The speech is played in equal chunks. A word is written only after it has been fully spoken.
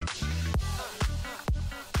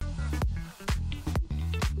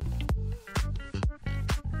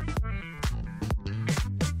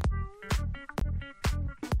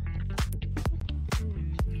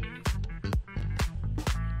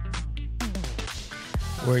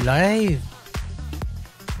We're live.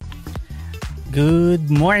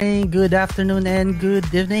 Good morning, good afternoon, and good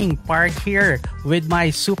evening. Park here with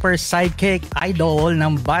my super sidekick idol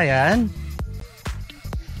ng bayan.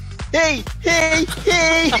 Hey!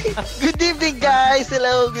 Good evening, guys!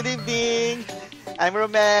 Hello, good evening. I'm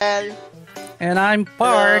Romel. And I'm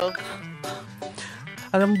Park.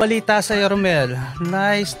 Hello. Anong balita sa'yo, Romel?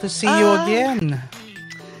 Nice to see you again.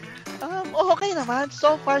 Okay naman.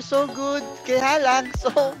 So far, so good. Kaya lang,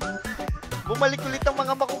 bumalik ulit ang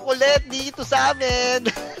mga makukulit dito sa amin.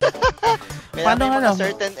 Kaya Paano may mga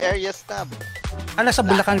certain areas na. Sa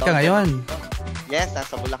Bulacan ka ngayon? Yes,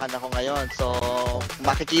 nasa Bulacan ako ngayon. So,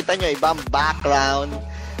 makikita nyo, ibang background.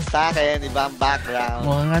 Sa akin, ibang background.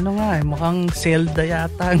 Mukhang Zelda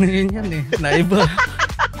yata ngayon yan eh. Naiba.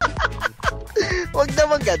 Huwag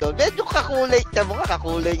naman gano'n. Medyo kakulay ka mo.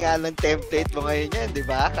 Kakulay nga ng template mo ngayon yan, di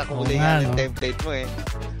ba? Kakulay ng template mo eh.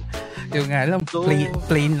 Yung nga lang,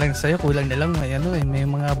 plain lang sa'yo. Kulang na lang may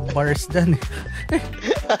mga bars dyan eh.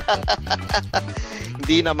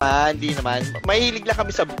 Hindi naman. Mahilig lang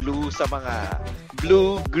kami sa blue, sa mga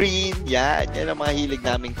blue, green, yan ang mga hilig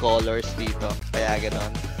naming colors dito. Kaya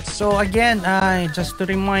gano'n. So again, just to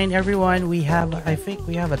remind everyone, I think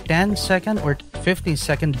we have a 10-second or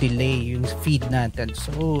 15-second delay yung feed natin.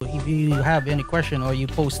 So if you have any question or you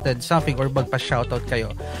posted something or magpa-shoutout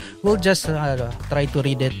kayo, we'll just try to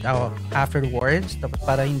read it afterwards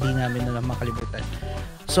para hindi namin na makalimutan.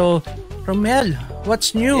 So, Romel,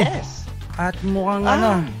 what's new? Yes. At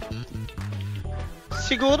mukhang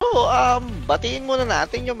siguro, batiin muna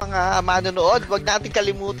natin yung mga manonood. Huwag natin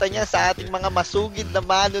kalimutan niya sa ating mga masugid na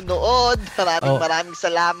manonood. Maraming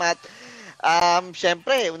salamat.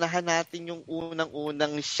 Siyempre, unahan natin yung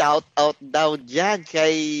unang-unang shoutout daw dyan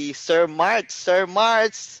kay Sir March. Sir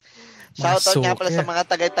March, shoutout nga pala sa mga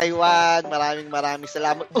taga-Taiwan. Maraming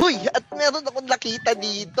salamat. Uy, at meron akong nakita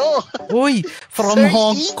dito. Uy, from Sir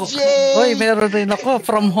Hong EJ. Kong. Uy, meron rin ako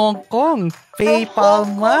from Hong Kong. PayPal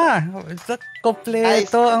ma.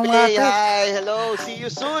 Kompleto ang mga. Hi, hello. See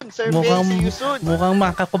you soon, Sir Faye. See you soon. Mukhang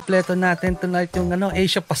makakompleto natin tonight yung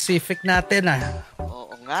Asia Pacific natin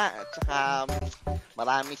Oo nga. At saka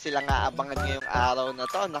marami silang aabangan ngayong araw na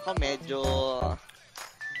to. Nako, medyo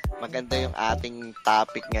maganda yung ating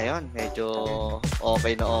topic ngayon. Medyo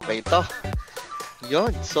okay na okay to.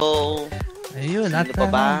 Yun. So, ayun. At pa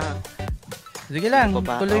ba? Sige lang,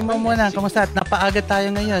 tuloy mo muna. Kamusta? Napaaga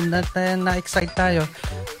tayo ngayon. Na-excite tayo.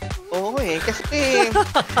 Oo kasi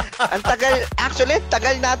ang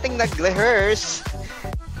tagal nating nag-rehearse.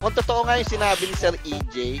 Kung totoo nga yung sinabi ni Sir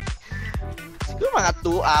EJ, siguro mga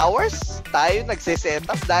 2 hours tayo nagse-set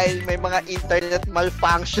up dahil may mga internet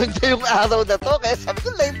malfunction na yung araw na to. Kaya sabi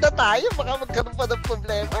ko, live na tayo. Baka magkaroon pa ng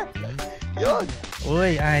problema. Yun.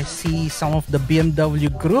 Uy, I see some of the BMW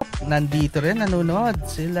group nandito rin, nanonood.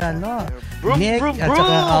 Sila, Nick at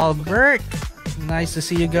saka Albert. Nice to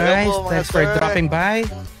see you guys. Hello, thanks for dropping by.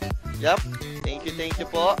 Yup. Thank you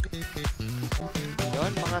po.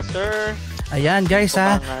 Yun, mga sir. Ayan guys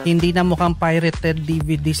hindi na mukhang pirated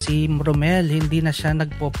DVD si Romel. Hindi na siya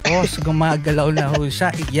nagpo-post. Gumagalaw na ho siya.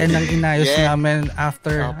 Yan ang inayos namin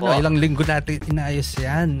after ilang linggo natin inayos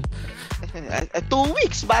yan. 2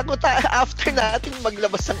 weeks bago after natin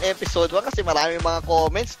maglabas ng episode 1 kasi marami mga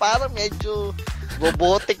comments parang medyo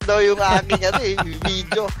robotic daw yung aking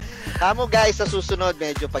video. Tamo guys, sa susunod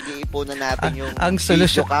medyo pag-iipunan natin yung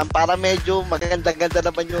video cam para medyo maganda-ganda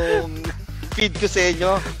naman yung feed ko sa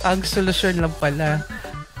inyo. Ang solusyon lang pala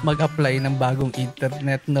mag-apply ng bagong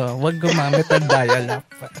internet, no? Huwag gumamit ng dial-up.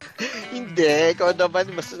 Hindi, ikaw naman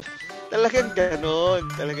talagang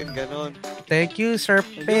ganon. Thank you, Sir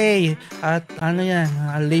Pay. At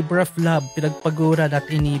labor of love, pinagpaguran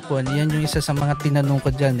at inipon. Yan yung isa sa mga tinanong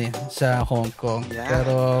ko dyan sa Hong Kong. Yeah.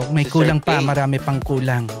 Pero may kulang pa, marami pang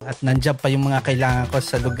kulang. At nandyan pa yung mga kailangan ko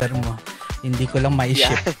sa lugar mo. Hindi ko lang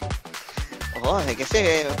ma-ship. Oo,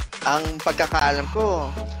 kasi ang pagkakaalam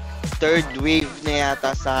ko, third wave na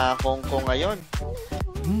yata sa Hong Kong ngayon.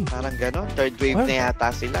 Parang ganon, third wave na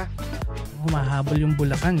yata sila. Mahabol yung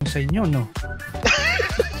Bulacan sa inyo, no?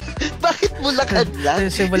 Bakit Bulacan lang?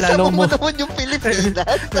 Isama mo naman yung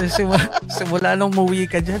Pilipinas. Simula nung umuwi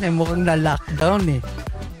ka dyan, mukhang na-lockdown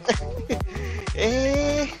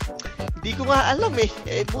Hindi ko nga alam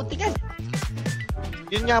buti nga.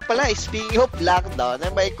 Yun nga pala, speaking of lockdown,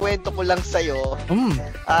 may kwento ko lang sa'yo.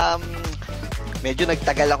 Medyo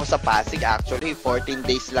nagtagal ako sa Pasig. Actually, 14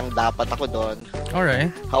 days lang dapat ako doon. Alright.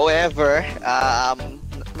 However,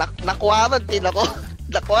 na-quarantine ako.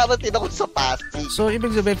 Na-quarantine ako sa Pasig. So,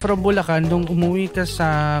 ibig sabihin, from Bulacan, nung umuwi ka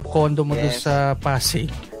sa condo mo doon sa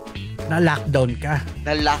Pasig, na-lockdown ka?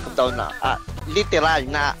 Na-lockdown na. literal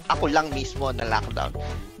na ako lang mismo na lockdown.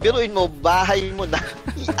 Biruin mo, bahay mo na,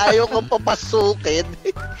 ayaw kang papasukin,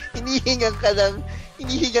 hinihingan ka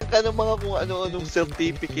ng mga kung ano-anong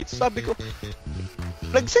certificates. Sabi ko,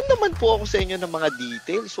 nag-send naman po ako sa inyo ng mga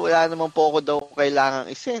details. Wala naman po ako daw kailangang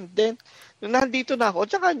i-send. Then, nung nandito na ako,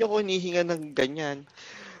 tsaka nyo ko hinihinga ng ganyan.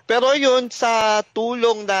 Pero yun, sa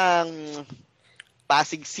tulong ng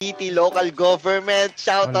Pasig City Local Government,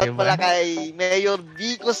 shoutout pala kay Mayor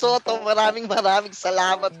Vico Soto. Maraming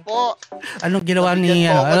salamat po. Anong ginawa ni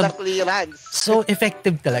clearance. So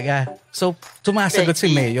effective talaga. So sumasagot si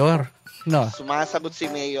Mayor. No. Sumasagot si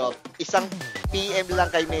Mayor. Isang PM lang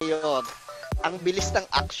kay Mayor. Ang bilis ng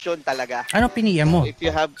action talaga. Ano piniem mo? If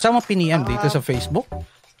you have Saan mo piniem dito sa Facebook?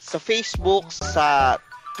 Sa Facebook, sa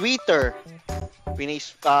Twitter,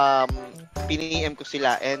 piniem ko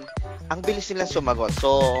sila and ang bilis nilang sumagot.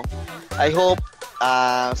 So, I hope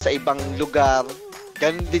sa ibang lugar,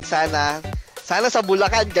 ganun din sana. Sana sa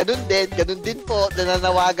Bulacan, ganun din po.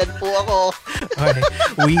 Nananawagan po ako. Okay.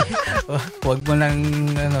 Huwag mo lang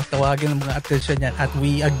tawagin ng mga attention yan at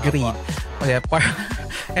we agreed. Okay,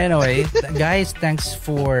 anyway, guys, thanks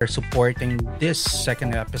for supporting this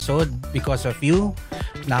second episode. Because of you,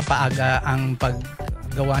 napaaga ang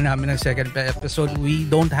paggawa namin ng second episode. We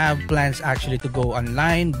don't have plans actually to go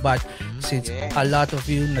online, but since a lot of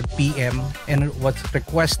you nag-PM and what's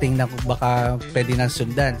requesting na baka pwede nang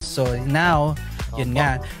sundan. So now, yun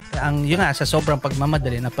nga, sa sobrang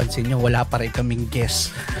pagmamadali, napansin nyo, wala pa rin kaming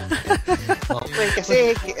guest. Okay, kasi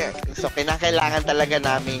kinakailangan talaga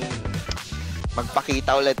naming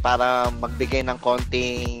magpakita ulit para magbigay ng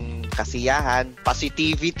konting kasiyahan,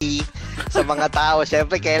 positivity sa mga tao.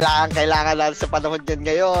 Siyempre, kailangan natin sa panahon dyan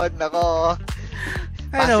ngayon. Nako,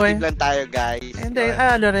 positive lang tayo, guys. And then,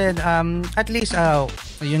 at least,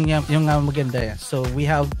 yung maganda. So, we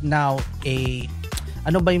have now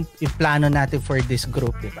ano ba yung plano natin for this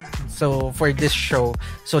group, diba? So, for this show.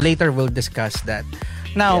 So, later we'll discuss that.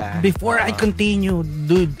 Now, before I continue,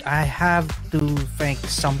 dude, I have to thank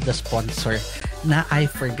some of the sponsor na I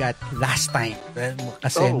forgot last time.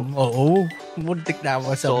 Kasi, muntik na ako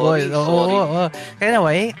sa boy.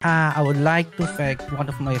 Anyway, I would like to thank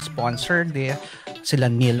one of my sponsor there,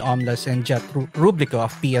 sila Neil Omlas and Jet Rublico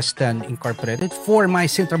of PS10 Incorporated for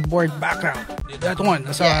my centerboard background. That one,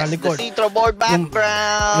 sa likod. The centerboard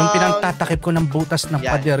background. Yung pinagtatakip ko ng butas ng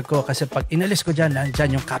pader ko kasi pag inalis ko dyan,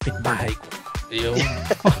 nandyan yung kapitbahay ko.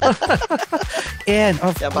 And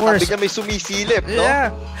of course, baka may sumisilip, no?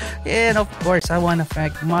 And of course, I want to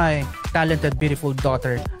thank my talented, beautiful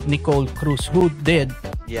daughter, Nicole Cruz, who did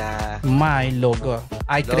my logo.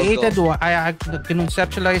 I created one. I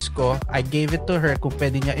conceptualized ko. I gave it to her kung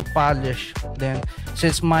pwede niya i-polish. Then,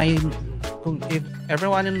 since if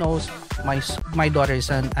everyone knows, my daughter is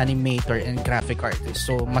an animator and graphic artist.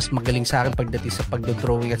 So, mas magaling sa akin pagdating sa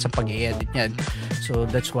pagdodrawing at sa pag-i-edit niyan. So,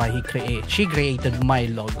 that's why she created my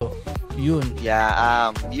logo. Yun.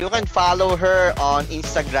 You can follow her on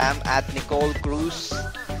Instagram at Nicole Cruz.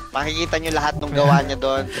 Makikita nyo lahat ng gawa niya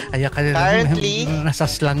doon. Currently, nasa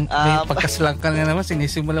slang, pagka-slang ka na naman,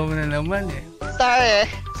 sinisimula mo na naman eh.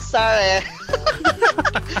 Sorry.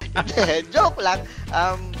 Joke lang.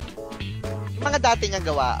 Mga dati niyang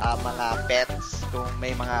gawa, mga pets, kung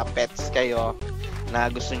may mga pets kayo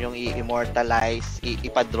na gusto nyong i-immortalize,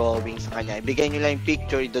 ipa-drawing sa kanya, ibigay nyo lang yung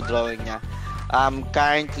picture, i-drawing niya.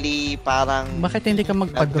 Currently, parang bakit hindi ka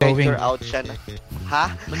magpa-drawing? Out siya na.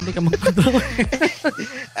 Ha? Bakit hindi ka magpa-drawing?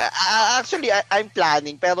 Actually, I'm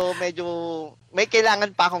planning, pero medyo may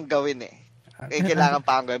kailangan pa akong gawin eh. Kailangan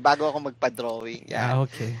pa ako bago ako magpa-drawing.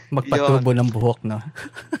 Okay. Magpatubo ng buhok, no?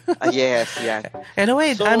 Yes, yan.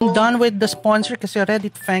 Anyway, so, I'm done with the sponsor kasi I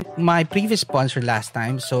already thanked my previous sponsor last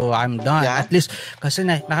time. So, I'm done. At least, kasi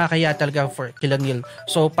nakakaya talaga for kila Neil.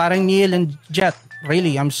 So, parang Neil and Jet,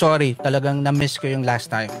 really, I'm sorry. Talagang na-miss ko yung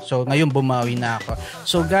last time. So, ngayon bumawi na ako.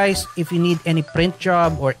 So, guys, if you need any print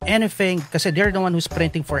job or anything, kasi they're the one who's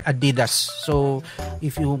printing for Adidas. So,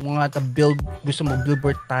 if you want gusto mo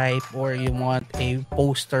billboard type or you want a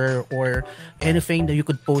poster or anything that you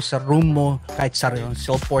could post sa room mo, kahit sa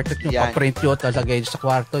self-portrait nyo, pa-print nyo, talagay sa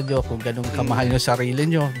kwarto nyo, kung ganun kamahal nyo sarili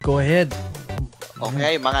nyo, go ahead.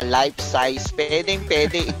 Okay, mga life size, pwede,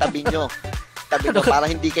 itabi nyo. Para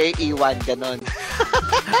hindi kayo iwan, ganun.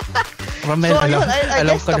 Ramel, so,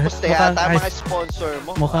 alam ko tapos na yata mga sponsor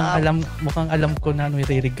mo. Mukhang alam ko na ano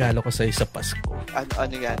iririgalo ko sa isa Pasko.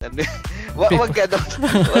 Ano yan? Wag ganon.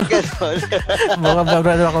 Mukhang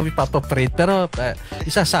ako ipapaprint. Pero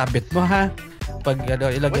isasabit mo ha. Pag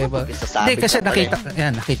ilagay ba. Hindi kasi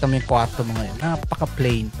nakita mo yung kwarto mo ngayon.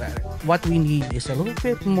 Napaka-plain. What we need is a little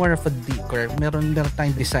bit more of a decor. Meron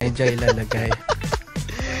tayong design dyan ilalagay.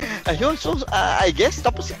 Ayun, so I guess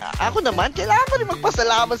tapos ako naman kailangan ko rin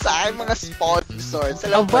magpasalamat sa aking mga sponsors.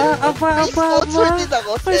 May sponsor din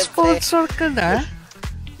ako. May sponsor ka na?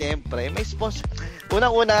 Siyempre, may sponsor.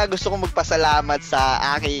 Unang-una gusto kong magpasalamat sa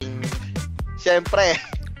aking siyempre,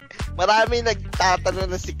 marami nagtatanong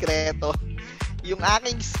ng sikreto. Yung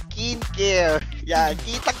aking skincare. Yan,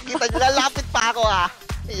 kita-kita nyo. Lalapit pa ako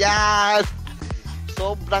Yan.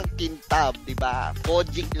 Sobrang kintab, di ba?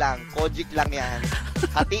 Kojic lang yan.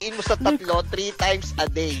 Hatiin mo sa 3 times a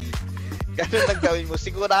day. Ganun lang gawin mo.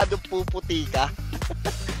 Sigurado puputi ka.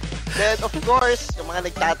 Then, of course, yung mga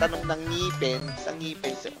nagtatanong ng ngipin,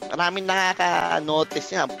 maraming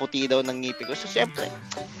nakaka-notice niya, puti daw ng ngipin ko. So, syempre,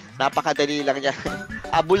 napakadali lang yan.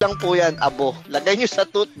 Abo lang po yan, abo. Lagay nyo sa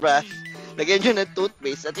toothbrush, lagyan nyo ng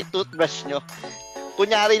toothpaste, at i-toothbrush nyo.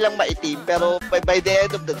 Kunyari lang maitim, pero by the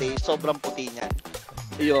end of the day, sobrang puti niya.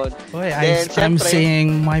 Yun. Oy, I'm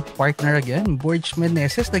seeing my partner again, Borge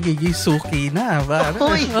Meneses, nagiging suki na.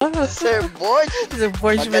 Uy, Sir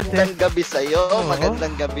Borge. Magandang gabi sa'yo.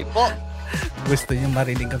 Magandang gabi po. Gusto niyo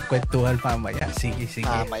marinig ang kwentuhan mamaya? Sige.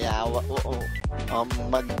 Mamaya,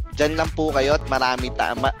 dyan lang po kayo at marami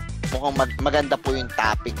mukhang maganda po yung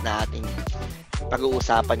topic na ating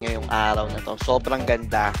pag-uusapan ngayong araw na to. Sobrang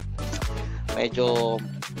ganda. Medyo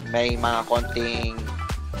may mga konting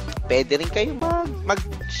pwede rin kayo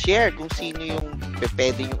mag-share kung sino yung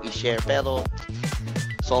pwede nyo i-share. Pero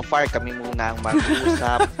so far, kami muna ang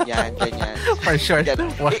mag-uusap. Yan, ganyan. For sure.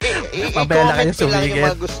 I-comment nyo lang yung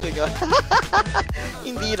mga gusto nyo.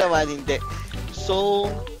 Hindi naman, hindi. So,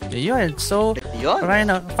 yun. So, right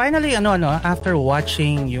now, finally, after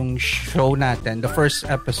watching yung show natin, the first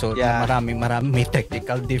episode, marami may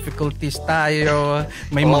technical difficulties tayo,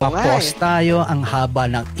 may mga pause tayo, ang haba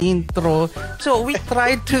ng intro. So, we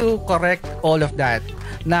tried to correct all of that.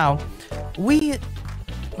 Now,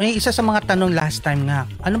 may isa sa mga tanong last time nga,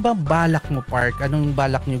 ano ba balak mo, Park? Anong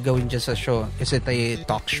balak nyo gawin dyan sa show? Is it a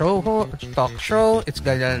talk show? It's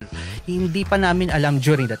ganyan. Hindi pa namin alam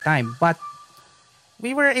during the time. But,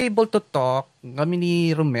 we were able to talk, kami ni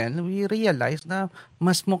Romel, we realized na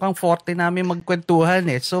mas mukhang forte namin magkwentuhan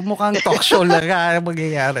So mukhang talk show lang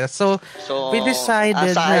mangyayari. So we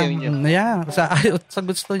decided sa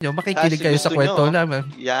gusto nyo, makikinig kayo sa kwento namin.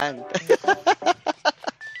 Yan.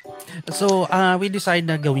 So we decided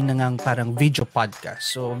na gawin na nga parang video podcast.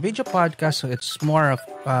 So video podcast, it's more of,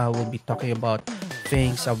 we'll be talking about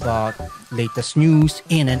things about latest news,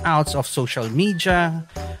 in and outs of social media,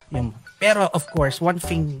 pero of course, one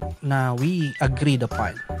thing na we agreed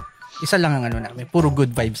upon, isa lang ang namin, puro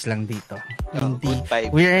good vibes lang dito.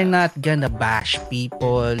 We're not gonna bash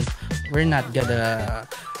people, we're not gonna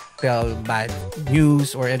tell bad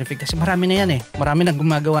news or anything kasi marami na yan marami na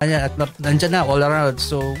gumagawa niya at nandyan na all around.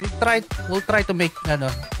 So we'll try to make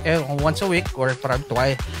once a week or parang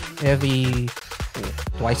twice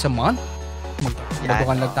a month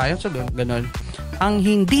magbubukan lang tayo. So ganun. Ang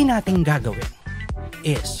hindi natin gagawin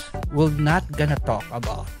is we're not gonna talk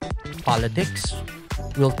about politics.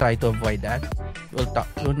 We'll try to avoid that.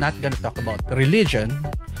 We're not gonna talk about religion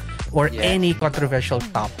or any controversial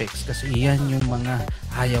topics kasi yan yung mga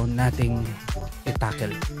ayaw nating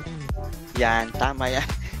i-tackle. Yan, tama yan.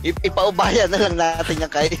 Ipaubaya na lang natin yan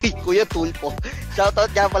kay Kuya Tulfo. Shoutout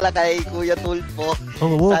nga pala kay Kuya Tulfo.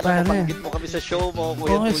 Sana mapanggit mo kami sa show mo,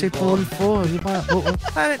 Kuya Tulfo. Si Tulfo. Diba?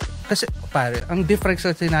 Kasi ang difference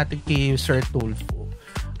kasi natin kay Sir Tulfo,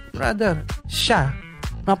 brother, siya,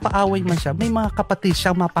 mapaaway man siya, may mga kapatid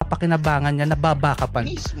siya mapapakinabangan niya, nababakapan.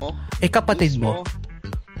 Mismo. Kapatid mo.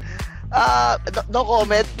 No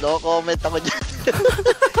comment ako dyan.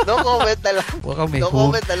 No comment na lang. No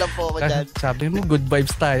comment na lang po ako dyan. Sabi mo, good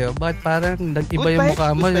vibes tayo. Bakit parang nag-iba yung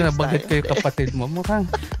mukha mo, nabanggit ko yung kapatid mo. Mukhang,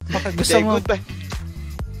 baka gusto mo,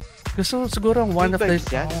 gusto siguro one of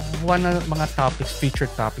mga topics,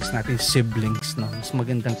 featured topics natin, siblings, no? Mas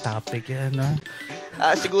magandang topic yan, no?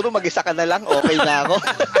 Siguro mag-isa ka na lang, okay na ako.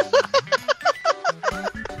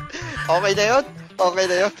 Okay na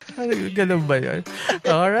yun? Ganun ba yun?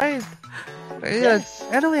 Alright. Ayun. Yes.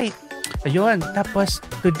 Anyway, ayun. Tapos,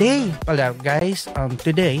 today, guys,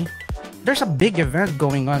 today, there's a big event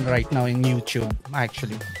going on right now in YouTube,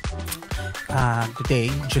 actually.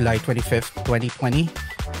 Today, July 25th, 2020,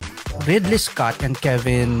 Ridley Scott and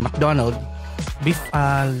Kevin MacDonald,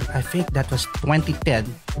 I think that was 2010,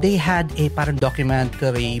 they had a parang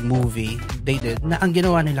documentary movie they did na ang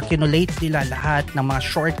ginawa nila, kinulate nila lahat ng mga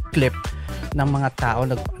short clip ng mga tao.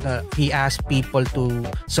 He asked people to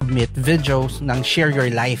submit videos ng share your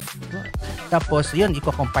life. Tapos, yun,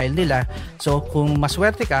 i-compile nila. So, kung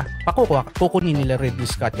maswerte ka, kukunin nila Ridley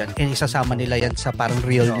Scott yan and isasama nila yan sa parang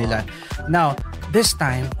reel nila. Now, this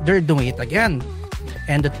time, they're doing it again.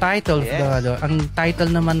 And the title, Yes. ang title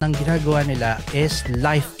naman ng ginagawa nila is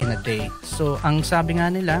Life in a Day. So, ang sabi nga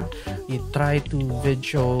nila, you try to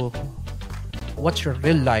video what's your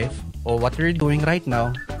real life or what you're doing right now.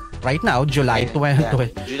 Right now, July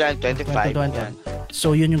 20. July 25. Yan.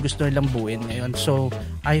 So, yun yung gusto nilang buuin ngayon. So,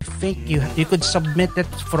 I think you could submit it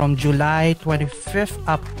from July 25th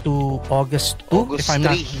up to August 2. August if I'm 3.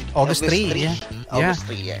 Not, August 3, yeah. August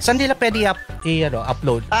 3, yes. Saan nila pwede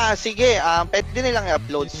upload? Sige. Pwede nilang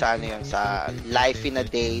i-upload sa sa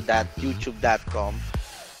lifeinaday.youtube.com.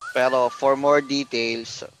 Pero for more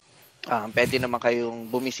details, pwede naman kayong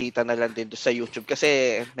bumisita na lang din doon sa YouTube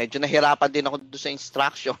kasi medyo nahirapan din ako doon sa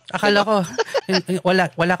instruction. Akala ko, wala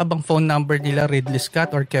ka bang phone number nila Ridley Scott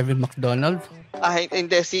or Kevin McDonald?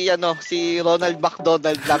 Hindi, si Ronald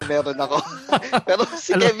McDonald lang meron ako. Pero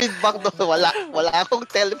si Kevin McDonald, wala akong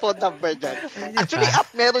telephone number dyan. Actually, app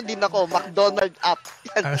meron din ako, McDonald app.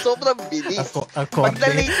 Yan, sobrang bilis. Pag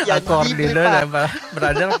na-late yan, libre pa.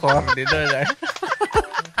 Brother, coordinator.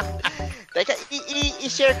 Teka,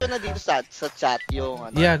 i-share ko na dito sa chat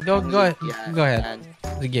yung Yeah, go ahead.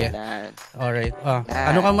 Sige. Alright.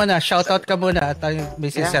 Ano ka muna? Shoutout ka muna at may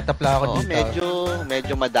set up lang ako dito.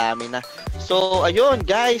 Medyo madami na. So, ayun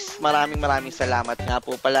guys, maraming salamat nga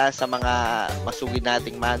po pala sa mga masugid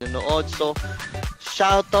nating manonood. So,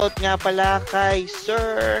 shoutout nga pala kay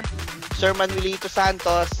Sir Manuelito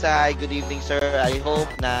Santos. Good evening, sir. I hope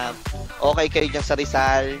na okay kayo dyan sa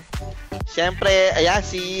Rizal. Siyempre, ayan,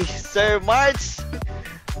 si Sir March.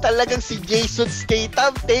 Talagang si Jason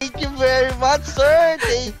Skatam. Thank you very much, sir.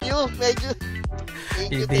 Thank you. Thank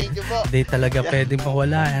you po. Hindi talaga pwede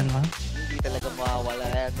mawala yan, ha? Hindi talaga mawala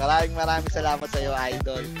yan. Maraming salamat sa iyo,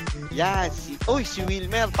 idol. Yan, si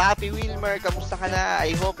Wilmer. Papi Wilmer, kamusta ka na?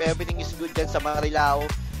 I hope everything is good dyan sa Marilao.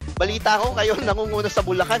 Balita ko, kayo nangunguna sa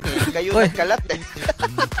Bulacan eh. Kayo nagkalat eh.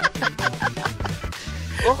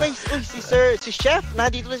 Okay, si Chef.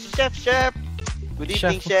 Nandito na si Chef. Good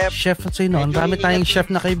evening, Chef. Chef sino? Ang dami tayong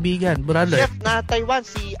chef na kaibigan, brother. Chef na Taiwan,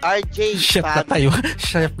 si RJ. Chef na Taiwan?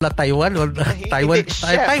 Chef na Taiwan?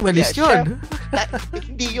 Taiwanese yun.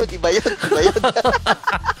 Hindi yun, iba yun.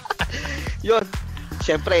 Yun.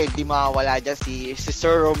 Siyempre, hindi mawawala dyan si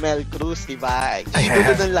Sir Romel Cruz, diba?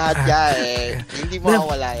 Idol ng lahat yan eh. Hindi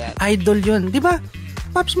mawawala yan. Idol yun. Diba?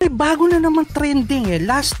 Paps, may bago na namang trending eh.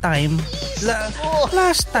 Last time,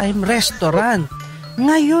 restaurant.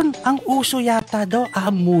 Ngayon, ang uso yata daw,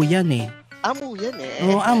 amuyan eh. Amuyan eh.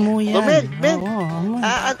 Oo, amuyan. Mel. Amoy.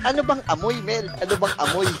 Ano bang amoy, Mel? Ano bang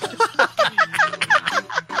amoy?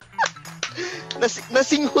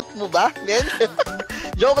 Nasinghot mo ba, Mel?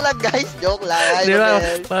 Joke lang, guys. Joke lang. Diba?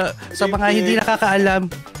 Sa mga hindi nakakaalam,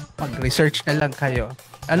 mag-research na lang kayo.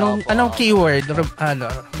 Anong keyword,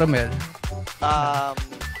 Romel?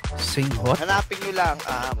 Singhot? Hanapin nyo lang.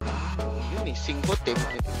 Singhot eh.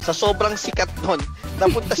 Sa sobrang sikat nun,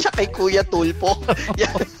 napunta siya kay Kuya Tulpo.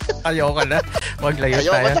 Ayoko na. Wag layo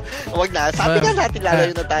tayo. Wag na. Sabi nga natin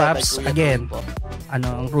lalayo na tayo Paps, kay Kuya again, Tulpo.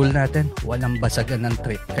 Ang rule natin? Walang basagan ng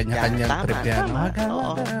trip. Kanya-kanyang trip yan.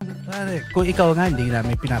 Kung ikaw nga, hindi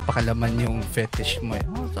namin pinapakalaman yung fetish mo.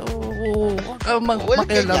 So,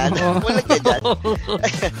 walang ganyan. Walang ganyan.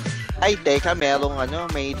 Ay, teka, may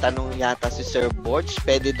tanong yata si Sir Borge.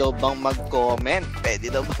 Pwede daw bang mag-comment? Si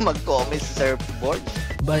Sir Borge?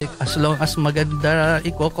 As long as maganda,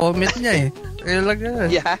 i-comment niya eh. Kaya lang yan.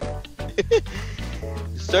 Yeah.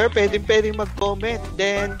 Sir, pwede mag-comment.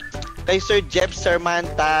 Then, kay Sir Jeff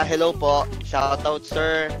Sermanta, hello po. Shoutout,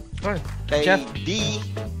 sir. Kay Jeff. D.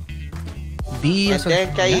 And then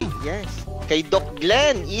kay Doc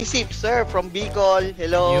Glenn Isip, sir, from Bicol.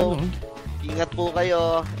 Hello. Ingat po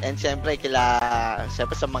kayo. And syempre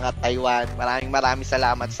sa mga Taiwan, maraming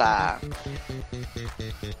salamat sa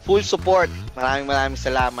full support. Maraming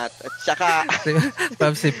salamat. At saka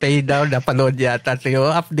si Paydown napanood yata.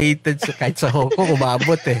 Updated kahit sa Hong Kong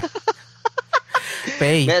umabot eh.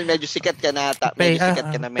 Pay. Mel, medyo sikat ka na ata. Pay,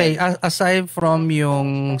 aside from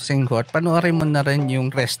yung singhot, panoorin mo na rin yung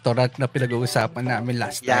restaurant na pinag-uusapan namin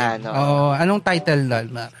last time. Anong title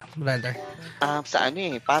na, brother?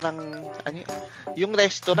 Parang yung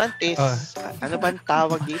restaurant is ano ba ang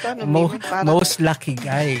tawag dito? Most Lucky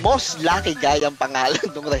Guy. Most Lucky Guy ang pangalan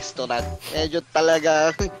ng restaurant. Medyo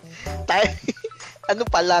talaga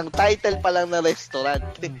title pa lang na restaurant.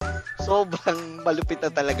 Sobrang malupit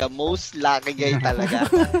na talaga. Most Lucky Guy talaga.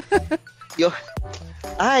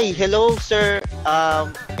 Hello sir.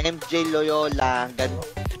 MJ Loyola.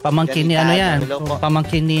 Pamangkin ni yan.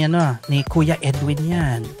 Pamangkin ni Kuya Edwin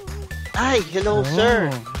yan. Hello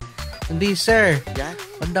sir. Hindi, sir. Yan.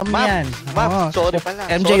 Madam Ma'am, yan. ma'am, sorry pala.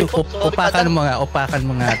 MJ, Sorry po, sorry, upakan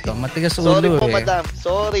mo nga to. Matigas Sorry ulo po, eh. madam.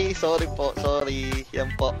 Sorry po. Sorry.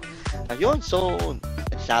 Yan po. Ayun, so,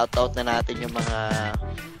 shoutout na natin yung mga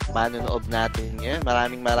manonood natin ngayon.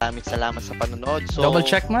 Maraming salamat sa panonood. So, double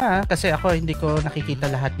check mo kasi ako hindi ko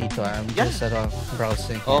nakikita lahat dito. I'm just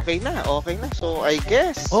browsing. Okay na. So, I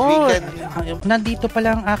guess we can... nandito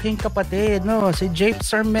pala ang aking kapatid, no? Si Jape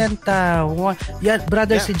Sarmenta. Yan,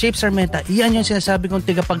 brother, si Jape Sarmenta. Yan yung sinasabi kong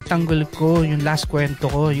tigapagtanggol ko, yung last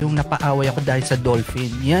kwento ko, yung napaaway ako dahil sa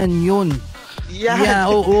dolphin. Yan yun.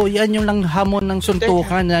 Yeah, oo, yan yung lang hamon ng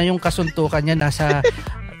suntukan na yung kasuntukan niya nasa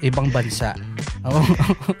ibang bansa. Oh.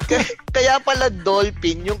 Kaya pala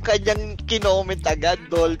dolphin, yung kanyang kinoment agad,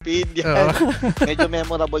 dolphin. Yan. Medyo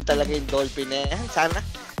memorable talaga yung dolphin na yan.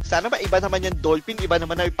 Sana ba iba naman yung dolphin, iba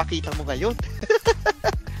naman na ipakita mo ngayon.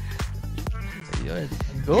 Ayun.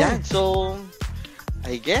 Go. Yan, so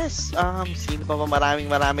I guess sino pa ba maraming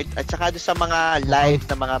at saka doon sa mga live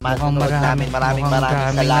na mga manonood namin, maraming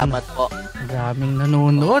salamat po. Maraming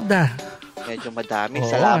nanonood Medyo madami.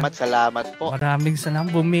 Salamat po. Maraming salamat.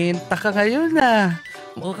 Buminta ka ngayon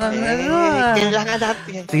Mukhang kailangan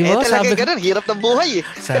natin. Diba, talaga ganun. Hirap ng buhay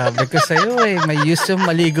Sabi ko sa'yo may use yung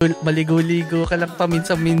maligo-ligo ka lang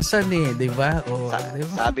paminsan-minsan diba? Diba?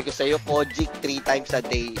 Sabi ko sa'yo, Kojic 3 times a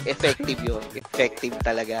day. Effective yun. Effective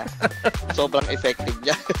talaga. Sobrang effective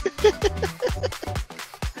niya.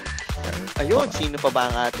 Ayun, sino pa ba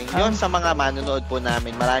ang ating yun sa mga manonood po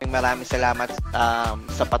namin. Maraming salamat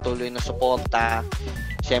sa patuloy na suporta.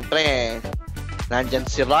 Siyempre, nandyan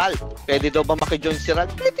si Ralph. Pwede daw ba maki-join si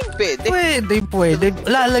Ralph? Pwede.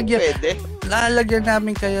 Lalagyan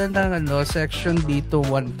namin kayo ng section dito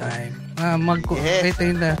one time. Ito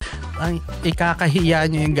yun na ikakahiya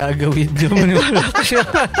nyo yung gagawin nyo.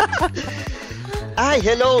 Ay,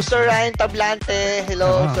 hello Sir Ryan Tablante.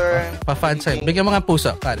 Hello Sir. Pa-fansay. Bigyan mo ng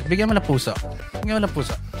puso. Bigyan mo ng puso.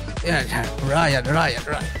 Yan. Ryan.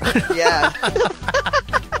 Yeah.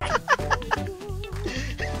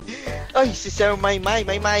 Ay, si Sir Maymay.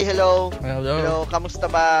 Maymay, hello. Hello.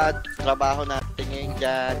 Kamusta ba? Trabaho natin ngayon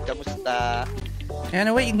dyan. Kamusta?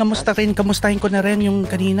 Anyway, kamustahin ko na rin yung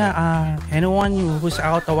kanina. Anyone who's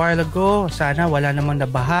out a while ago, sana wala namang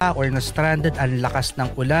nabaha or na-stranded. Ang lakas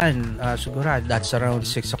ng ulan. Siguro, that's around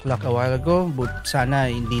 6 o'clock a while ago. But sana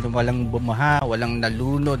hindi na walang bumaha, walang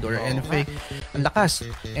nalunod or anything. Ang lakas.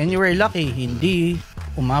 And you were lucky, hindi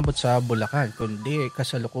umabot sa Bulacan. Kundi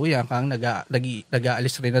kasalukuyan kang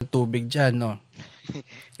nag-aalis rin ng tubig dyan, no?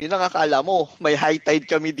 Yun ang akala mo, may high tide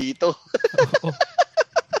kami dito.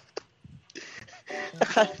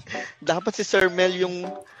 Dapat si Sir Mel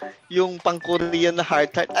yung pang-Korean na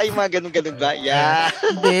heart. Ay, mga ganun ba? Yeah.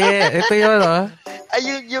 Hindi, ito yun,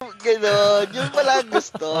 Ayun yung ganun. Yun pala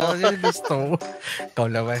gusto. Yun gusto. Ikaw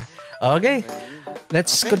naman. Okay.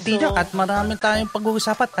 Let's continue. At marami tayong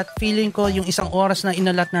pag-uusapan. At feeling ko yung isang oras na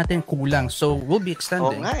inalat natin kulang. So, we'll be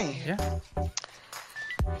extending. Oo nga Yeah.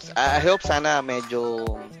 I hope sana medyo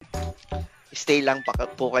stay lang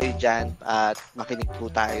po kayo dyan at makinig po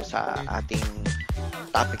tayo sa ating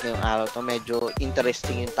topic ngayong araw to. Medyo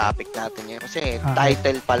interesting yung topic natin ngayon kasi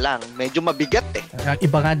title pa lang medyo mabigat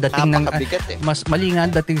iba nga dating ng mas mali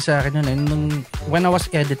nga dating sa akin nung when I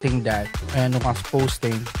was editing that nung I was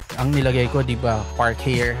posting ang nilagay ko diba Park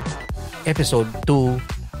Here episode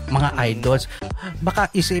 2 mga idols.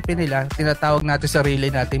 Baka isipin nila, tinatawag natin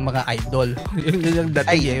sarili natin mga idol. yung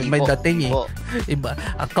dating may dating Iba,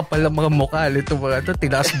 ang kapal ng mga mukha nito mga to,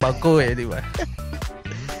 tinaas bangko di ba?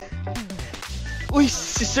 Uy,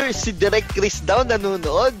 si Direk Chris daw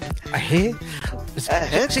nanonood.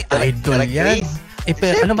 Si idol yan.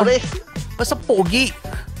 Ano ba? Basta pogi.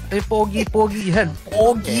 Pogi yan.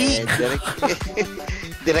 Pogi.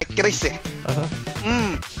 Direk Chris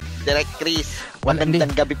Direk Chris.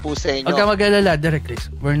 Magandang gabi po sa inyo. Huwag ka mag-alala, Direk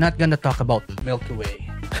Chris. We're not gonna talk about Milky Way.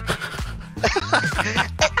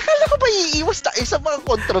 Akala ko ba iiwas tayo sa mga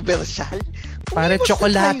kontrobersyal? Pare,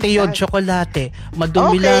 tsokolate yun, tsokolate.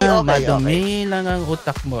 Madumi lang ang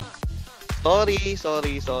utak mo. Sorry.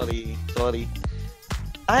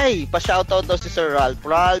 Ay, pa-shoutout daw si Sir Ralph.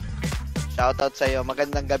 Ralph, shoutout sa'yo.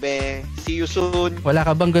 Magandang gabi. See you soon. Wala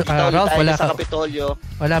ka bang, Ralph,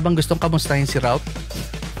 wala bang gustong kamustahin si Ralph?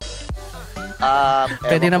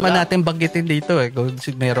 Pwede naman natin banggitin dito kung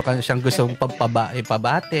meron ka siyang gustong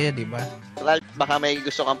pabate, di ba? Ralph, baka may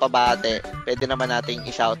gusto kang pabate, pwede naman nating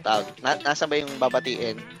i-shoutout. Nasaan ba yung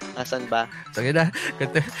babatiin? Nasaan ba? Sige na,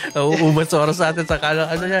 uubos oras natin sa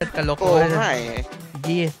kalokohan. Oo nga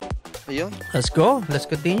Yeah. Ayun. Let's go. Let's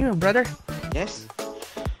continue, brother. Yes.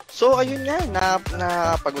 So, ayun nga,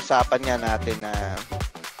 na pag-usapan nga natin na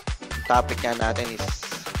topic nga natin is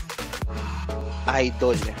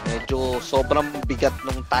idol. Medyo sobrang bigat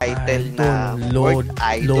nung title na word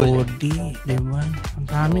idol. Lodi, di ba? Ang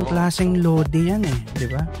daming klaseng Lodi yan di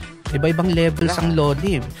ba? Iba-ibang levels ang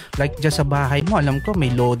Lodi. Like dyan sa bahay mo, alam ko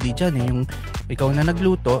may Lodi dyan yung ikaw na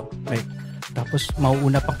nagluto, tapos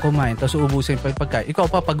mauuna pang kumain, tapos uubusin pa yung pagkain. Ikaw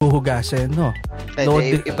pa paghuhugasin, no?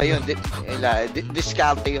 Lodi. Iba yun.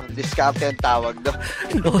 Discarte yun. Discarte ang tawag doon.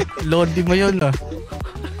 Lodi mo yun, no?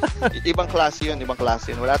 Ibang klase yun.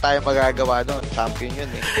 Wala tayong magagawa doon. Champion yun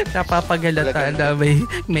Napapagalata na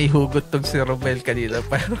may hugot tong si Romel kanina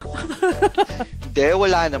pa. Hindi,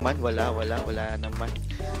 wala naman. Wala naman.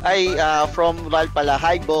 Ay, from Val pala.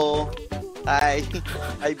 Hi, Bo. Hi,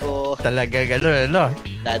 Bo. Talaga gano'n, no?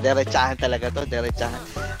 Diretsahan talaga to, diretsahan.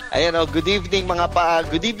 Ayun, good evening mga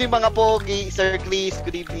pogi, Sir Chris,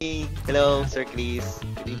 good evening. Hello, Sir Chris.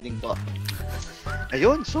 Good evening po.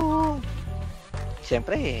 Ayun, so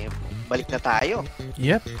siyempre, balik na tayo.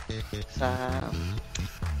 Yep. Sa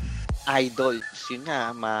idols, yun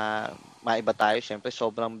nga, maiba tayo. Siyempre,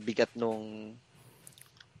 sobrang bigat nung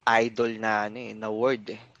idol na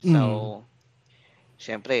word. So,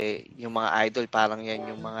 siyempre, yung mga idol, parang yan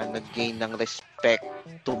yung mga nag-gain ng respect,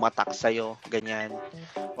 tumatak sa'yo, ganyan.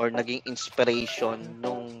 Or naging inspiration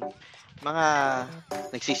nung mga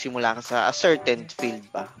nagsisimula ka sa a certain field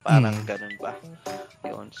ba? Parang ganun ba?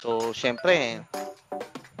 Yun. So, siyempre,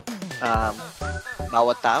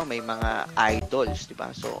 bawat tao may mga idols, di ba?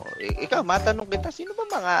 So, ikaw, matanong kita, sino ba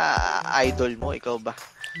mga idol mo? Ikaw ba?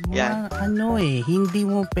 Yan. Hindi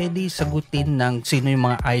mo pwede sagutin ng sino yung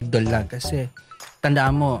mga idol lang kasi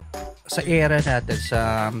tandaan mo, sa era natin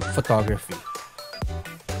sa photography,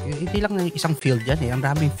 hindi lang isang field yan Ang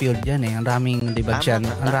daming field yan Ang daming, di ba,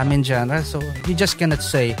 genre. Ang daming genre. So, you just cannot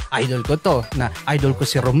say, idol ko to, na idol ko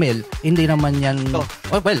si Romel. Hindi naman yan,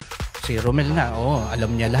 well, si Romel nga,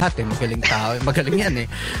 alam niya lahat magaling tao, magaling yan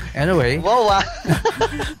Anyway. Wow,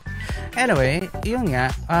 Anyway, yun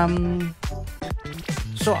nga,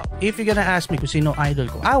 so, if you're gonna ask me kung sino idol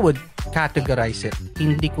ko, I would categorize it.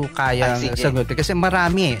 Hindi ko kaya sagutin. Kasi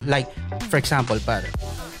marami Like, for example,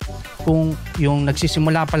 kung yung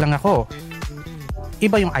nagsisimula pa lang ako,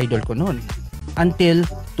 iba yung idol ko noon. Until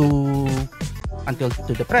to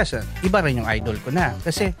the present, iba rin yung idol ko na.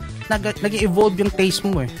 Kasi nag-evolve yung taste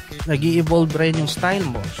mo Nag-evolve rin yung style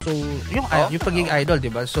mo. So, yung pagiging idol,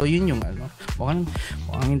 di ba? So, yun yung mukhang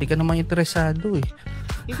hindi ka naman interesado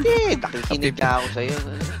Hindi, nakikinig ako sa'yo.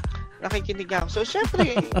 So,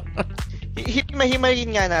 syempre,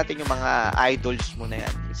 himahimayin nga natin yung mga idols mo na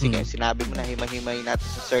yan. Sige, sinabi mo na himahimayin natin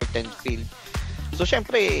sa certain field. So,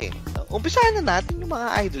 syempre, umpisahan na natin yung mga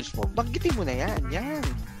idols mo. Banggitin mo na yan.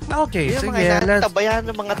 Okay, yung sige. Yung mga natabayan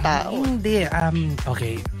ng mga tao. Hindi,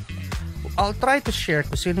 okay. I'll try to share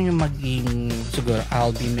kung sino yung siguro,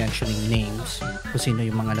 I'll be mentioning names. Kung sino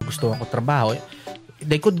yung mga nagustuhan ko trabaho.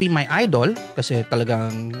 They could be my idol kasi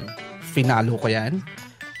talagang finalo ko yan.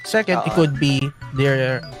 Second, it could be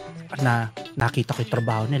their na nakita ko yung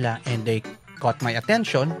trabaho nila and they caught my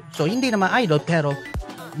attention. So, hindi naman idol pero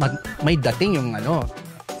may dating yung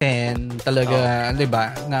and talaga, di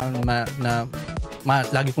ba,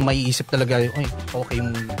 lagi kong maiisip talaga, okay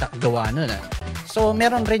yung gawa nun So,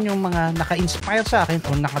 meron rin yung mga naka-inspire sa akin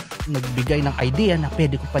o nagbigay ng idea na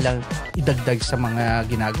pwede ko palang idagdag sa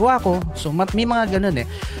mga ginagawa ko. So, may mga ganun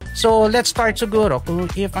So, let's start siguro.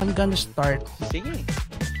 If I'm gonna start, sige.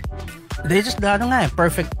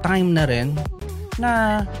 Perfect time na rin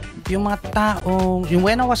na yung mga taong,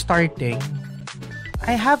 when I was starting,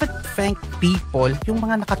 I haven't thanked people, yung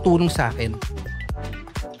mga nakatulong sa akin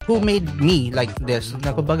who made me like this.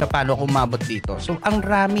 Kumbaga, paano ako umabot dito. So, ang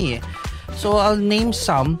rami So, I'll name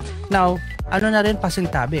some. Now, na rin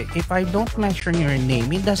pasintabi. If I don't mention your name,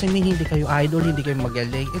 it doesn't mean hindi kayo idol, hindi kayo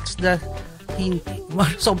magaling. It's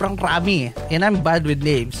sobrang rami And I'm bad with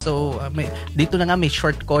names. So, dito na nga may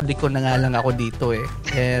short code ko na nga lang ako dito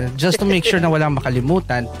And just to make sure na walang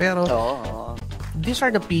makalimutan. Pero, these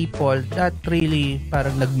are the people that really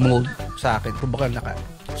parang nag-mold sa akin.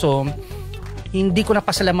 So, hindi ko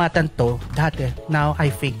napasalamatan to dati. Now, I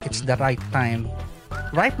think it's the right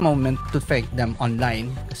moment to thank them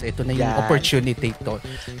online kasi ito na yung opportunity to.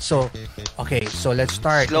 So, okay, so let's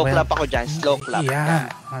start. Slow clap ako dyan, slow clap.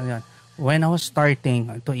 Yeah. When I was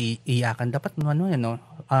starting, ito iiyakan. Dapat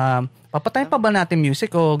papatayin pa ba natin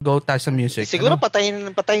music o go tayo sa music? Siguro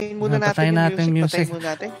patayin muna natin music.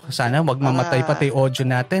 Sana wag mamatay pati audio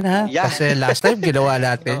natin Kasi last time ginawa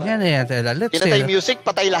natin yan. Let's pinatay music,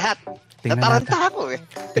 patay lahat. Nataranta ako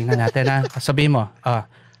Tingnan natin Sabihin mo,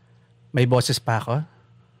 may boses pa ako?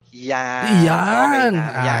 Yan. Okay na.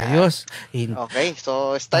 Ayos. Okay,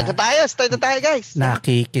 so start na tayo guys.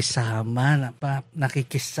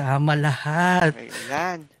 Nakikisama lahat.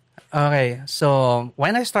 Ayan. Okay, so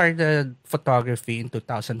when I started photography in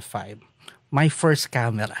 2005, my first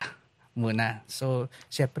camera muna. So,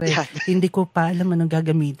 syempre, hindi ko pa alam anong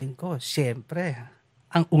gagamitin ko. Syempre,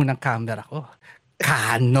 ang unang camera ko,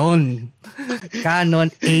 Canon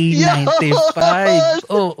A95.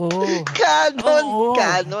 Oo.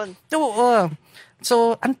 Canon. Oo.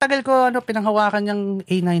 So, ang tagal ko pinanghawakan yung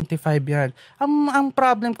A95 yan. Ang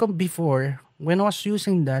problem ko before, when I was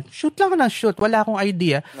using that, shoot lang ako ng shoot. Wala akong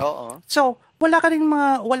idea. Oo. So, wala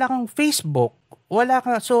kang Facebook.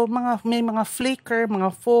 May mga Flickr,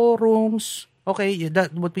 mga forums. Okay,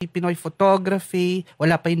 that would be Pinoy photography.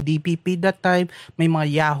 Wala pa yung DPP that time. May mga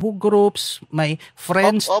Yahoo groups, may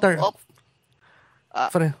Friendster.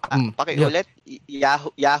 Pakiulit,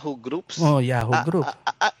 Yahoo groups? Oh, Yahoo group.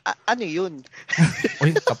 Ano yun?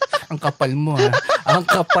 Uy, ang kapal mo ha. Ang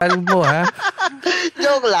kapal mo ha.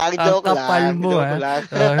 Joke lang. Ang kapal mo ha.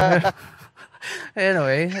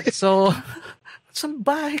 Anyway, so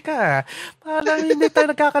bahay ka. Parang hindi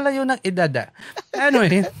tayo nagkakalayo ng edad.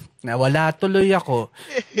 Anyway, nawala tuloy ako.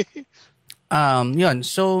 Yun.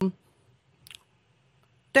 So,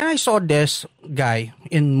 then I saw this guy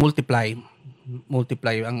in Multiply.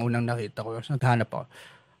 Multiply ang unang nakita ko. Naghanap ako.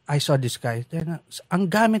 I saw this guy. Then, ang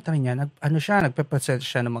gamit na niya, nagpe-present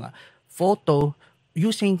siya ng mga photo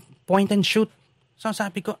using point and shoot. So,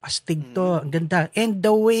 sabi ko, astig to. Ang ganda. And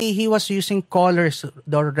the way he was using colors,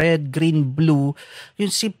 the red, green, blue,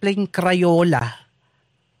 yung simpleng Crayola,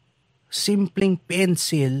 simpleng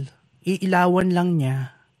pencil, iilawan lang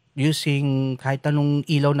niya using kahit anong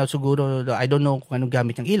ilaw na siguro, I don't know kung anong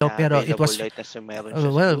gamit ng ilaw, pero it was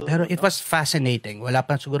pero it was fascinating. Wala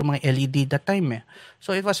pa siguro mga LED that time eh.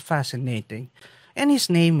 So it was fascinating. And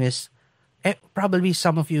his name is probably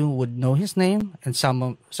some of you would know his name and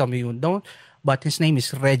some of you don't, but his name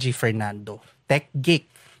is Reggie Fernando. Tech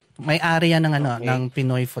geek. May-ari yan ng ng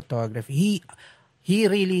Pinoy photography. He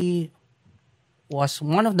really was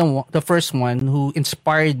one of the first one who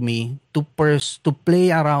inspired me to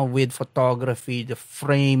play around with photography, the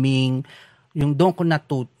framing, yung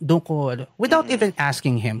without even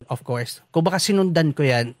asking him, of course. Kung baka sinundan ko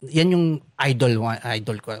yan yung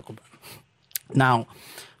idol ko. Now,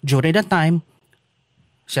 during that time,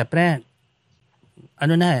 syempre,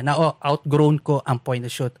 outgrown ko ang point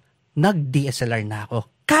and shoot. Nag-DSLR na ako.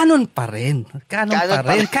 Canon pa rin. Canon pa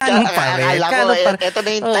rin. Ito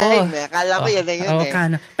na yung time. Akala ko yan na yun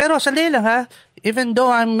Canon. Pero sandali lang ha. Even though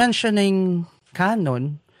I'm mentioning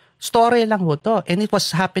Canon, story lang ho to. And it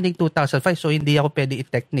was happening 2005. So hindi ako pwede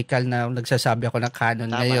i-technical na nagsasabi ako ng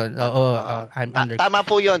Canon ngayon. Tama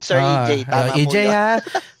po yun, Sir EJ. Tama EJ po yun. ha.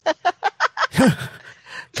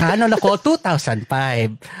 Canon ako, 2005.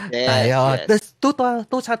 Tayo. Yes.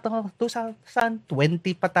 2020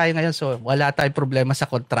 pa tayo ngayon. So, wala tayong problema sa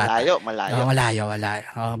kontrata. Malayo.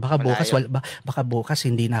 Baka bukas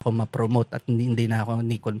hindi na ako ma-promote at hindi na ako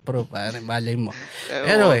Nikon Pro. Malay mo.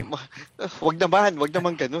 Anyway. Wag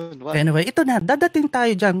naman ganun. Anyway, ito na. Dadating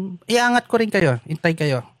tayo dyan. Iangat ko rin kayo. Hintay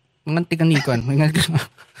kayo. Mga tigang Nikon.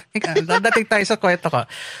 Dadating tayo sa kwento ko.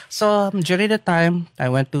 So, during the time,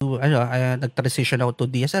 I went to, nag-transition ako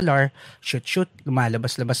to DSLR, shoot,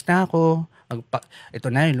 lumalabas-labas na ako.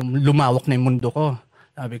 Ito na, lumawak na yung mundo ko.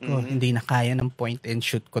 Sabi ko, hindi na kaya ng point and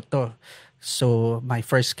shoot ko to. So, my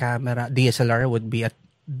first camera, DSLR, would be a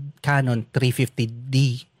Canon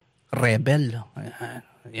 350D Rebel.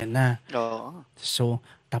 Yan na. So,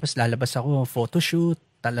 tapos lalabas ako, photoshoot,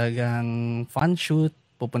 talagang fun shoot.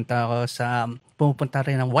 Pupunta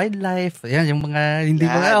rin ng wildlife. Yan, yung mga, hindi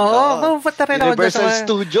pupunta rin ako. Universal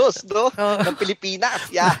Studios, no? Ng Pilipinas.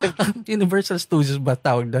 Yan. Universal Studios ba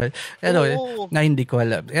tawag doon? Anyway, na hindi ko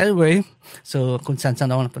alam. Anyway, so kung saan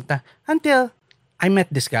ako napunta. Until I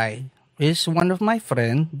met this guy. He's one of my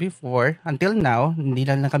friend before. Until now, hindi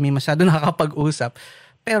lang kami masyado nakakapag-usap.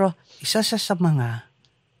 Pero, isa sa mga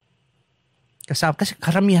kasama, kasi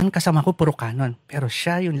karamihan kasama ko puro Canon. Pero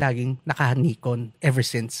siya yung laging naka-Nikon ever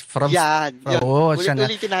since.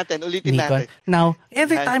 Ulitin natin. Now,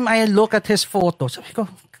 every time I look at his photos, sabi ko,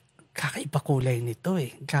 kakaiba kulay nito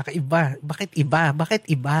eh. Kakaiba. Bakit iba?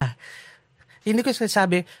 Hindi ko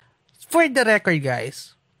sabi, for the record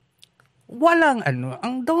guys, walang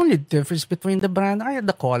ang the only difference between the brand are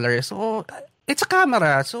the colors. So, it's a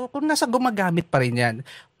camera. So, kung nasa gumagamit pa rin yan.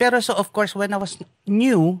 Pero so, of course, when I was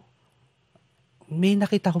new, may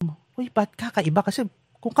nakita ko, uy, ba't kakaiba? Kasi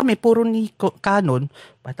kung kami puro ni Canon,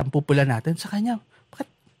 ba't ang pupula natin sa kanya?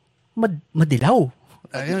 Bakit madilaw?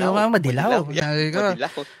 Madilaw.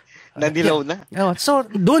 Nadilaw na. So,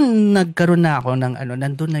 doon nagkaroon na ako ng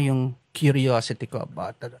nandun na yung curiosity ko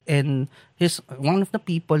about it. And he's one of the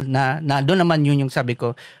people na doon naman yun yung sabi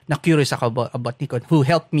ko, na curious ako about Nikon, who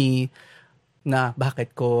helped me na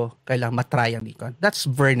bakit ko kailangan matry ang Nikon. That's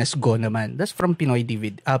Vernus Go naman. That's from Pinoy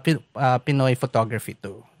DVD, Pinoy Photography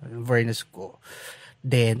to Vernus Go.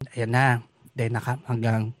 Then, ayan na. Then,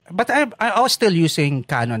 hanggang, but I was still using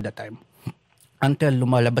Canon that time. Until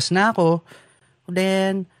lumalabas na ako.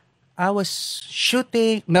 Then, I was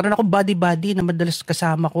shooting. Meron ako buddy na madalas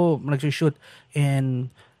kasama ko nag-shoot. And,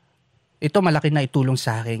 ito malaki na itulong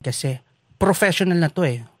sa akin kasi professional na to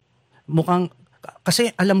eh. Mukhang, kasi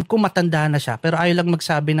alam ko matanda na siya pero ayaw lang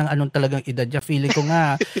magsabi ng anong talagang edad niya. Feeling ko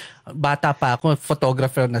nga bata pa ako,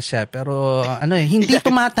 photographer na siya. Pero hindi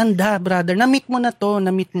tumatanda, brother. Na-meet mo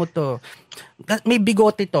to. May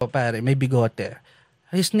bigote to, pare. May bigote.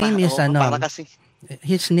 His name is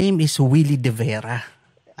his name is Willie De Vera.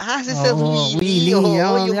 Si Sir Willie. Yung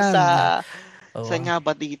sa nga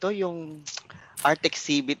ba dito, yung art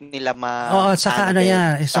exhibit nila saka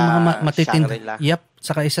sa mga matitin.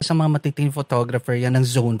 Saka isa sa mga matitin photographer yan ng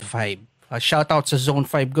Zone 5. Shout out sa Zone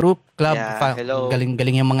 5 group, club. Hello.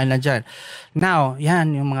 Galing yung mga nandyan. Now,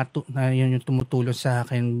 yan yung mga yun yung tumutulong sa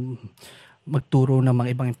akin magturo ng mga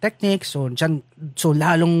ibang techniques. So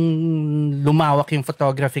lalong lumawak yung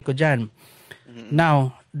photography ko dyan. Mm-hmm.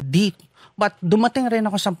 Now, but dumating rin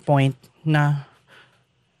ako sa point na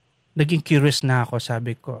naging curious na ako.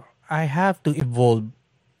 Sabi ko, I have to evolve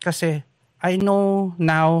kasi I know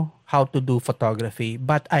now how to do photography,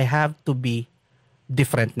 but I have to be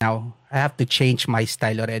different now. I have to change my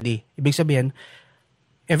style already. Ibig sabihin,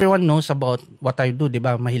 everyone knows about what I do, di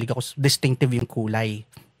ba? Mahilig ako, distinctive yung kulay.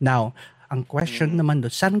 Now, ang question naman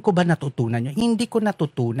doon, saan ko ba natutunan yun? Hindi ko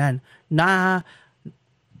natutunan.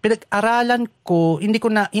 Pinag-aralan ko, hindi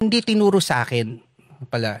tinuro sa akin.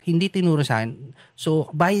 Hindi tinuro sa akin. So,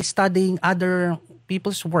 by studying other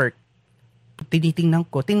people's work, tinitingnan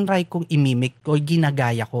ko, tinry kong imimik o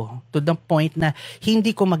ginagaya ko to the point na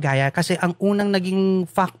hindi ko magaya kasi ang unang naging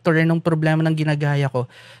factor ng problema ng ginagaya ko,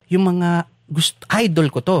 yung mga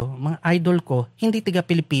mga idol ko, hindi tiga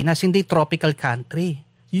Pilipinas, hindi tropical country,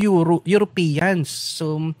 Europeans,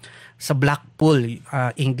 so sa Blackpool,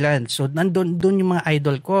 England. So doon yung mga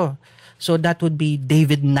idol ko. So that would be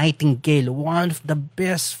David Nightingale, one of the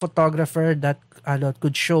best photographer that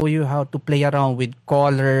could show you how to play around with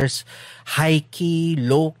colors, high key,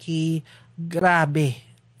 low key. Grabe.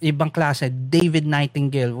 Ibang klase. David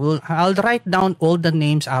Nightingale. I'll write down all the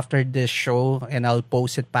names after this show and I'll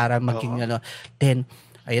post it para maging Then,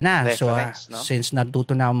 ayun na. Reference, so, since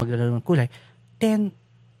natuto na ako maglaro ng kulay, then,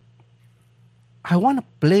 I wanna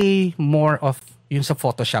play more of yung sa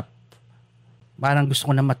Photoshop. Parang gusto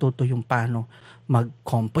ko na matuto yung paano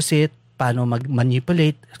mag-composite, paano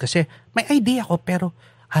mag-manipulate. Kasi may idea ko, pero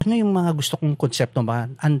ano yung mga gusto kong konsepto ba?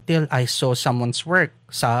 Until I saw someone's work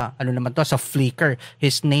sa, sa Flickr.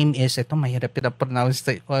 His name is, ito, mahirap pronounce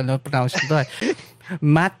ito.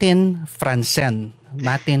 Martin Franzen.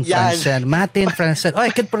 Martin Franzen. Oh,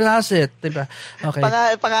 I can pronounce it. Diba? Okay.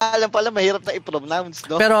 Pangalan pala, mahirap na i-pronounce,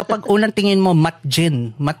 no? Pero pag unang tingin mo,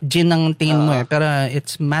 Matjin ang tingin mo eh. Pero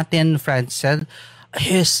it's Martin Franzen.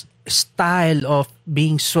 His style of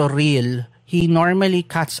being surreal, he normally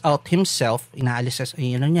cuts out himself,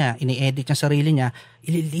 ini-edit niya sarili niya,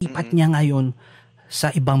 ililipat niya ngayon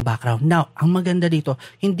sa ibang background. Now, ang maganda dito,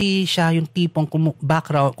 hindi siya yung tipong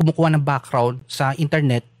kumukuha ng background sa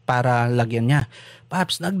internet para lagyan niya.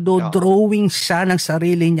 Perhaps nagdo-drawing siya ng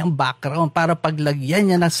sarili niyang background para paglagyan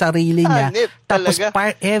niya ng sarili niya. Tapos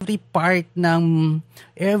every part ng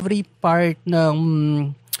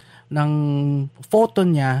photo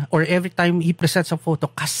niya or every time he presents a photo,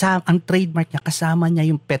 ang trademark niya, kasama niya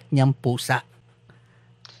yung pet niyang pusa.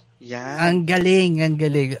 Ang galing.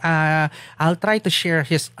 I'll try to share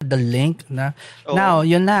the link na. Now,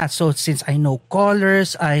 yun na. So, since I know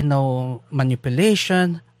colors, I know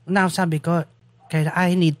manipulation, now sabi ko, kaya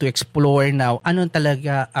I need to explore now ano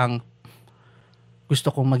talaga ang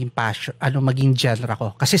gusto kong maging passion, maging genre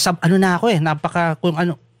ko. Kasi pag ganun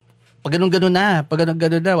na,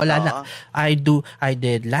 wala na. I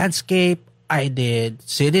did landscape, I did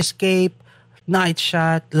cityscape, night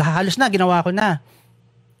shot, halos na, ginawa ko na.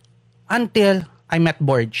 Until I met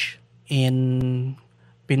Borge in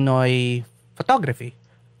Pinoy Photography.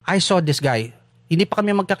 I saw this guy. Hindi pa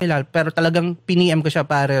kami magkakilala, pero talagang piniem ko siya,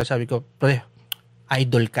 pare. Sabi ko, pre,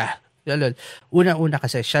 idol ka. Una-una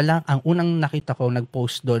kasi, siya lang, ang unang nakita ko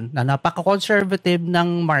nag-post doon na napaka-conservative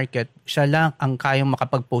ng market, siya lang ang kayang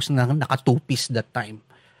makapag-post ng naka-two-piece that time.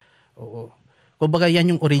 Oo. Kumbaga,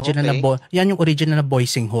 yan yung original na boy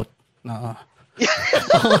sing hood.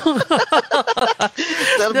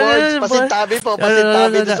 Sir Borge, pasintabi po.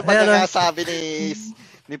 Pasintabi doon sa pagkakasabi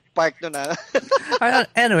ni Park doon.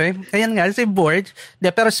 Anyway, ayan nga, si Borge.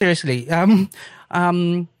 Pero seriously,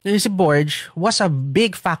 si Borge was a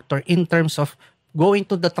big factor in terms of going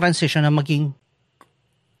to the transition na maging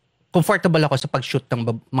comfortable ako sa pag-shoot ng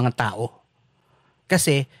mga tao.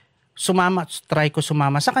 Kasi, try ko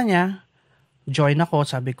sumama sa kanya, join ako,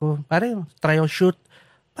 sabi ko, pare, try o shoot.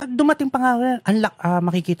 Dumating pa nga,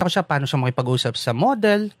 makikita ko siya paano siya makipag-usap sa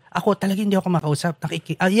model. Ako talaga hindi ako makausap.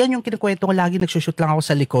 Yan yung kinukwento ko lagi, nagsushoot lang ako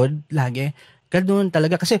sa likod, lagi. Ganun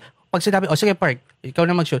talaga. Kasi pag sinabi, sige Park, ikaw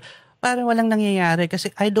na mag-shoot. Parang walang nangyayari kasi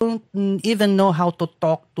I don't even know how to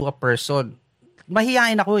talk to a person.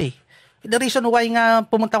 Mahihain ako eh. The reason why nga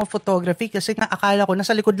pumunta ako photography kasi nga akala ko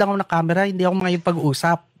nasa likod lang ako ng camera, hindi ako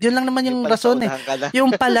makipag-usap. Yun lang naman yung rason eh.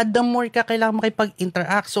 Yung pala, the more ka kailangan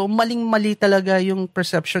makipag-interact. So, maling-mali talaga yung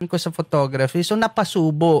perception ko sa photography. So,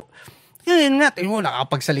 napasubo. Yun nga, tingin mo,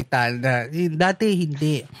 nakapagsalita na. Dati,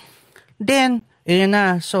 hindi. Then, yun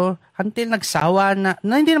na. So, until nagsawa na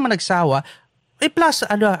hindi naman nagsawa. Plus,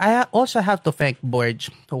 I also have to thank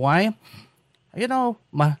Borge. Why? You know,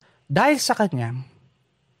 dahil sa kanya,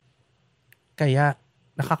 kaya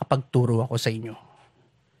nakakapagturo ako sa inyo.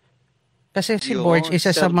 Kasi si Borge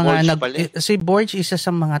isa sa mga isa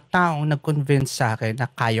sa mga taong nag-convince sa akin na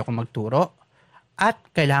kaya ko magturo at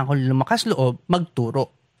kailangan ko lumakas loob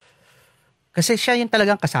magturo. Kasi siya yung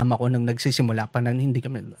talagang kasama ko nung nagsisimula pa na hindi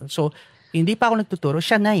kami. So, hindi pa ako nagtuturo,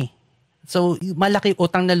 siya na eh. So, malaki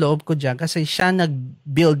utang na loob ko diyan kasi siya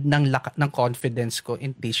nag-build ng confidence ko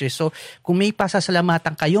in teachers. So, kung may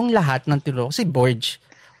pasasalamatan kayong lahat ng turo, si Borge.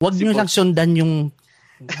 Huwag nyo lang sundan yung...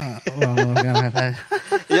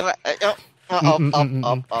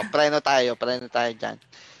 Preno tayo dyan.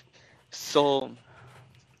 So,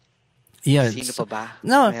 yan. Sino pa ba?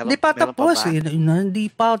 No, hindi pa tapos. Hindi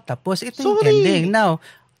pa tapos. Ito yung ending. Now,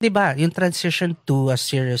 di ba, yung transition to a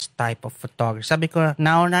serious type of photography. Sabi ko,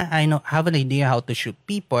 now na I have an idea how to shoot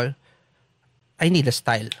people, I need a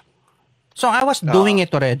style. So, I was doing it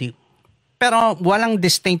already. Pero walang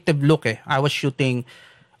distinctive look eh. I was shooting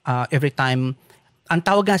every time. Ang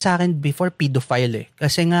tawag nga sa akin before, pedophile eh.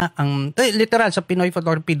 Kasi nga, literal sa Pinoy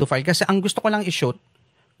photography, pedophile. Kasi ang gusto ko lang i-shoot,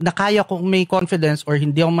 na kaya kong may confidence or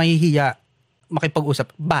hindi ako mahihiya makipag-usap,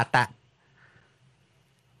 bata.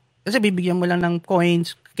 Kasi bibigyan mo lang ng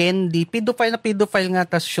coins, candy, pedophile nga,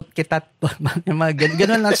 tapos shoot kita.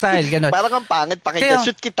 Ganun ang style. Ganun. Parang ang pangit,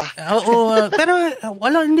 shoot kita. Oo, pero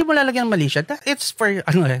hindi mo lalagyan ng mali siya. It's for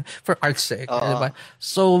art's sake. Diba?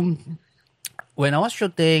 So, when I was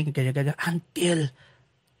shooting, ganyan, until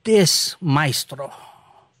this maestro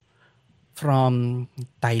from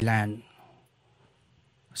Thailand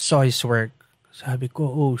saw his work. Sabi ko,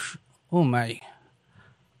 oh my,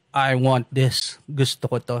 I want this. Gusto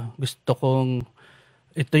ko to. Gusto kong,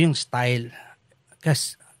 ito yung style.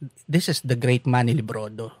 Kasi this is the great Manny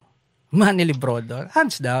Librodo. Manny Librodo,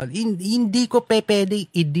 hands down. Hindi ko pwede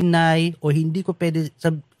i-deny o hindi ko pwede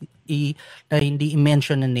hindi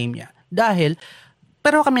i-mention ang name niya. Dahil,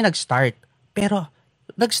 pero kami nag-start. Pero,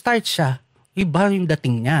 nag-start siya, iba yung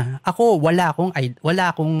dating niya. Ako, wala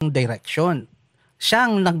akong direction.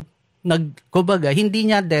 Siyang kumbaga, I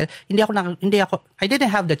didn't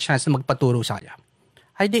have the chance na magpaturo sa kanya.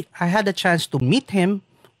 I had the chance to meet him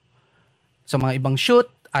sa mga ibang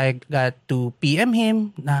shoot. I got to PM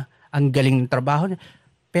him na ang galing ng trabaho niya.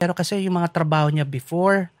 Pero kasi yung mga trabaho niya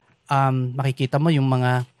before, makikita mo yung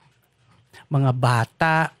mga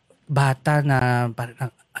bata na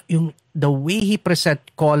yung the way he present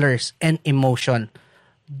colors and emotion,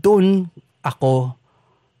 dun ako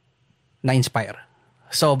na-inspire.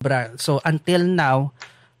 Sobra. So until now,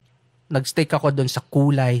 nag-stick ako dun sa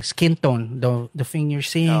kulay, skin tone, the finger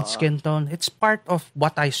shade, skin tone. It's part of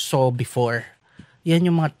what I saw before. Yan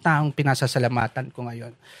yung mga taong pinasasalamatan ko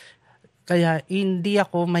ngayon. Kaya hindi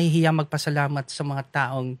ako mahihiya magpasalamat sa mga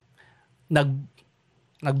taong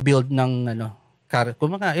nag-build ng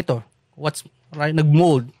kumbaga ito, what's right,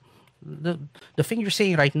 nag-mold. The thing you're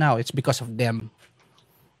saying right now, it's because of them.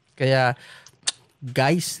 Kaya,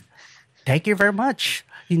 guys, thank you very much.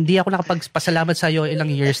 Hindi ako nakapagpasalamat sa iyo ilang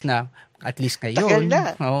years na, at least ngayon. Tagal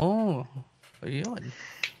na. Oo. Ayun.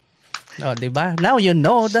 Oh, diba? Now you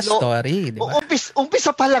know the story. Diba?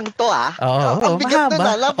 Umpisa pa lang to Oo, ang bigat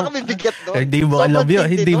na. Napakabigat no.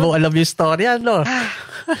 Hindi mo alam yung story, ano?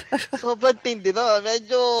 Sobrang tindi no.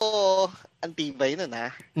 Medyo antibay nun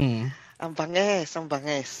Ang banges.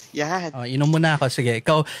 Yan. Inom muna ako. Sige,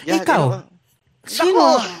 ikaw.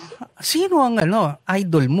 Sino ang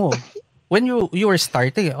idol mo? When you were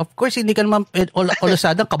starting, of course, hindi ka naman all of a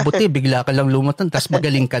sudden kabuti, bigla ka lang lumutang, tapos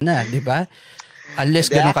magaling ka na, di ba?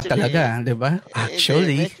 Unless ganun ka talaga, di ba?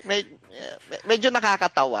 Actually. Medyo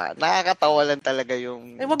nakakatawa. Nakakatawa lang talaga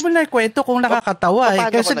yung... Wag mo na ikwento kung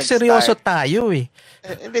nakakatawa kasi seryoso tayo eh.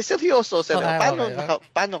 Hindi, seryoso.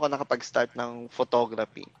 Paano ko nakapag-start ng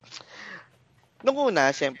photography? Nung una,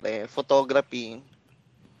 syempre, photography,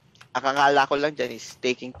 akala ko lang dyan is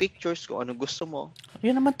taking pictures kung anong gusto mo.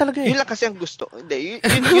 Yun naman talaga eh. Yun lang kasi ang gusto. Hindi,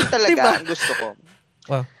 yun talaga diba? Ang gusto ko.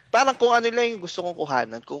 Wow. Parang kung ano lang yung gusto kong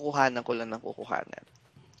kukuhanan ko lang ng kukuhanan.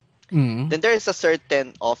 Mm. Then there is a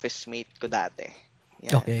certain office mate ko dati.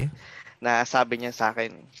 Yan, okay. Na sabi niya sa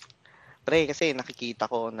akin, pre, kasi nakikita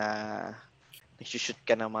ko na nag-shoot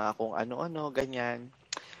ka ng mga kung ano-ano, ganyan.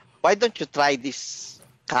 Why don't you try this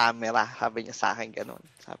camera? Sabi niya sa akin ganun.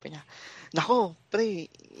 Sabi niya, nako, pre,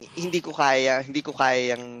 hindi ko kayang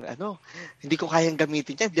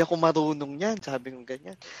gamitin yan. Hindi ako marunong yan. Sabi ko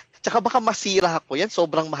ganyan. Tsaka baka masira ako yan.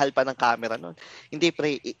 Sobrang mahal pa ng camera nun. Hindi,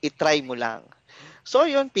 pre, i-try mo lang. So,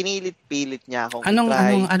 yun, pinilit-pilit niya akong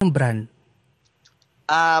i-try. Anong brand?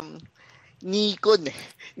 Nikon.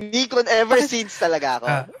 Nikon ever since talaga ako.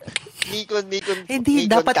 Nikon hindi, Nikon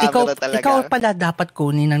dapat ikaw pala dapat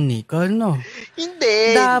kunin ng Nikon, no?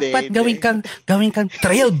 Hindi. Dapat gawin kang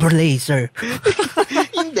trailblazer.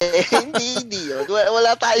 hindi yun.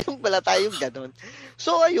 Wala tayong ganun.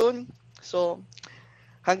 So, ayun. So,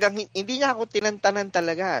 hanggang hindi niya ako tinantanan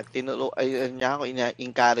talaga.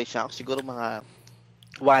 Encourage niya ako. Siguro mga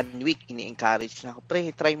 1 week, ini-encourage na ako. Pre,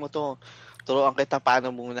 try mo to. Turuan kita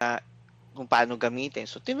kung paano gamitin.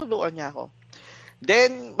 So, tinuluan niya ako.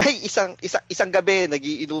 Then, may isang gabi,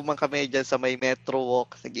 nagiinuman kami dyan sa may Metro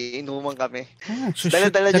Walk. Nagiinuman kami.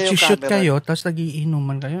 Dala-dala niya yung camera. kayo, tapos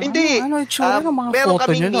nagiinuman kayo? Hindi. Ano itsura ng mga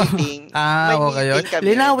photo niyo? Meeting. Okay.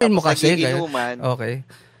 Linawin mo kasi. Okay.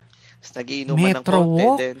 Tapos nagiinuman ng konti.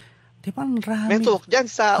 Then, di ba ang rami? Metro Walk dyan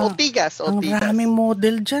sa Ortigas. Ang raming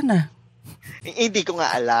model dyan Hindi ko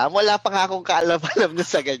nga alam. Wala pa nga akong kaalam-alam na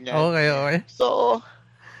sa ganyan. Okay. So,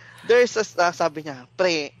 sabi niya,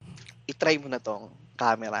 pre, i-try mo na tong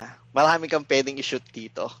camera. Marami kang pwedeng i-shoot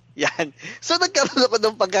dito. Yan. So, nagkaroon ako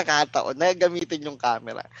ng pagkakataon na gamitin yung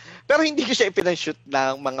camera. Pero hindi ko siya ipinashoot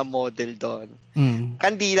ng mga model doon.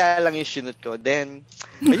 Kandila lang yung shoot ko. Then,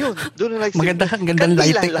 ayun, doon na ang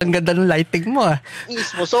ganda ng lighting mo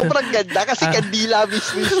Mismo, sobrang ganda kasi kandila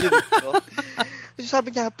mismo yung shoot ko.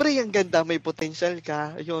 Sabi niya, pre, ang ganda, may potential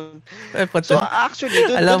ka. Ayun. So, actually,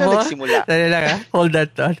 doon na nagsimula. Dali lang hold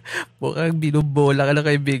that thought. Mukhang binubola ka na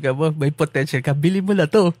kaibigan mo. May potential ka. Bili mo na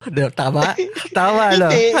to. Tama? Tama,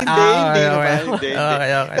 no? Hindi. Okay.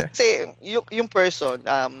 Kasi, yung person,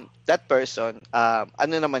 that person,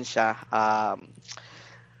 ano naman siya,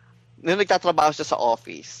 nung nagtatrabaho siya sa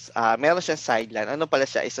office, meron siyang sideline. Ano pala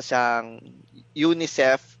siya? Isa siyang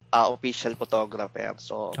UNICEF official photographer.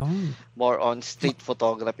 So, more on street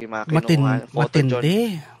photography, mga kinuha.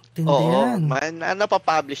 Matindi. Oo,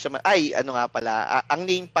 napapublish naman. Ay, ano nga pala, ang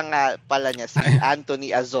name pa nga pala niya, si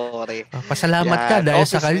Anthony Azore. Pasalamat ka dahil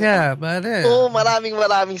sa kanya. Oo, maraming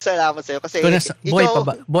salamat sa'yo. Kasi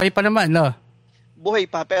buhay pa naman, no? Buhay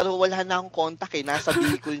pa, pero wala na akong contact Nasa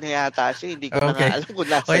Bicol na yata siya. Hindi ko na nga alam kung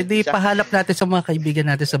nasa siya. Hindi, pahalap natin sa mga kaibigan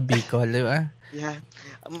natin sa Bicol, di ba? Yeah.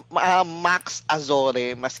 Max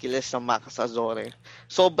Azore, mas kilala sa Max Azore.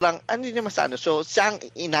 Sobrang, hindi naman sa ano. So, siyang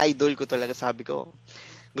in-idol ko talaga. Sabi ko,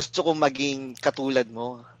 gusto kong maging katulad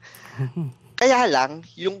mo. Kaya lang,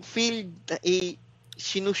 yung field na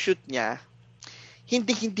sinushoot niya,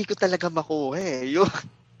 hindi ko talaga makuha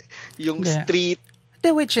Yung street,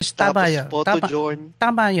 which is tama yun.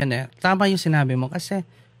 Tama yun Tama yung sinabi mo kasi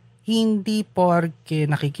hindi porke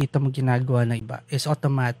nakikita mo ginagawa ng iba is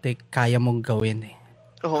automatic kaya mong gawin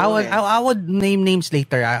I would name names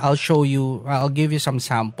later. I'll show you. I'll give you some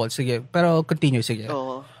samples. Sige, pero continue, sige.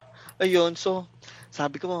 Ayun, so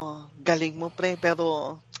sabi ko, galing mo pre,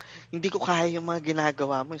 pero hindi ko kaya yung mga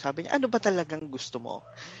ginagawa mo. Sabi niya, ano ba talagang gusto mo?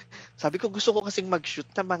 Sabi ko, gusto ko kasing mag-shoot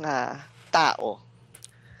ng mga tao.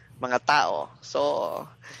 So,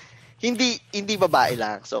 hindi babae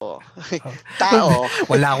lang. So, tao.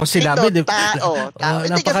 Wala akong sinabi. Tao.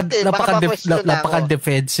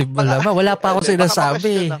 Napaka-defensive mo naman. Wala pa akong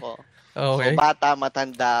sinasabi. Okay. So, bata,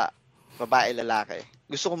 matanda, babae, lalaki.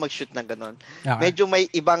 Gusto ko mag-shoot ng ganun. Okay. Medyo may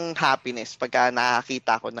ibang happiness pagka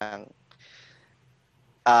nakakita ko ng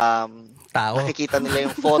tao. Nakikita nila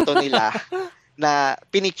yung photo nila na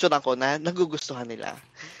pinicturean ko na nagugustuhan nila.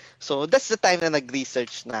 So, that's the time na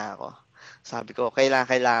nag-research na ako. Sabi ko,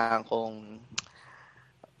 kailangan kong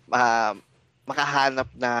makahanap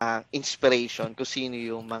ng inspiration kung sino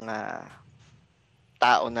yung mga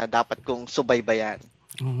tao na dapat kong subaybayan.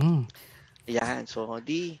 Yan. So,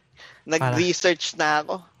 nag-research na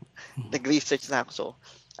ako. So,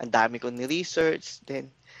 Ang dami kong ni-research. Then,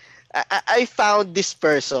 I found this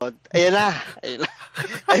person. Ayun na.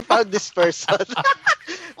 I found this person.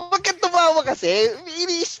 Huwag kang tumawa kasi.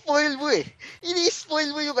 Ini-spoil mo eh. Ini-spoil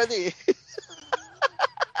mo yung ano eh.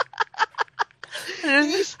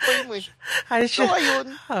 Ini-spoil mo eh. So,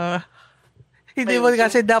 ayun. Hindi mo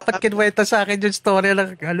kasi dapat kinwento sa akin yung story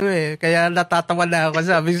lang, kaya natatawa na ako.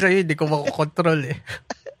 Sabi sa'yo, hindi ko makokontrol eh.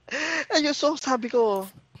 Ayun, so sabi ko,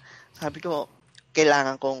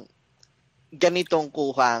 kailangan kong ganitong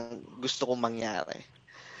kuhang gusto kong mangyari.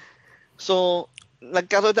 So,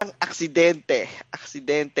 nagkaroon ng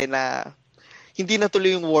aksidente na hindi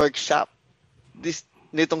natuloy yung workshop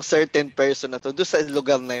nitong certain person na to doon sa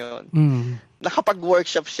lugar na yon.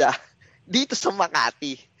 Nakapag-workshop siya dito sa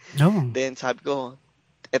Makati. Then sabi ko,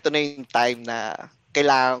 eto na yung time na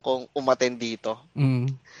kailangan kong umattend dito.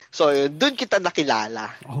 So, doon kita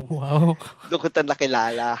nakilala. Oh, wow. Doon kita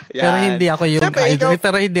nakilala. Yan. Pero hindi ako yung siyempre, idol.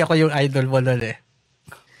 Pero hindi ako yung idol mo nun eh.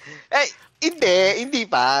 Hindi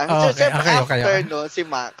pa. Okay, after no, si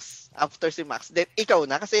Max. Then, ikaw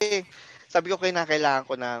na. Kasi, sabi ko kailangan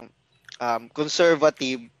ko ng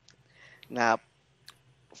conservative na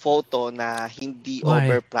photo na hindi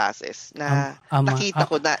overprocessed. Na nakita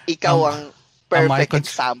ko na ikaw ang perfect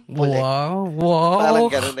example. Wow. Parang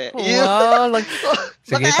gano'n eh. Wow.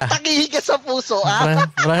 Nakatakihin ka sa puso, ah.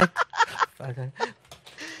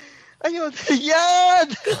 Ayun. Yan!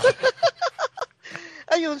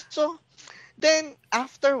 Ayun. So, then,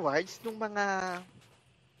 afterwards, nung mga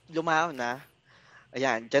lumaw na,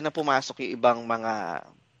 ayan, dyan na pumasok yung ibang mga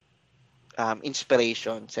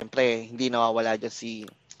inspiration. Siyempre, hindi nawawala dyan si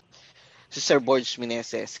Sir Borges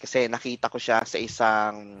Meneses kasi nakita ko siya sa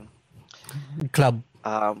isang club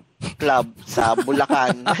sa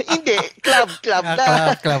Bulacan. Hindi, club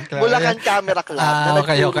na. Club. Bulacan Camera Club.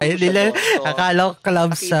 Okay. Akala ko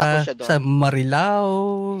club sa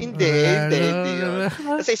Marilao. Hindi yun.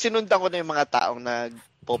 Kasi sinundan ko na yung mga taong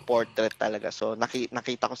nagpo-portrait talaga. So,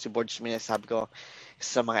 nakita ko si Borges Meneses. Sabi ko,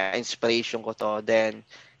 sa mga inspiration ko to. Then,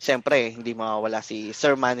 siyempre, hindi mawawala si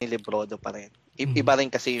Sir Manny Lebrodo pa rin. Iba rin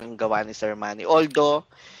kasi yung gawa ni Sir Manny. Although,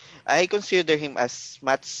 I consider him as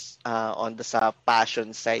much on the sa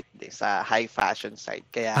fashion side, sa high fashion side.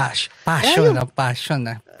 Kaya passion.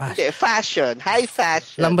 Okay, fashion, high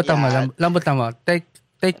fashion. Lambot mo.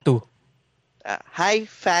 Take two. High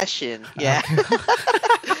fashion. Yeah.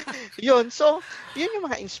 Yun, so yun yung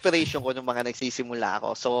mga inspiration ko nung mga nagsisimula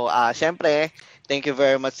ako. So, syempre, thank you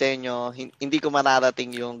very much sa inyo. Hindi ko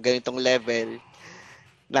mararating yung ganitong level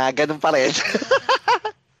na ganun pa rin.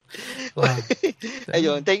 Wow.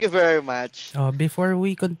 Ayun, thank you very much. Before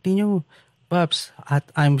we continue, Pops, at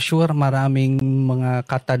I'm sure maraming mga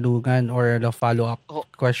katanungan or the follow-up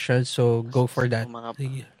questions, so go for that.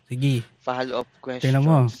 Sige. Follow-up questions. Tingnan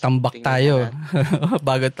mo, tambak tayo.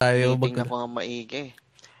 Bago tayo. Tingnan ko nga maigi.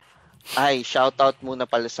 Ay, shoutout muna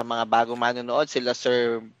pala sa mga bago manonood. Sila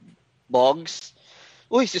Sir Boggs.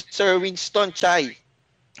 Uy, si Sir Winston Chai.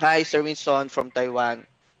 Hi, Sir Winston from Taiwan.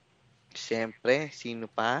 Siyempre,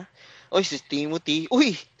 sino pa? Uy, si Timothy.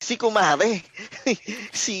 Uy, si Kumare.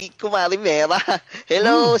 Si Kumare Mera.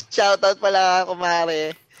 Hello, shoutout pala,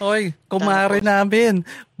 Kumare. Uy, Kumare namin.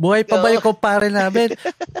 Buhay pa ba yung kumpare namin?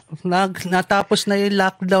 Natapos na yung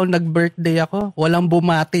lockdown, nag-birthday ako. Walang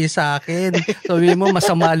bumati sa akin. Sabi mo,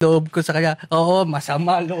 masama loob ko sa kanya. Oo,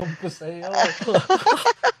 masama loob ko sa iyo.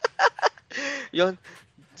 Yun,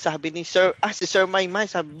 sabi ni Sir, si Sir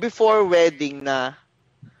Maymay, sabi, before wedding na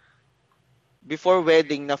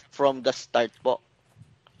from the start po.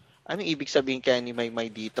 Anong ibig sabihin kaya ni Maymay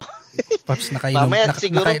dito? Paps,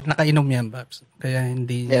 nakainom yan, Paps. Kaya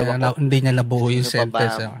hindi niya nabuo yung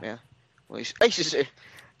sentence.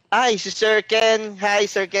 Ay, si Sir Ken. Hi,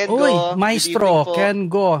 Sir Ken. Uy, Maestro, Ken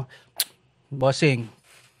Go. Bossing.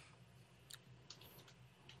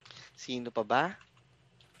 Sino pa ba?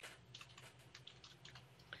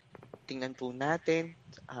 Tingnan po natin.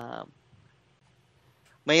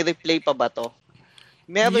 May replay pa ba to?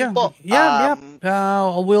 Meron po. Yeah.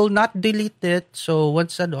 We'll not delete it. So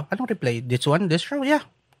once anong replay? This show, yeah.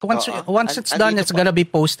 Once it's done, it's gonna be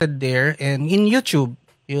posted there, and in YouTube,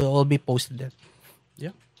 it'll be posted there.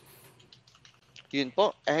 Yeah. Yun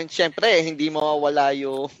po. And syempre, hindi mawawala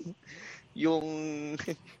yung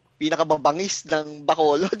pinakamabangis ng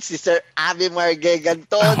Bacolod, si Sir Abby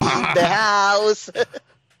Margeganton in the house.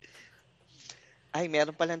 Ay,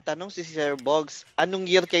 meron palang tanong si Sir Boggs. Anong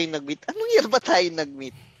year kayo nag-meet? Anong year ba tayo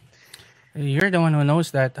nag-meet? You're the one who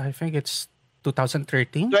knows that. I think it's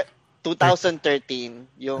 2013.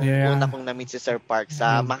 2013, yung una kong na-meet si Sir Park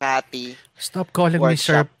sa Makati. Stop calling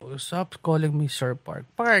workshop. me Sir Park.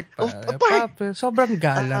 Park. Park. Sobrang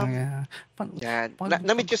galang. Yan.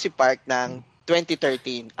 Na-meet ko si Park ng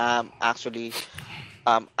 2013. Actually,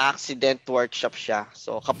 accident workshop siya.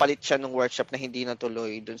 So, kapalit siya ng workshop na hindi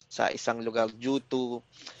natuloy dun sa isang lugar due to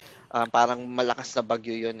parang malakas na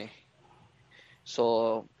bagyo yun eh.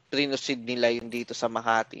 So, trinosid nila yun dito sa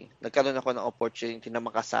Makati. Nagkaroon ako ng opportunity na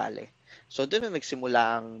makasali. So, doon na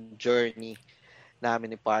nagsimula ang journey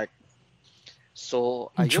namin ni Park.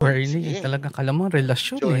 So, ayun. Journey? Talagang kala mo,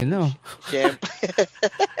 relasyon eh, no? Siyempre.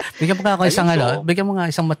 Bigyan mo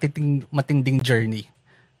nga isang matinding journey.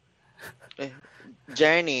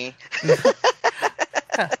 Journey?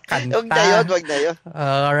 Kanta. Wag na yun.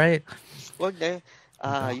 Alright. Wag na yun.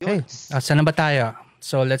 Okay. Saan na ba tayo?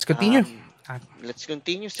 So, let's continue. Let's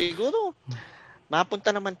continue. Siguro,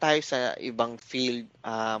 mapunta naman tayo sa ibang field.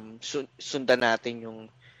 Sundan natin yung,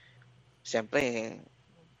 siyempre,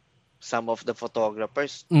 some of the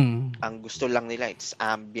photographers, ang gusto lang nila, it's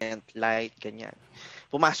ambient light, ganyan.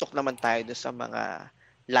 Pumasok naman tayo sa mga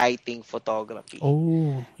lighting photography.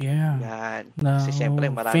 Oh, yeah. Yan. Kasi siyempre,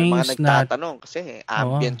 marami mga nagtatanong kasi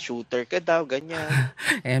ambient shooter ka daw, ganyan.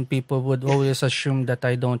 And people would always assume that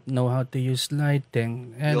I don't know how to use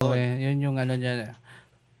lighting. Anyway, yun yung ano niya.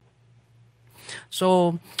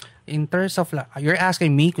 So, in terms of, you're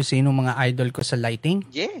asking me kung sino mga idol ko sa lighting?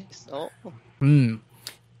 Yes. Oh.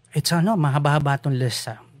 It's mahaba-haba itong list.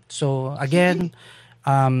 So, again,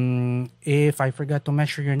 if I forgot to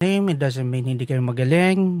mention your name, it doesn't mean hindi kayo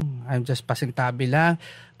magaling. I'm just passing tabi lang.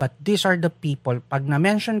 But these are the people. Pag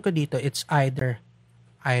na-mention ko dito, it's either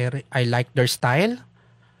I like their style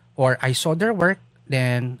or I saw their work,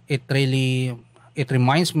 then it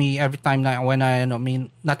reminds me every time na when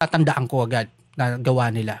natatandaan ko agad na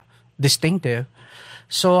gawa nila. Distinctive.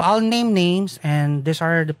 So I'll name names, and these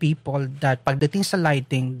are the people that pagdating sa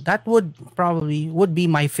lighting, that would be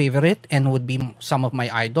my favorite and would be some of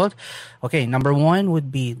my idols. Okay, number one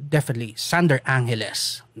would be definitely Sander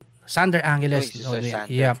Angeles.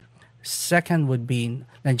 Yeah. Second would be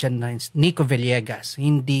nandiyan na Nico Villegas.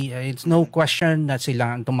 It's no question na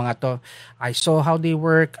sila itong mga to. I saw how they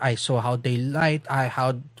work, I saw how they light,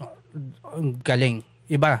 galing.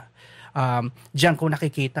 Iba. Diyan ko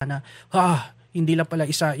nakikita na hindi lang pala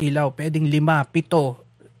isa ilaw, pwedeng 5,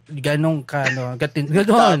 7, ganong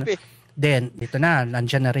ganon. Then, ito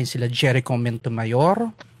nandiyan na rin sila Jericho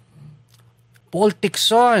Montemayor, Paul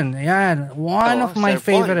Tixon, ayan, one of my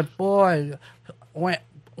favorite Paul.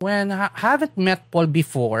 When I haven't met Paul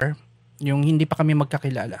before, yung hindi pa kami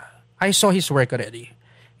magkakilala, I saw his work already.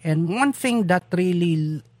 And one thing that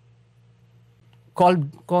really called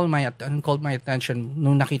my attention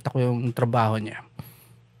nung nakita ko yung trabaho niya,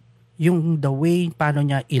 yung the way paano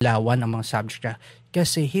niya ilawan ang mga subject niya.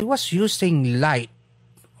 Kasi he was using light,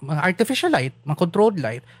 mga artificial light, mga controlled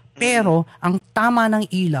light, pero ang tama ng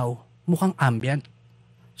ilaw, mukhang ambient.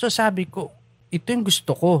 So sabi ko, ito yung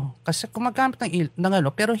gusto ko. Kasi gumagamit ng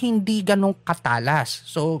pero hindi ganong katalas.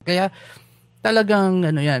 So kaya talagang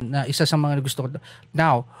na isa sa mga gusto ko.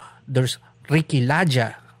 Now, there's Ricky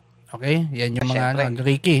Ladja. Okay? Yan yung mga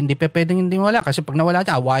Ricky. Hindi pwedeng hindi wala. Kasi pag nawala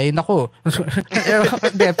siya, awayin ako.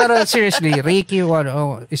 Pero seriously, Ricky,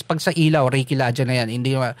 is pag sa ilaw, Ricky Ladja na yan.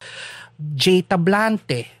 Hindi Jay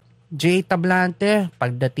Tablante,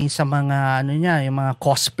 pagdating sa mga yung mga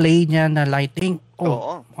cosplay niya na lighting,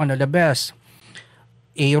 the best.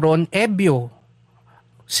 Aaron Ebio,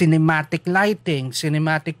 cinematic lighting,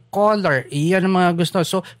 cinematic color, iyan ang mga gusto.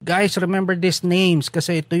 So, guys, remember these names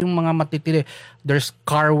kasi ito yung mga matitili. There's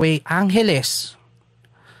Carway Angeles.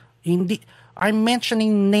 I'm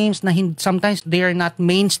mentioning names na sometimes they are not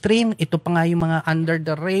mainstream. Ito pa nga yung mga under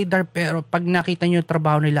the radar, pero pag nakita nyo yung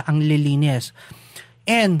trabaho nila, ang lilinis.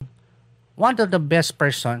 And, one of the best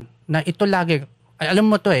person na ito lagi, alam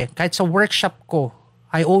mo to kahit sa workshop ko,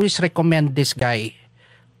 I always recommend this guy.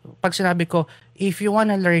 Pag sinabi ko, if you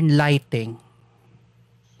wanna learn lighting,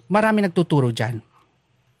 marami nagtuturo dyan.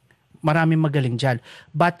 Marami magaling dyan.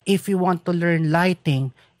 But if you want to learn lighting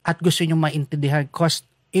at gusto nyo maintindihan, because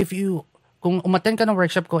kung umattend ka ng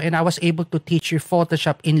workshop ko and I was able to teach you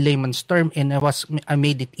Photoshop in layman's term and I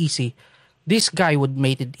made it easy, this guy will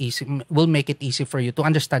make it easy for you to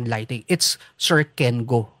understand lighting. It's Sir Ken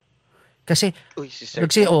Go. Kasi,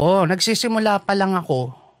 nagsisimula pa lang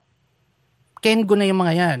ako, Ken Go na yung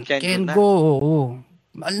mga yan. Ken Go.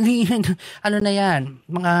 Ano na yan?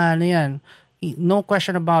 Mga yan. No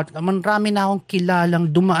question about it. Marami na akong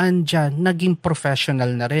kilalang dumaan dyan. Naging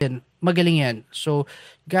professional na rin. Magaling yan. So,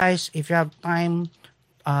 guys, if you have time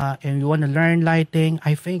and you want to learn lighting,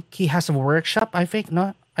 I think he has a workshop. I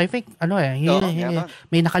I think, meron.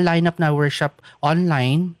 may naka-line up na workshop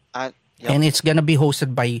online and it's gonna be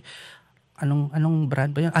hosted by anong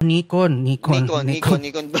brand ba yun? Nikon brand.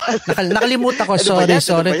 Nakalimutan ko.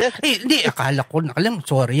 Sorry. Hindi, akala ko.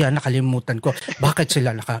 Nakalimutan ko. Bakit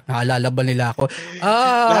sila? Naalala ba nila ako?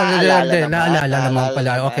 Naalala naman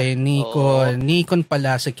pala. Okay, Nikon. Nikon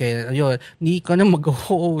pala. Sige, yun. Nikon ang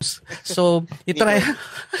mag-host. So, itry.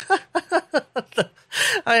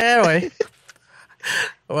 Anyway.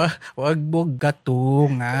 Wag mo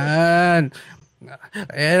gatungan.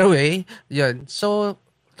 Anyway, yun. So,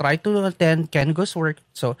 try to attend Ken Go's work.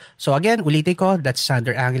 So again, ulitin ko, that's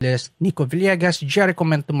Sander Angeles, Nico Villegas, Jericho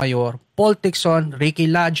Mentumayor, Paul Tixon, Ricky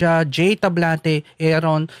Laja, Jay Tablante,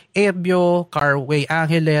 Aaron, Erbio, Carway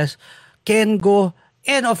Angeles, Ken Go,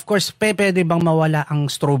 and of course, pwede bang mawala ang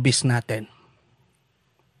strobis natin?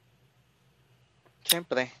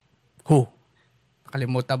 Siyempre. Who?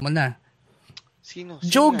 Nakalimutan mo na. Sino?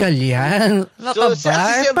 Joe Gallian.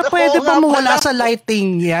 Pwede ba mawala sa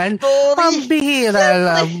lighting yan? Pambihira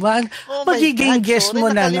naman. Magiging guest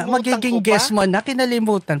mo na.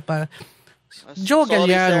 Kinalimutan pa. Joe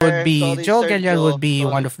Gallian would be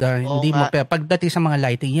one of the, hindi mo, pagdating sa mga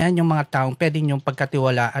lighting, yan yung mga taong pwede nyong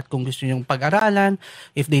pagkatiwala at kung gusto nyong pag-aralan,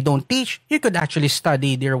 if they don't teach, you could actually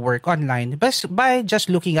study their work online by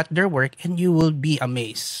just looking at their work and you will be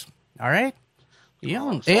amazed. Alright?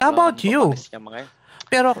 Yun. How about you?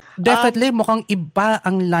 Pero definitely mukhang iba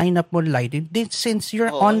ang lineup mo lighting since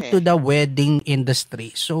you're onto the wedding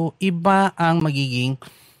industry. So iba ang magiging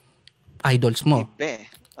idols mo.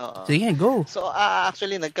 Sige, go. So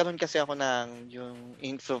actually nagkaroon kasi ako ng yung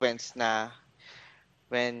influence na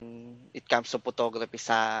when it comes to photography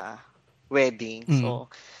sa wedding. So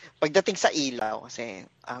pagdating sa ilaw kasi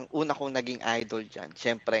ang una kong naging idol diyan,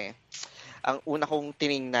 syempre ang una kong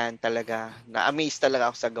tiningnan talaga, na-amaze talaga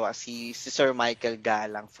ako sa gawa, si Sir Michael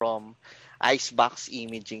Galang from Icebox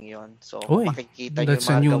Imaging yon. So, makikita niyo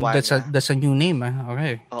yung mga gawa niya. That's a new name,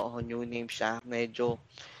 Okay. Oo, new name siya. Medyo,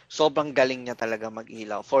 sobrang galing niya talaga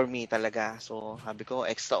mag-ilaw. For me talaga. So, sabi ko,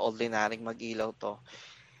 extraordinary mag-ilaw to.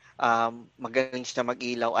 Magaling siya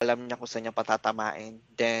mag-ilaw. Alam niya kung saan niya patatamain.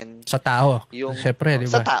 Then, sa tao. Siyempre, di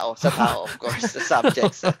ba? Sa tao, of course. Sa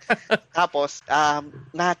subjects. Tapos,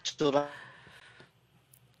 natural.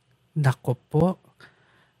 Naku po.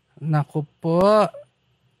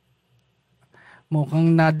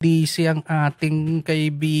 Mukhang nadisi ang ating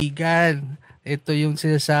kaibigan. Ito yung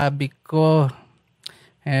sinasabi ko.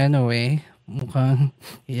 Anyway, mukhang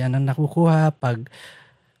yan ang nakukuha pag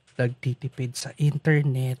nagtitipid sa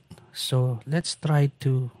internet. So, let's try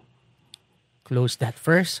to close that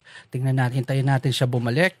first. Tingnan natin, hintayin natin siya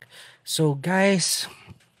bumalik. So, guys,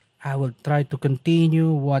 I will try to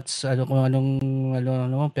continue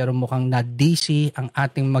pero mukhang na-DC ang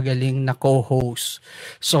ating magaling na co-host.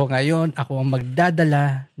 So ngayon, ako ang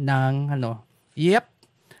magdadala ng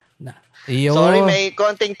Sorry, may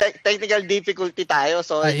konting technical difficulty tayo.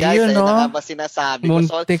 So guys, ayun na ba sinasabi ko?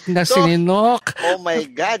 Muntik na sininok. Oh my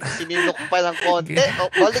God, sininok pa ng konti.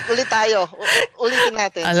 Balik ulit tayo. Ulitin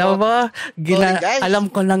natin. Alam mo,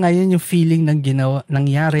 alam ko na ngayon yung feeling ng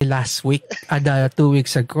nangyari last week, 2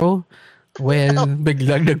 weeks ago. When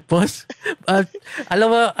biglang nag-post. At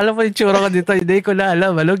alam mo yung tsura ko dito, hindi ko na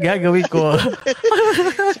alam. Ano gagawin ko?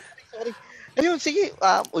 Sorry. Ayun, sige,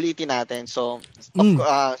 ulitin natin. So,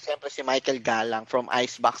 siyempre si Michael Galang from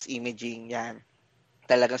Icebox Imaging, yan.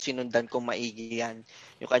 Talagang sinundan ko maigi yan.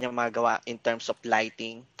 Yung kanyang magawa in terms of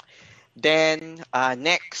lighting. Then,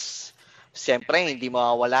 next, siyempre, hindi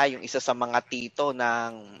mawawala yung isa sa mga tito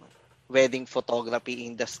ng wedding photography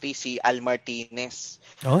industry, si Al Martinez.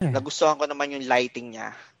 Nagustuhan ko naman yung lighting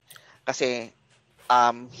niya. Kasi,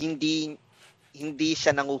 hindi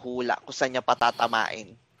siya nanguhula kung saan niya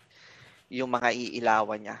patatamain yung mga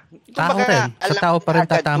iilawan niya. Tao rin. Sa tao pa rin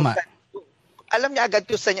tatama. Alam niya agad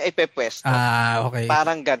kung saan niya ipepwesto. Okay.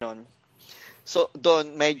 Parang ganon. So,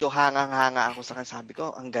 doon, medyo hangang-hanga ako sa kanya. Sabi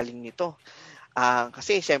ko, ang galing nito.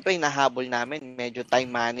 Kasi, syempre, nahabol namin, medyo time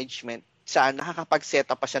management. Saan nakakapag-set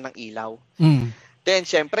up pa siya ng ilaw. Then,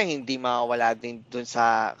 syempre, hindi mawawala din doon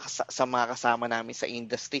sa mga kasama namin sa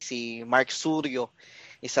industry, si Mark Suryo.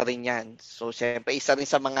 Isa rin yan. So, syempre, isa rin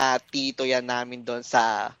sa mga tito yan namin doon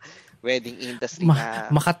sa wedding industry na...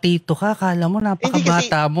 Makatito ka, kala mo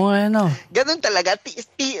napakabata mo, ano? Ganun talaga.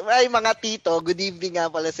 Ay, mga tito, good evening nga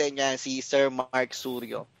pala sa inyo, si Sir Mark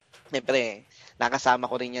Suryo. Siyempre, nakasama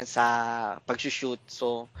ko rin yan sa pag-shoot.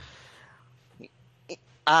 So,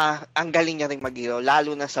 ang galing niya rin mag-ilaw,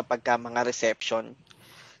 lalo na sa pagka mga reception.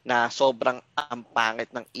 na sobrang ang pangit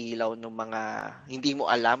ng ilaw ng mga hindi mo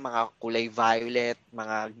alam, mga kulay violet,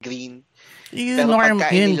 mga green. Pero pagka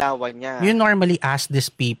inilawan niya. You normally ask these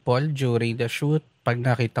people during the shoot pag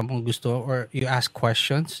nakita mong gusto or you ask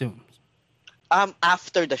questions?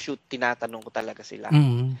 After the shoot, tinatanong ko talaga sila.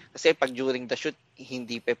 Mm-hmm. Kasi pag during the shoot,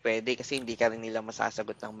 hindi pwede kasi hindi ka rin nila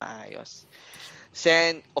masasagot ng maayos.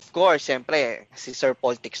 Then, of course, siyempre, si Sir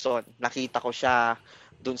Paul Tixon, nakita ko siya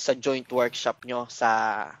dun sa joint workshop nyo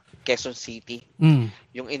sa Quezon City.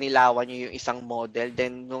 Yung inilawan nyo yung isang model.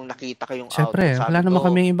 Then, nung nakita ko yung siyempre, output, wala naman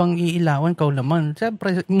kami ibang iilawan. Kau naman.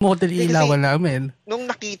 Siyempre, model iilawan namin. Nung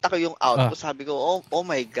nakita ko yung output, sabi ko, oh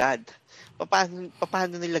my God.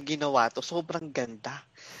 Paano nila ginawa to? Sobrang ganda.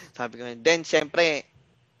 Sabi ko, then, siyempre,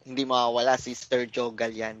 hindi mawawala si Sir Joe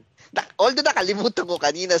Gallian. Although nakalimutan ko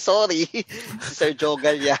kanina, sorry. Si Sir Joe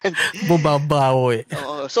Gallian. Bubabaw eh.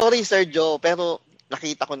 Sorry, Sir Joe. Pero,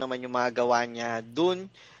 nakita ko naman yung mga gawa niya dun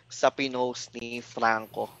sa pinost ni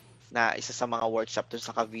Franco na isa sa mga workshop dun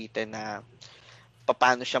sa Cavite na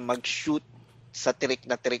paano siya mag-shoot sa tirik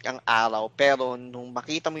na tirik ang araw. Pero nung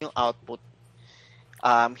makita mo yung output,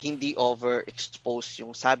 hindi overexposed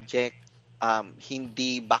yung subject,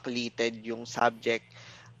 hindi backlighted yung subject,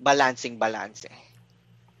 balancing-balance.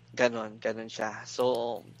 Ganon siya.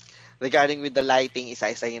 So, regarding with the lighting,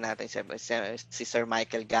 isa-isahin natin siyempre si Sir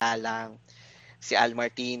Michael Galang, si Al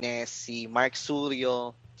Martinez, si Mark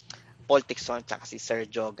Surio, Paul Tixon, tsaka si Sir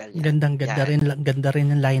Joe Gallian. Ganda rin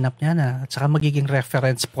yung lineup niya na. At saka magiging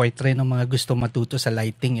reference point rin ng mga gusto matuto sa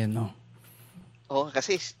lighting yun, no?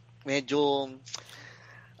 Kasi medyo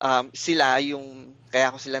sila yung, kaya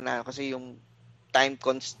ko sila kasi yung time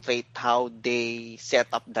constraint how they set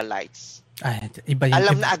up the lights.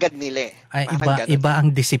 Alam na agad nila eh. Iba ang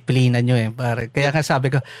disiplina nyo eh. Pare. Kaya nga sabi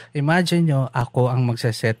ko, imagine nyo, ako ang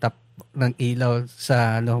magsaset up ng ilaw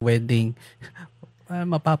sa wedding,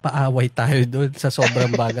 mapapaaway tayo doon sa sobrang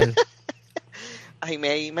bagal.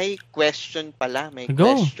 May question pala. May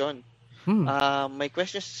Go. Question. May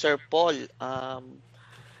question si Sir Paul.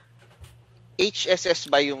 HSS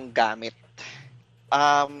ba yung gamit?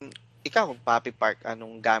 Ikaw, Papi Park,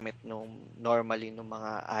 anong gamit normally ng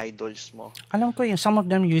mga idols mo? Alam ko some of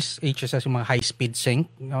them use HSS, yung mga high-speed sync.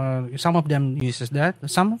 Some of them uses that.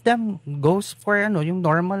 Some of them goes for yung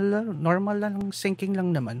normal lang syncing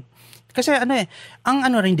lang naman. Kasi ang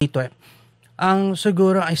rin dito ang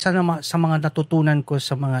siguro ay sa mga natutunan ko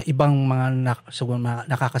sa mga ibang mga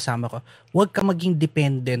nakakasama ko, huwag ka maging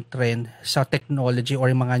dependent rin sa technology or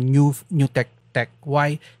mga new tech.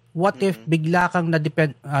 Why? What if bigla kang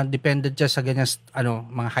dependent just sa ganyan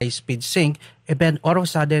mga high-speed sync, then all of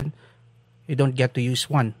a sudden, you don't get to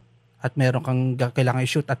use one. At meron kang kailangan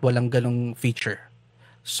i-shoot at walang ganong feature.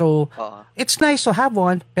 So, it's nice to have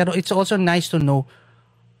one, pero it's also nice to know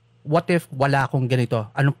what if wala akong ganito?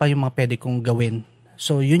 Ano pa yung mga pwede kong gawin?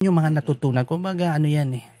 So, yun yung mga natutunan ko. Mga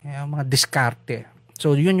mga diskarte.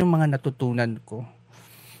 So, yun yung mga natutunan ko.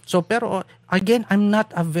 So, pero again, I'm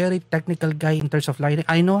not a very technical guy in terms of lighting.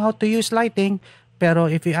 I know how to use lighting, pero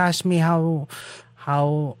if you ask me how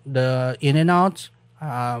the in and outs,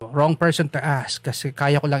 wrong person to ask kasi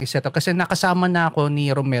kaya ko lang i-set up. Kasi nakasama na ako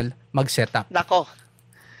ni Romel mag-set up. Nako.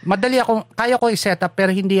 Kaya ko i-set up pero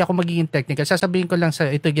hindi ako magiging technical. Sasabihin ko lang sa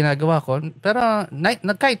ito ginagawa ko. Pero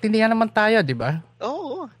nagkaintindihan naman tayo, di ba?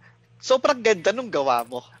 Oo. Sobrang ganda nung gawa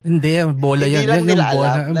mo. Hindi, bola yan. Hindi lang nila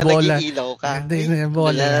alam na bola. nag-iilaw ka. Hindi,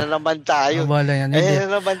 bola. Na naman tayo. Bola yan. Na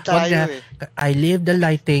naman tayo eh. I leave the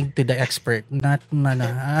lighting to the expert. Not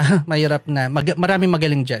mahirap na. Maraming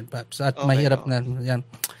magaling dyan, Paps. At mahirap na. Yan.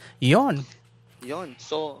 Yun.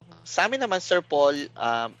 So, sa amin naman, Sir Paul,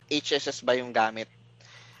 HSS ba yung gamit?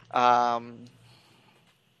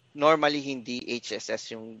 Normally, hindi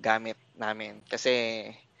HSS yung gamit namin. Kasi,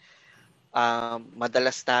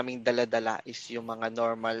 madalas naming dala-dala is yung mga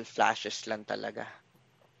normal flashes lang talaga.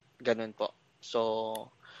 Ganun po. So,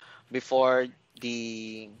 before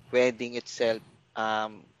the wedding itself,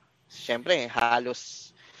 syempre,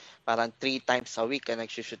 halos parang 3 times a week ka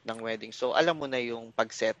nag-shoot ng wedding. So, alam mo na yung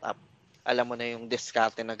pag-setup. Alam mo na yung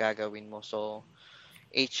diskarte na gagawin mo. So,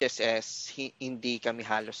 HSS, hindi kami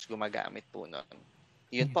halos gumagamit po nun.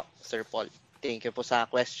 Yun po, Sir Paul. Thank you po sa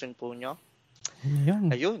question po nyo.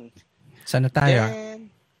 Ayun. Sana tayo.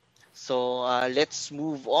 So, let's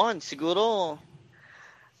move on. Siguro,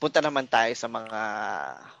 punta naman tayo sa mga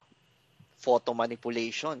photo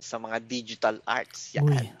manipulation, sa mga digital arts.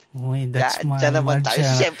 Yan. Uy, that's yan naman tayo.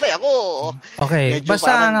 Siyempre, ako. Okay. Medyo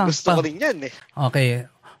basta gusto ko rin yan eh. Okay.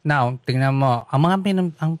 Now, tingnan mo. Ang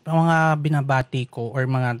mga binabati ko or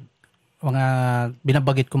mga mga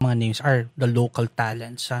binabagit ko mga names are the local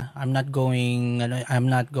talents. I'm not going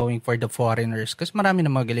for the foreigners kasi marami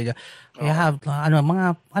na magaling. I have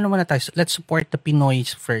muna tayo. Let's support the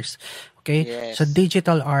Pinoys first. Okay? Yes. So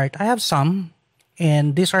digital art, I have some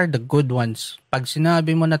and these are the good ones. Pag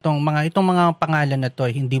sinabi mo na itong mga pangalan na to,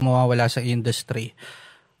 hindi mawawala sa industry.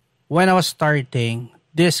 When I was starting,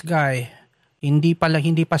 this guy, hindi pa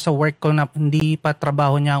sa work ko na, hindi pa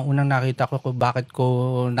trabaho niya ang unang nakita ko kung bakit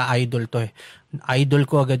ko na-idol to eh. Idol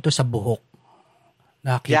ko agad to sa buhok.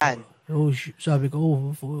 Nakita ko. Sabi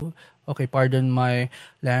ko, okay, pardon my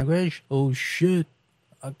language. Oh shit.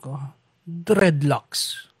 Ako,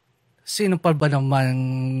 dreadlocks. Sino pa ba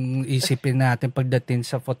naman isipin natin pagdating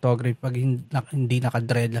sa photography pag hindi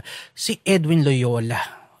naka-dreadlock? Si Edwin Loyola.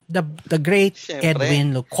 The great Siyempre.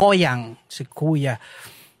 Edwin Koyang, si Kuya.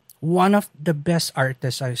 One of the best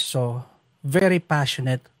artists I saw. Very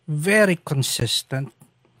passionate, very consistent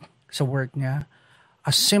sa work niya.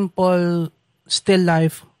 A simple still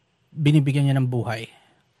life, binibigyan niya ng buhay.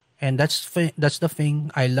 And that's the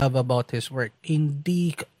thing I love about his work.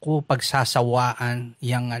 Hindi ko pagsasawaan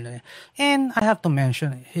yung ano. And I have to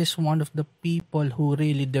mention, he's one of the people who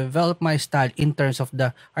really developed my style in terms of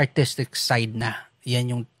the artistic side na.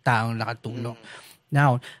 Yan yung taong nakatulong.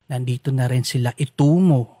 Now, nandito na rin sila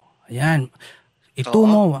Itumo. Ayan.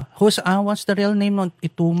 Itumo. What's the real name ng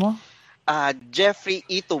Itumo? Jeffrey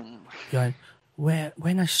Itum. Yan.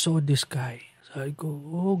 When I saw this guy, sabi ko,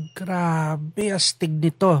 oh, grabe, astig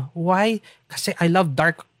nito. Why? Kasi I love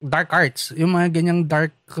dark arts. Yung mga ganyang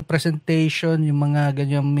dark presentation, yung mga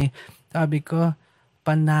ganyang sabi ko,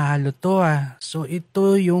 panalo to ah. So,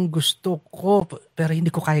 ito yung gusto ko. Pero hindi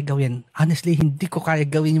ko kaya gawin. Honestly, hindi ko kaya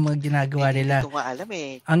gawin yung mga ginagawa nila. Hindi ko nga alam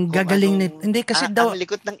eh. Ang gagaling nito. Hindi kasi daw. Ang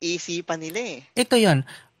likot ng isipan nila eh. Ito yun.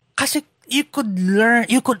 Kasi you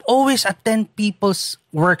could always attend people's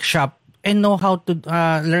workshop and know how to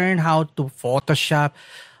learn how to Photoshop.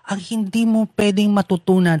 Ang hindi mo pwedeng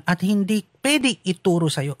matutunan at hindi pwedeng ituro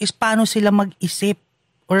sa'yo is paano sila mag-isip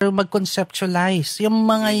or mag-conceptualize. Yung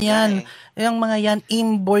mga yan,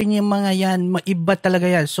 inborn yung mga yan, maiba talaga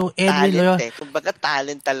yan. So, talent eh. Kumbaga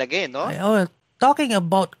talent talaga eh, no? Talking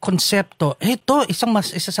about konsepto, ito,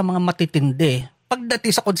 isa sa mga matitindi.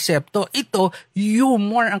 Pagdating sa konsepto, ito,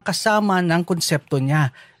 humor ang kasama ng konsepto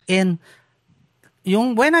niya. And,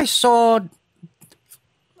 when I saw,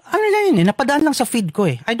 napadaan lang sa feed ko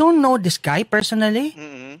eh. I don't know this guy personally.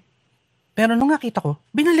 Mm-hmm. Pero nung nakita ko,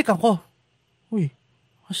 binalikan ko. Uy,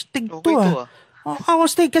 astig to ah.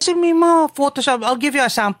 Astig kasi may mga Photoshop. I'll give you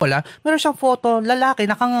a sample ah. Meron siyang photo, lalaki,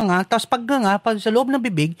 nakanganga, tapos pag sa loob ng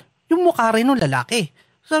bibig, yung mukha rin ng lalaki.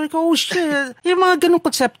 Sabi ko, oh shit, yung mga ganung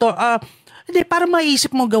konsepto, hindi, para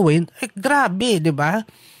maisip mo gawin, grabe, di ba?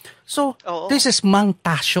 So, this is Mang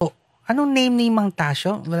Tasyo. Anong name ni Mang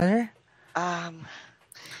Tasyo, brother?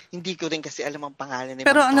 Hindi ko rin kasi alam ang pangalan ni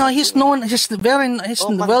Pero Mang Tasyo. he's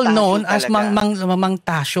well known as Mang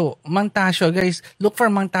Tasyo. Mang Tasyo, guys, look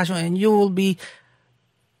for Mang Tasyo and you'll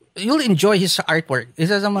enjoy his artwork.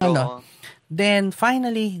 Isa sa mga Then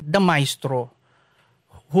finally, the maestro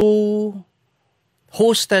who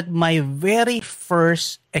hosted my very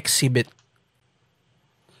first exhibit.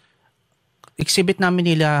 Exhibit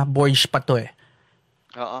namin nila Borges pa to eh.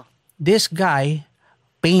 Oo. This guy,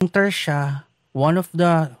 painter siya, one of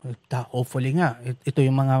the, hopefully nga, ito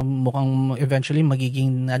yung mga mukhang eventually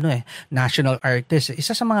magiging national artist.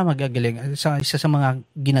 Isa sa mga magagaling, isa sa mga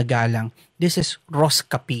ginagalang. This is Ross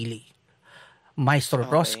Capili. Maestro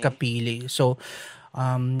Ross Capili. So,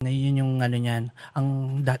 yun yung niyan.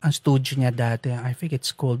 Ang studio niya dati, I think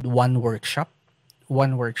it's called One Workshop.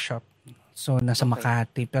 So, nasa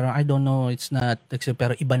Makati. Pero I don't know, it's not,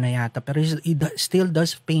 pero iba na yata. Pero he still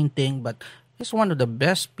does painting, but he's one of the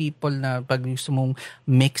best people na pag gusto mong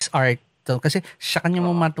mix art. So, kasi siya kanya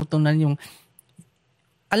mo matutunan yung,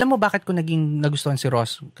 alam mo bakit ko nagustuhan si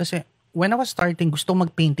Ross? Kasi when I was starting, gusto ko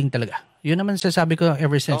mag-painting talaga. Yun naman sasabi ko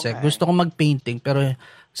ever since. Gusto ko mag-painting, pero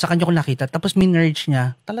sa kanya ko nakita. Tapos minerge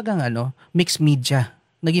niya, talagang mixed media.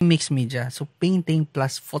 Naging mixed media. So, painting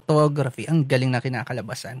plus photography, ang galing na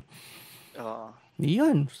kinakalabasan.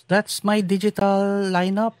 Yun. That's my digital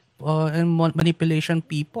lineup and manipulation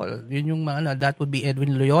people. Yun yung mga, that would be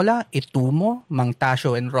Edwin Loyola, Itumo, Mang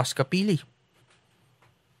Tasyo, and Ross Capili.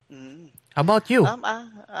 How about you?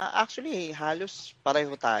 Actually, halos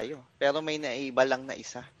pareho tayo. Pero may naiba lang na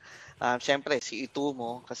isa. Siyempre, si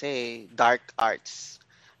Itumo, kasi dark arts.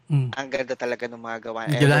 Ang ganda talaga ng mga gawa.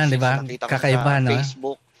 Diyan, di ba? Kakaiba, no?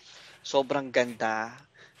 Facebook, sobrang ganda.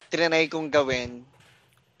 Trinay kong gawin,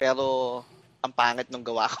 pero ang pangit nung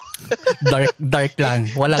gawa ko. Dark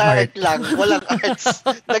lang. Walang dark art. lang. Walang arts.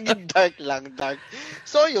 Naging dark lang. Dark.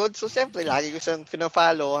 So, yun. So, siyempre, lagi ko siyang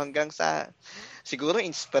pinafollow hanggang sa siguro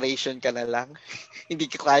inspiration ka na lang. Hindi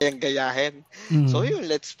ko kayang gayahin. So, yun.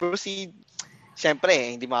 Let's proceed. Siyempre,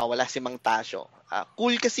 hindi mawala si Mang Tasyo.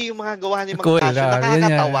 Cool kasi yung mga gawa ni Mang Tasyo.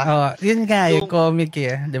 Nakakatawa. Yun nga, yung comic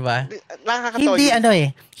di ba? Nakakatawa.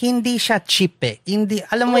 Hindi, hindi siya cheap Hindi,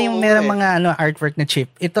 alam mo yung meron mga artwork na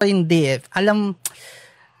cheap. Ito hindi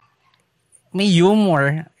may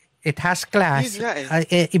humor. It has class.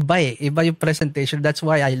 Iba yung presentation. That's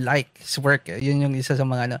why I like his work. Yun yung isa sa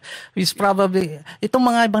mga It's probably, itong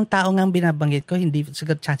mga ibang tao nga binabanggit ko, hindi,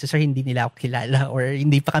 siguro chances are hindi nila ako kilala or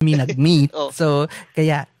hindi pa kami nag-meet. So,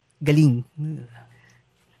 kaya, galing.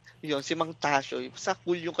 Yun, si Mang Tasyo, sa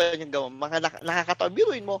cool yung kanyang gawa. Mga nakakatawa.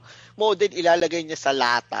 Biruin mo, model ilalagay niya sa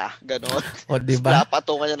lata. Ganon. O, diba?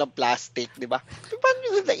 Patungan niya ng plastic, diba? Paano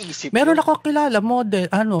nyo naisip? Meron ako kilala, model,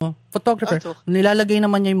 photographer. Nilalagay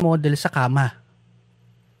naman niya yung model sa kama.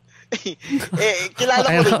 Kilala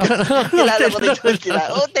ko rin. Kilala ko rin.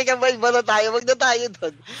 Teka, iba na tayo.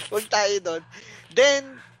 Wag tayo doon.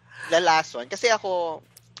 Then, the last one. Kasi ako,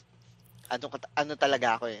 ano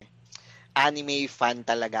talaga ako anime fan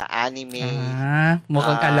talaga. Anime.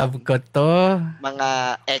 Mukhang alam ko to.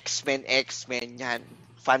 Mga X-Men yan.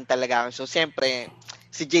 Fan talaga ako. So, siyempre,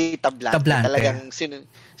 si Jay Tablante. Talagang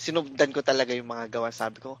sinubdan ko talaga yung mga gawa.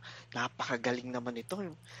 Sabi ko, napakagaling naman ito.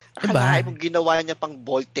 Akalain mong ginawa niya pang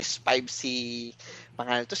Voltes 5 si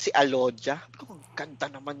Alodia. Ang ganda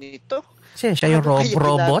naman nito. Siya yung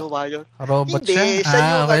robot? Robot hindi,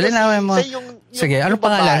 siya? Sige, anong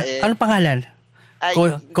pangalan? Anong pangalan?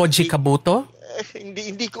 Koji Kabuto?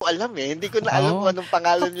 Hindi ko alam Hindi ko na alam kung anong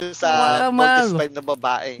pangalan yun sa Voltes 5 na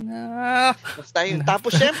babae. Basta yun.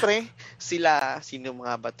 Tapos syempre, sino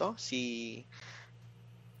mga ba to? Si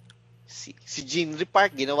Jinri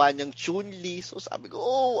Park, ginawa niyang Chun-Li. So sabi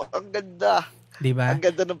ko, ang ganda. Diba? Ang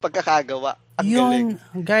ganda ng pagkakagawa. Ang galing.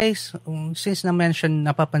 Guys, since na-mention,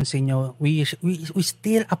 napapansin nyo, we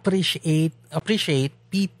still appreciate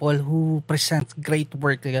people who present great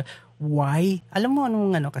work. Why? Alam mo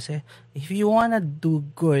kasi, if you wanna do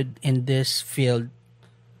good in this field,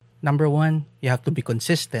 number one, you have to be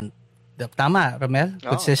consistent. Tama, Romel?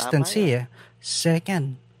 Consistency. Tama.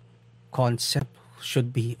 Second, concept should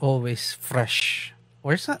be always fresh.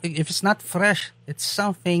 Or if it's not fresh, it's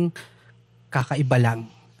something kakaiba lang.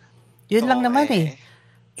 Yun lang naman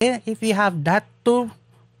If you have that too,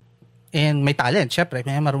 and may talent, syempre,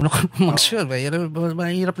 may marunong kang mag-shoot.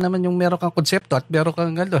 Mahirap naman yung meron kang konsepto at meron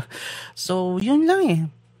kang So, yun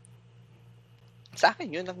lang Sa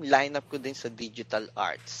akin, yun ang lineup ko din sa digital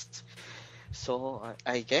arts. So,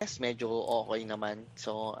 I guess, medyo okay naman.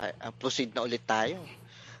 So, proceed na ulit tayo.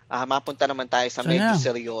 Mapunta naman tayo sa medyo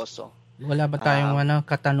seryoso. Wala ba tayong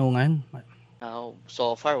katanungan?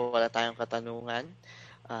 So far, wala tayong katanungan.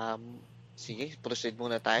 Sige, proceed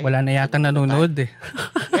muna tayo. Wala na yata nanonood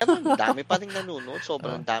Meron, dami pa rin nanonood.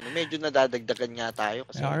 Sobrang dami. Medyo nadadagdagan nga tayo.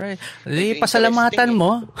 Kasi alright. Pasalamatan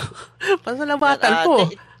mo. Pasalamatan ko.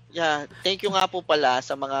 Thank you nga po pala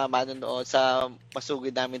sa mga manonood, sa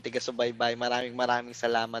masugid namin tiga-subaybay. Maraming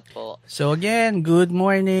salamat po. So again, good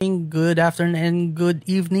morning, good afternoon, and good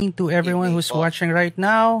evening to everyone who's watching right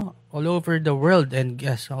now all over the world. And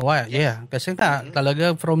kasi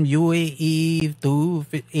talaga from UAE to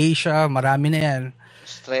Asia, marami na yan.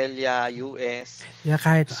 Australia, US.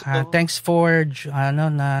 Kahit thanks for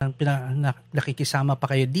nakikisama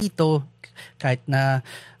pa kayo dito, kahit na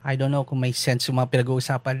I don't know kung may sense yung mga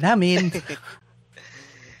pinag-uusapan namin.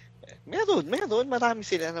 Meron. Marami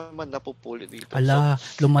sila naman napupulot dito.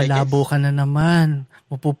 Lumalabo ka na naman.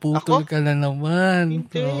 Mapuputol ka na naman.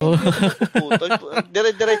 Hindi mapuputol.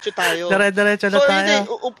 Dire-diretso tayo. Diretso na tayo.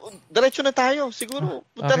 Diretso na tayo. Siguro,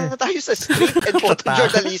 punta na tayo sa street and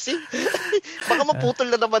photojournalism. Baka maputol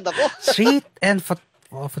na naman ako. Street and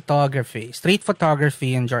photography. Street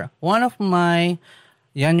photography and one of my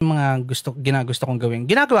yan yung mga ginagusto kong gawin.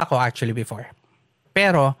 Ginagawa ko actually before.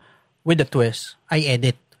 Pero, with the twist, I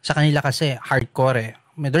edit. Sa kanila kasi, hardcore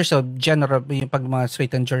There's a general, pag mga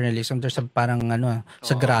street and journalism, there's a parang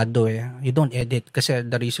sagrado You don't edit. Kasi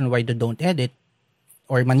the reason why they don't edit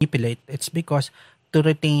or manipulate, it's because to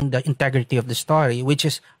retain the integrity of the story, which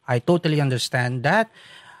is, I totally understand that.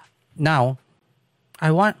 Now,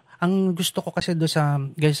 ang gusto ko kasi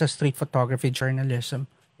sa street photography journalism,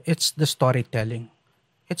 it's the storytelling.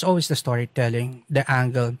 It's always the storytelling, the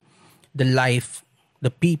angle, the life,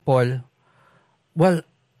 the people. Well,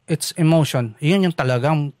 it's emotion. Yun yung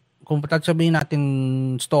talagang, kung sabihin natin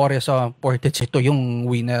story sa Portage, ito yung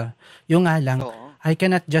winner. Yung nga lang, I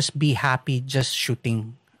cannot just be happy just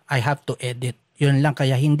shooting. I have to edit. Yun lang,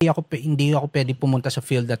 kaya hindi ako pwede pumunta sa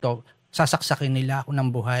field na to. Sasaksakin nila ako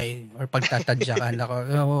ng buhay or pagtatadyakan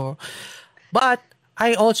ako. But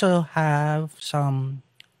I also have some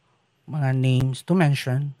mga names to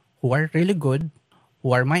mention who are really good,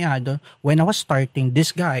 who are my idol. When I was starting,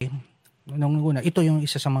 this guy, ito yung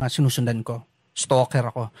isa sa mga sinusundan ko.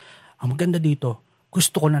 Stalker ako. Ang maganda dito,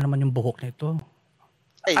 gusto ko na naman yung buhok nito.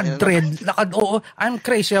 Dread. I'm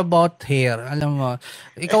crazy about hair. Alam mo,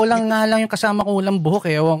 ikaw lang nga lang yung kasama ko walang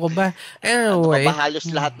buhok eh. Ewan ko ba? Anyway. Halos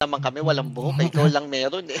lahat naman kami walang buhok. Ikaw lang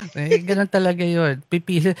meron eh. Ganun talaga yun.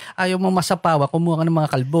 Pipili. Ayaw mo masapawa, kumuha ka ng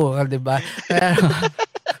mga kalbo. Diba?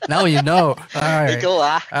 Now you know. Alright.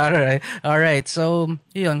 Ikaw Alright. So,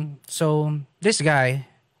 yun. So, this guy,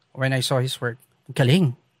 when I saw his work,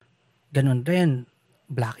 galing. Ganun din.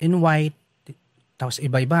 Black and white. Tapos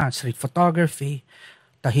iba-iba. Street photography.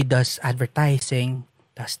 He does advertising.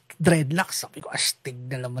 Tapos dreadlocks. Sabi ko, astig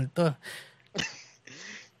na naman to.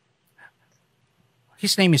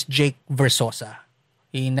 His name is Jake Versosa.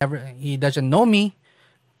 He doesn't know me.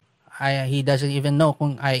 He doesn't even know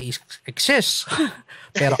kung I exist.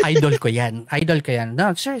 Pero idol ko yan.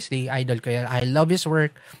 No, seriously, idol ko yan. I love his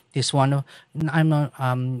work. This one, yan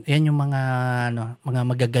yung mga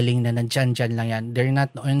magagaling na nandyan lang yan. They're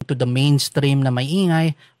not into the mainstream na may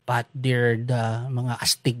ingay, but they're the mga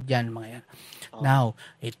astig dyan, mga yan. Now,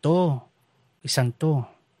 isang to,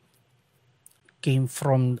 came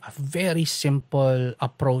from a very simple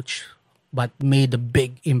approach, but made a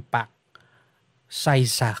big impact.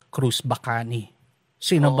 Saiza Cruz Bacani.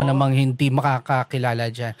 Sino ba namang hindi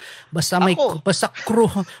makakakilala dyan? Basta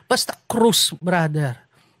Cruz, brother.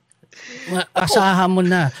 Asahan mo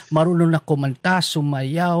na, marunong na kumanta,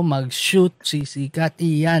 sumayaw, mag-shoot, sisikat,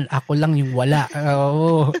 iyan. Ako lang yung wala.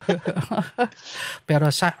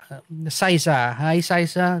 Pero Saiza, hi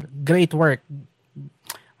Saiza, great work.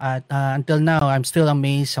 At until now, I'm still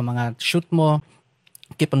amazed sa mga shoot mo.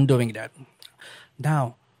 Keep on doing that.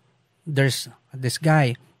 Now, there's this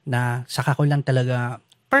guy na saka ko lang talaga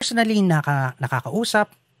personally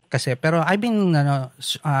nakakausap kasi, pero I've been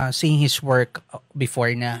seeing his work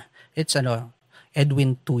before na. It's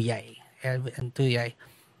Edwin Tuyay.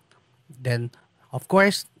 Then of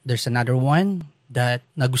course there's another one that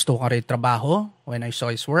nagusto ko rin trabaho when I saw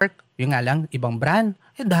his work. Yung nga lang, ibang brand.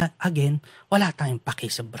 And again, wala tayong paki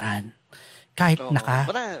sa brand. Kahit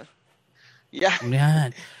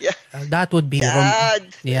Yan. Yeah. That would be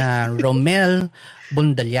Romel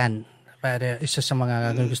Bundalian. Pare, isa sa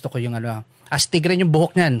mga gusto ko yung astig rin yung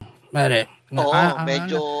buhok niyan. Pare.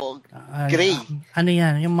 Medyo gray.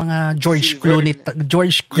 Yan? Yung mga George Clooney,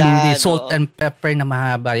 salt and pepper na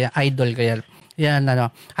mahaba. Yan, idol ko yan. Yan,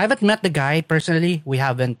 I haven't met the guy personally. We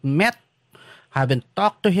haven't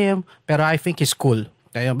talked to him, pero I think he's cool.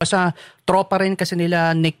 Kaya basta tropa rin kasi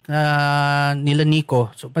nila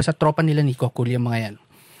Nico. So basta tropa nila Nico, cool yung mga yan.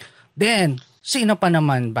 Then, sino pa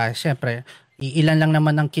naman ba? Siyempre, ilan lang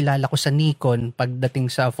naman ang kilala ko sa Nikon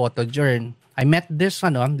pagdating sa photojourn. I met this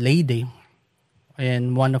lady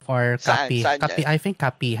in one of our I think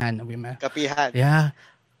Kapihan. Kapihan. Yeah.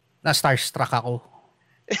 Na starstruck ako.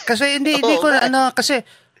 Kasi hindi ko kasi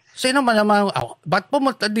sino man naman, ba't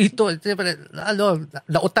pumunta dito?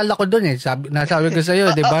 Nautal ako dun eh. Nasabi ko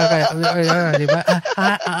sa'yo, di ba? Di ba?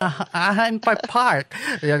 I'm Park.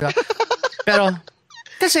 Pero,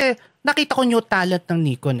 kasi, nakita ko new talent ng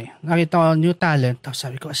Nikon eh. Tapos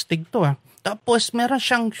sabi ko, astig to ah. Tapos, meron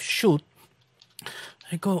siyang shoot.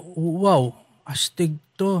 Sabi ko, wow, astig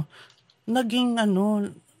to. Naging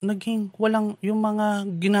walang, yung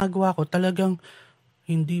mga ginagawa ko, talagang,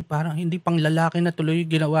 hindi pang lalaki na tuloy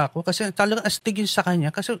yung ginawa ko kasi talagang astigin sa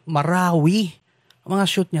kanya kasi marawi ang mga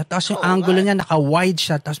shoot niya. Tapos yung angulo niya naka-wide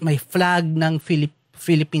siya, tapos may flag ng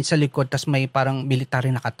Philippines sa likod, tapos may parang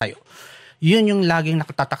military nakatayo. Yun yung laging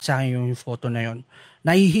nakatatak sa akin yung photo na yun.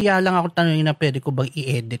 Nahihiya lang ako tanongin na pwede ko bang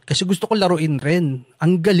i-edit kasi gusto ko laruin rin.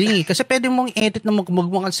 Ang galing kasi pwede mong i-edit na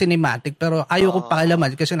magmukhang cinematic pero ayaw ko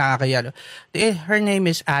pakialaman kasi nakakaya. Her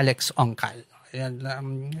name is Alex Ongkal.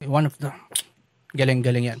 One of the galing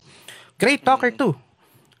yan. Great talker too.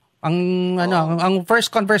 Ang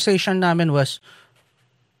first conversation namin was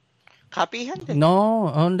Kapihan din.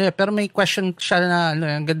 No, hindi. Pero may question siya na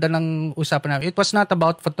ang ganda ng usapan namin. It was not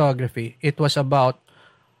about photography. It was about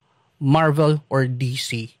Marvel or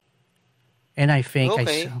DC. And I think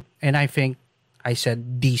I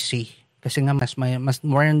said DC kasi nga mas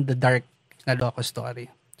more in the dark na doco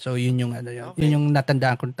story. So yun yung yun yung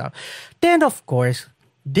natandaan ko tao. Then of course,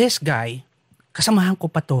 this guy kasamahan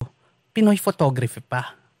ko pa to, Pinoy photography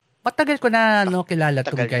pa. Matagal ko na kilala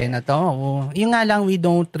tong guy na to. Yung nga lang, we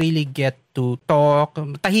don't really get to talk.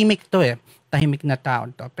 Tahimik to eh. tahimik na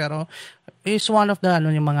tao to. Pero is one of the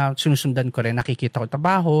yung mga sinusundan ko rin, nakikita ko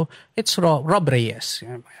trabaho, it's Rob Reyes.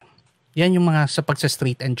 Yan yung mga sa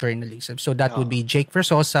pagsa-street and journalism. So that would be Jake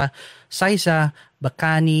Versosa, Saiza,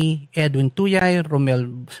 Bacani, Edwin Tuyay,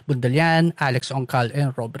 Romel Bundalian, Alex Ongcal,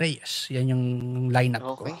 and Rob Reyes. Yan yung lineup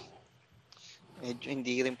ko. Medyo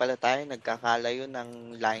hindi rin pala tayo nagkakalayo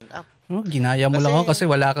ng lineup. Ginaya mo lang ako kasi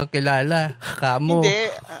wala kang kilala. Kamo.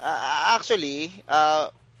 Hindi. Actually,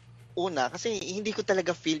 una, kasi hindi ko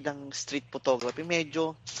talaga feel ng street photography.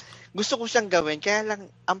 Medyo gusto ko siyang gawin, kaya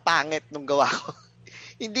lang ang pangit nung gawa ko.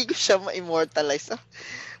 Hindi ko siya ma-immortalize.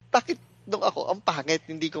 Bakit nung ako, ang pangit,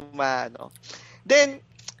 hindi ko Then,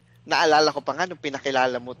 naalala ko pa nga nung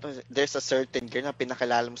pinakilala mo to, there's a certain girl na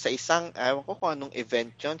pinakilala mo sa isang, ewan ko kung anong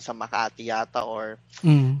event yun, sa Makati yata or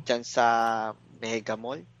dyan sa Mega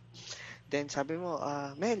Mall. Then, sabi mo,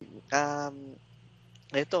 Mel,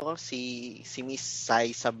 ito, si Miss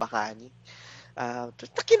Sai sa Bacani.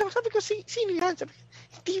 Sabi ko, sino yan? Sabi ko,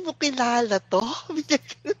 hindi mo kilala to?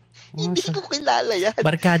 Hindi ko kilala yan.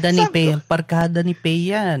 Barkada ni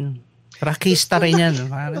Pei yan. Rakista rin yan.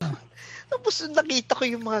 Tapos nakita ko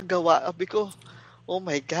yung mga gawa. Sabi ko, oh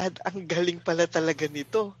my God, ang galing pala talaga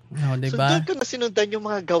nito. Diba? So, doon ko na sinundan yung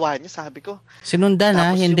mga gawa niya, sabi ko. Sinundan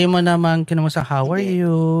hindi mo naman kinamusta, how are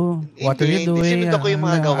you? What are you doing? Sinundan ko yung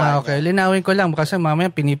mga gawa niya. Okay, linawin ko lang kasi mamaya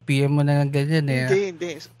pinipm mo na ng ganyan eh.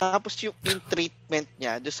 Hindi. Tapos yung treatment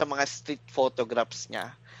niya doon sa mga street photographs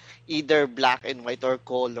niya, either black and white or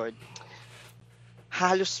colored,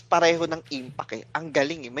 halos pareho ng impact eh. Ang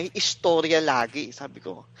galing eh. May istorya lagi. Sabi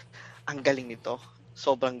ko, ang galing nito.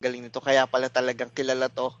 Sobrang galing nito. Kaya pala talagang kilala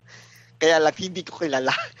to. Kaya lang hindi ko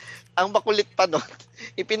kilala. Ang makulit pa nun,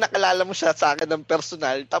 ipinakalala mo siya sa akin ng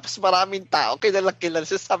personal, tapos maraming tao, kilala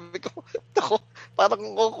siya. Sabi ko, parang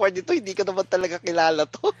awkward dito, hindi ko naman talaga kilala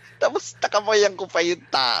to. Tapos nakamayan ko pa yung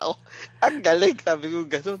tao. Ang galing, sabi ko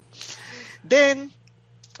ganun. Then,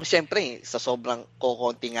 siyempre, sa sobrang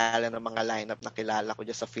kukunti nga lang ng mga lineup na kilala ko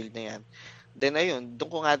dyan sa field na yan. Then, ayun,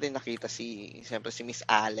 doon ko nga din nakita si Miss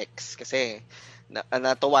Alex. Kasi,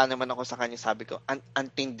 natuwa naman ako sa kanya. Sabi ko,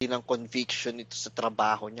 antindi ng conviction ito sa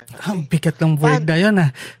trabaho niya. Ang bigat ng word na yun,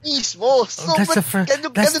 Mismo. So,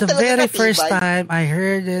 that's the very first time I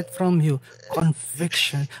heard it from you.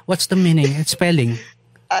 Conviction. What's the meaning? It's spelling.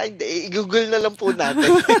 I-google na lang po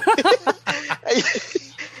natin.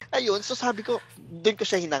 Ayun, so sabi ko, doon ko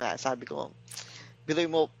siya hinanga. Sabi ko,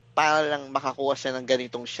 biruin mo, para lang makakuha siya ng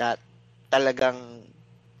ganitong shot, talagang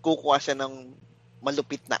kukuha siya ng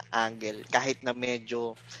malupit na angle kahit na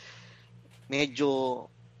medyo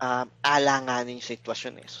alanganin yung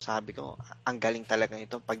sitwasyon eh. So sabi ko, ang galing talaga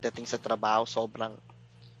nito. Pagdating sa trabaho, sobrang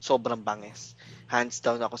banges. Hands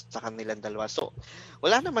down ako sa kanilang dalawa. So,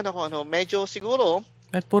 wala naman ako medyo siguro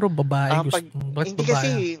at puro babae hindi babae?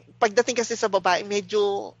 Kasi pagdating kasi sa babae,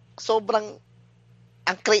 medyo sobrang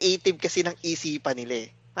ang creative kasi ng isipan nila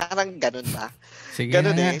eh. Parang ganun ba? Sige.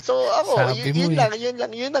 Ganun eh. So ako,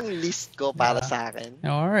 yun ang list ko para sa akin.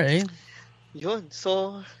 Alright. Yun.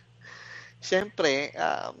 So, siyempre,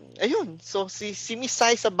 ayun. So, si Miss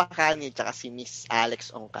Sai sa Bacani at si Miss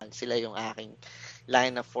Alex Ongcal, sila yung aking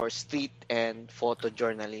lineup for street and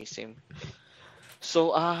photojournalism.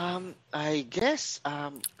 So, I guess,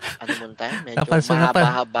 ano muna tayo? Medyo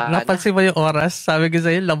mahaba-haba na. Napansin mo yung oras? Sabi ko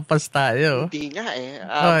sa'yo, lampas tayo. Hindi nga eh.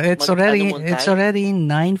 It's already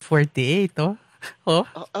 9:48,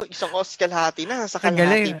 isang oras kalahati na. Sa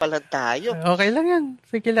kalahati pa lang tayo. Okay lang yan.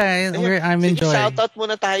 Sige lang. I'm enjoying. Sige, shoutout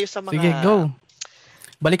muna tayo sa mga... Sige, go.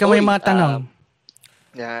 Balikan mo yung mga tanong.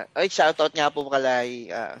 Shoutout nga po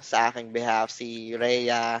kalay sa aking behalf, si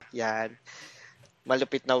Rhea, yan.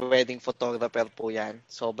 Malupit na wedding photographer po yan.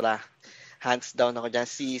 Sobra. Hands down ako dyan.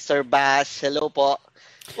 Si Sir Bash, hello po.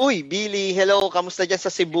 Uy, Billy, hello. Kamusta dyan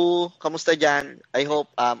sa Cebu? Kamusta dyan? I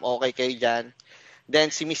hope okay kayo dyan.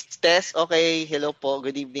 Then si Miss Tess, okay. Hello po.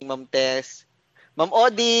 Good evening, Ma'am Tess. Ma'am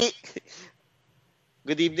Odi.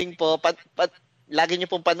 Good evening po. Lagi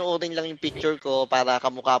niyo pong panoorin lang yung picture ko para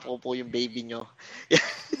kamukha po yung baby niyo.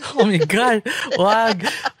 Oh my God.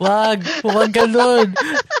 Wag ganun.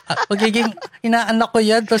 Magiging inaanak ko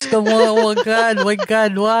yan, tapos wag.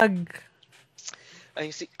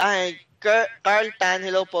 Carl Tan,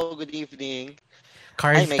 hello po, good evening.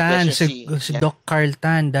 Carl Tan, si Doc Carl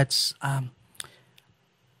Tan, that's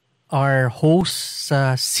our host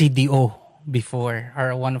sa CDO before,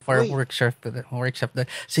 or one of our workshop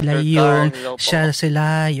sila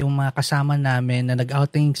yung mga kasama namin na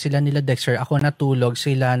nag-outing sila nila Dexter, ako natulog,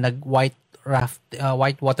 sila white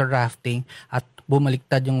water rafting at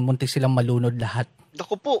bumaliktad yung muntik silang malunod lahat.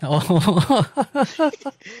 Naku po.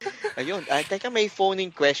 Ayun, teka, may phoning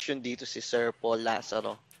question dito si Sir Paul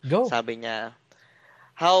Lazaro. Go. Sabi niya,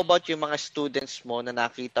 how about yung mga students mo na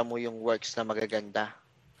nakita mo yung works na magaganda?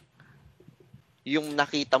 Yung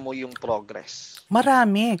nakita mo yung progress.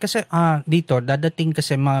 Marami kasi dito dadating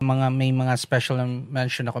kasi may mga special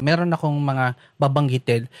mention ako. Meron akong mga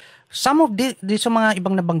babanggitin. Some of sa mga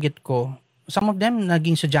ibang nabanggit ko, some of them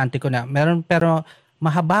naging estudyante ko na. Meron pero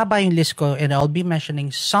mahaba yung list ko, and I'll be mentioning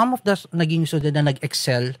some of the naging student na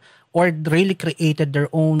nag-excel or really created their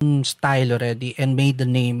own style already and made the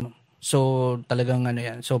name. So talagang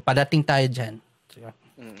yan. So padating tayo diyan.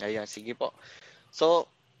 Ayan, sige po. So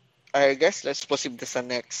I guess let's proceed sa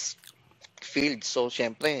next field. So,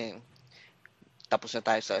 syempre, tapos na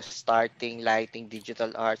tayo sa starting, lighting,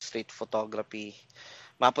 digital art, street photography.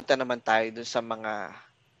 Mapunta naman tayo dun sa mga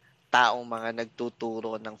taong mga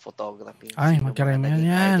nagtuturo ng photography. Ay, magkarami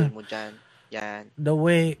yan. Idol mo dyan. Yan. The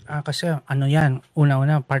way, kasi yan,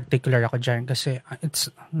 una-una, particular ako dyan. Kasi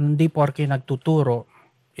hindi porke nagtuturo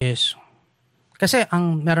is, kasi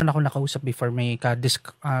meron ako nakausap before, may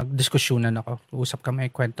diskusyonan ako. Usap kami,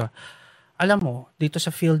 kwento. Alam mo, dito sa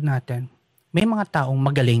field natin, may mga taong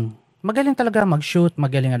magaling. Magaling talaga mag-shoot,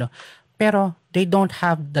 magaling Pero they don't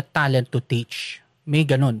have the talent to teach. May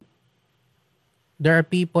ganun. There are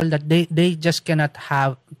people that they just cannot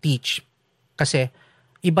teach. Kasi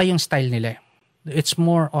iba yung style nila. It's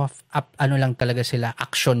more of, lang talaga sila,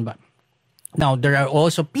 action ba. Now, there are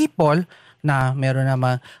also people na meron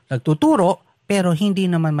naman nagtuturo, pero hindi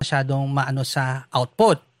naman masyadong maano sa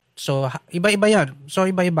output. So iba-iba 'yan. So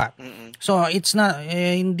iba-iba. Mm-mm. So it's not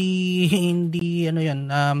hindi hindi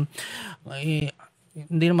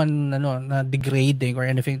naman na degrading or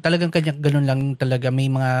anything. Talagang ganun lang talaga, may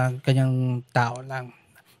mga kanyang tao lang.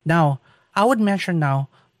 Now, I would mention now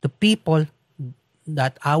the people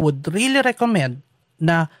that I would really recommend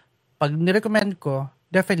na pag ni-recommend ko,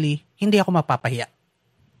 definitely hindi ako mapapahiya.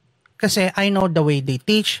 Kasi I know the way they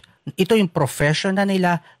teach. Ito yung profession na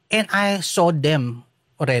nila, and I saw them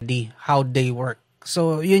already how they work.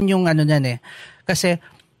 So yun yung niyan kasi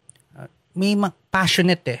may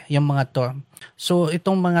passionate yung mga to. So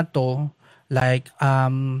itong mga to like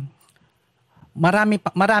marami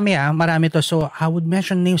to. So I would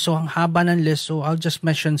mention names, so ang haba ng list, so I'll just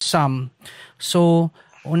mention some. So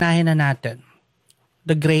unahin na natin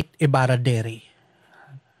the great Ibarra Deri.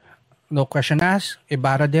 No question asked,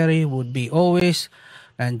 Ibarra Deri would be always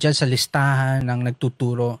nandyan sa listahan ng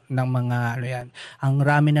nagtuturo ng mga yan. Ang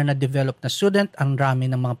rami na na-develop na student, ang rami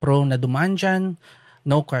ng mga pro na dumaan dyan,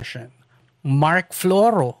 no question. Mark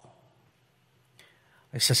Floro,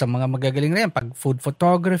 isa sa mga magagaling rin, pag food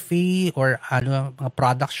photography or mga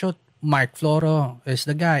product shoot, Mark Floro is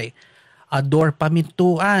the guy. Ador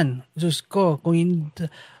Pamintuan, Diyos ko, kung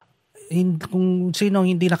sino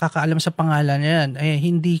hindi nakakaalam sa pangalan niyan,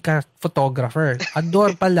 hindi ka photographer.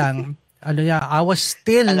 Ador pa lang, I was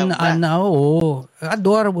still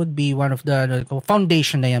Ador would be one of the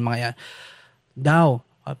foundation na yan mga yan. Now,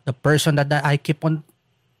 the person that I keep on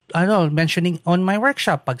mentioning on my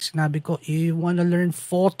workshop, pag sinabi ko, you wanna learn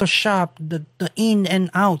Photoshop, the in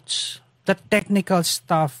and outs, the technical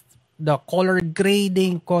stuff, the color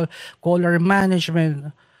grading, color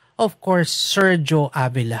management, of course, Sergio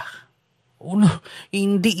Avila.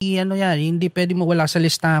 Hindi pwede mo wala sa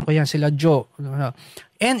listahan ko yan, sila Joe.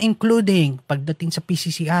 And including, pagdating sa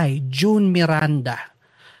PCCI, June Miranda.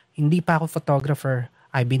 Hindi pa ako photographer.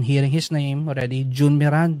 I've been hearing his name already, June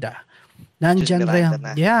Miranda. Nandyan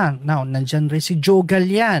rin si Joe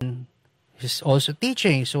Galian. He's also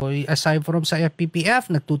teaching. So aside from sa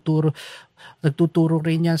FPPF, nagtuturo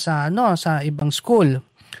rin yan sa ibang school.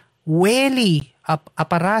 Welly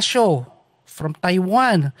Aparacio from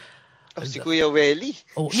Taiwan. Si Kuya Welly.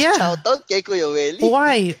 Oh, yeah. Shout out kay Kuya Welly.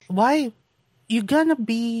 Why? You're gonna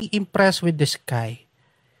be impressed with this guy.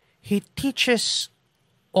 He teaches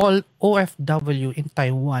all OFW in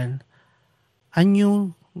Taiwan a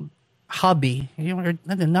new hobby.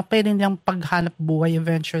 Na pwede niyang paghanap buhay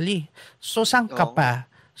eventually. So, saan ka pa?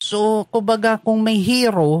 So, kumbaga, kung may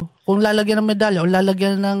hero, kung lalagyan ng medalya o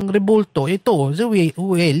lalagyan ng rebulto, ito, si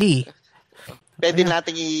Welly. Pwede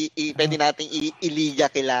nating iliga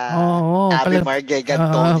kila Abby Margay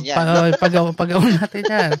Ganton niya. Pag-awin natin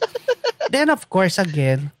yan. Then of course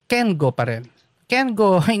again, Kengo pa rin.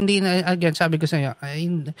 Kengo, hindi na, again, sabi ko sa inyo,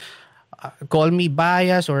 call me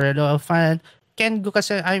biased or fan. Kengo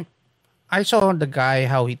kasi I saw the guy,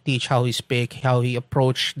 how he teach, how he speak, how he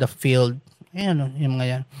approach the field. Yung mga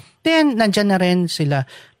yan. Then nandyan na rin sila,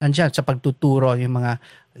 sa pagtuturo yung mga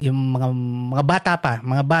bata pa,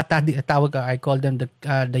 mga bata, tawag I call them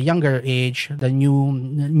the younger age, the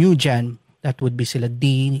new gen. That would be sila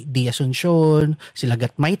D. Asuncion, sila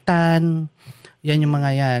Gatmaitan, Yan yung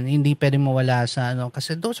mga yan. Hindi pwedeng mawala sa ano.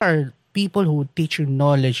 Kasi those are people who teach you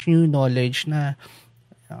knowledge, new knowledge na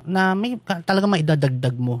may talaga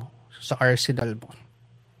maidadagdag mo sa arsenal mo.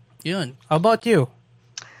 Yun. How about you?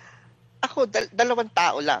 Ako, dalawang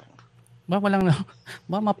tao lang. Walang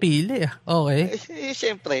mapili. Okay.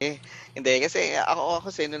 Siyempre. Hindi, kasi ako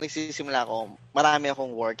nung nagsisimula ako, marami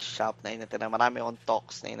akong workshop na inatiran, marami akong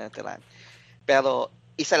talks na inatiran. Pero,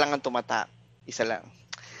 isa lang ang tumata. Isa lang.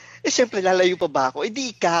 Siyempre, lalayo pa ba ako?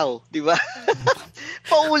 Di ikaw, di ba?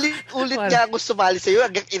 Paulit-ulit nga ako sumali sa'yo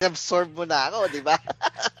hanggang inabsorb mo na ako, di ba?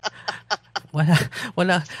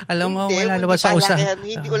 Wala. Alam mo, wala naman sa usapan.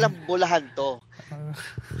 Hindi ko lang bulahan to.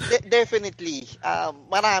 Definitely.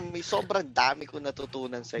 Sobrang dami ko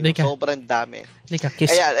natutunan sa'yo. Sobrang dami. Kiss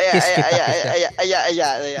kita.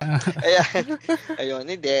 Ayun,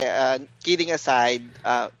 hindi. Kidding aside,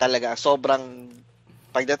 talaga, sobrang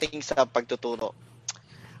pagdating sa pagtuturo,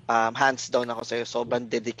 hands down ako sa'yo. Sobrang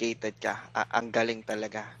dedicated ka. Ang galing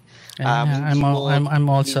talaga. Hindi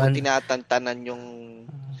mo tinatantanan yung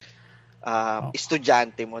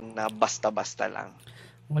estudyante mo na basta-basta lang.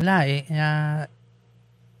 Wala eh.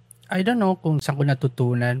 I don't know kung saan ko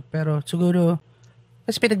natutunan, pero siguro,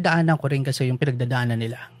 kasi pinagdaanan ko rin kasi yung pinagdadaanan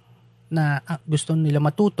nila. Na gusto nila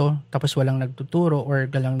matuto, tapos walang nagtuturo, or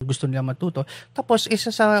galang gusto nila matuto. Tapos isa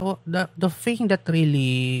sa, the thing that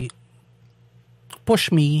really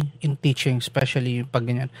pushed me in teaching, especially pag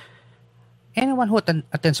ganyan, anyone who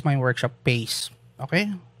attends my workshop pays.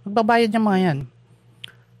 Okay? Magbabayad niya mga yan.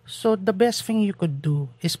 So, the best thing you could do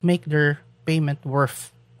is make their payment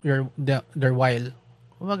worth their while.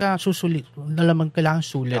 Kumbaga, susulit. Nalamang kailangan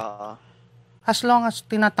sulit. As long as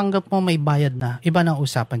tinatanggap mo may bayad na, iba na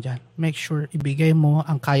usapan dyan. Make sure ibigay mo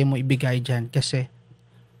ang kaya mo ibigay dyan kasi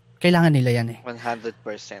kailangan nila yan eh.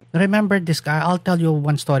 100%. Remember this guy? I'll tell you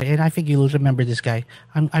one story and I think you'll remember this guy.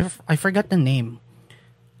 I forgot the name.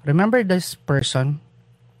 Remember this person?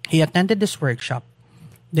 He attended this workshop.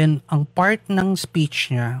 Then, ang part ng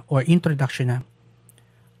speech niya or introduction niya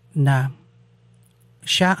na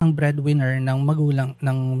siya ang breadwinner ng magulang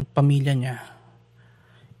ng pamilya niya.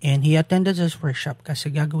 And he attended this workshop kasi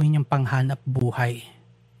gagawin niyang panghanap buhay.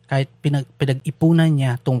 Kahit pinag-ipunan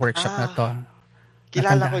niya tong workshop na to.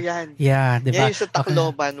 Kilala ko yan. Yeah, diba? Yan yung sa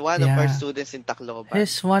Tacloban. One of our students in Tacloban.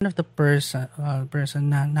 He's one of the person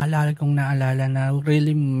na naalala na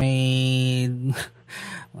really made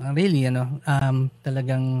really,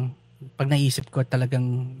 talagang pag naisip ko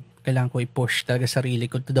talagang kailangan ko i-push talaga sarili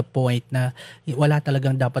ko to the point na wala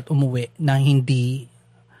talagang dapat umuwi na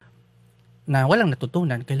walang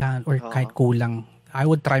natutunan kailangan or kahit kulang. I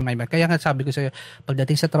would try my best. Kaya nga sabi ko sa'yo,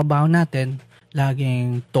 pagdating sa trabaho natin,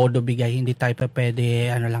 laging todo bigay, hindi tayo pa pwede,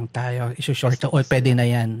 lang tayo, isu-short o pwede na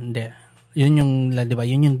yan. Hindi. Yun yung, di ba,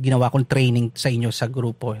 yun yung ginawa kong training sa inyo sa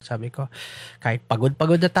grupo. Sabi ko, kahit pagod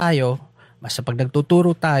na tayo, basta pag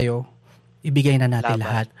nagtuturo tayo, ibigay na natin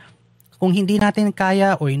lahat. Kung hindi natin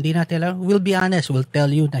kaya o hindi natin alam, we'll be honest, we'll tell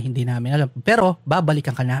you na hindi namin alam. Pero,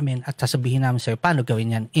 babalikan ka namin at sasabihin namin sa'yo paano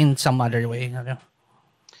gawin yan in some other way.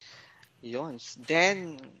 Yun.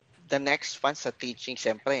 Then, the next one sa teaching,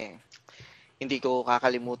 siyempre, hindi ko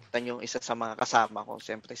kakalimutan yung isa sa mga kasama ko.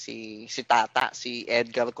 Siyempre, si Tata, si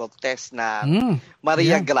Edgar Cortez na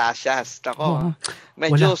Maria Gracias. Ako,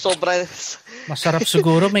 medyo sobrang... Masarap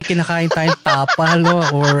siguro, may kinakain tayong tapal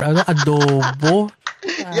or adobo.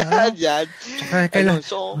 Yan.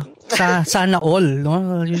 Sana all,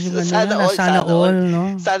 no? Sana all,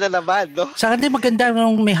 no? Sana naman, no? Sana din maganda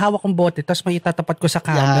nung may hawak kong bote tapos may itatapat ko sa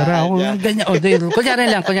camera. Ganyan.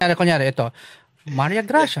 Kunyari, ito. Maria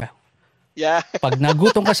Gracia. Yeah. Pag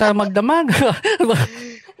nagutom ka sa magdamag.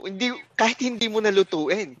 Kahit hindi mo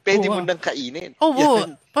nalutuin, pwede mo nang kainin.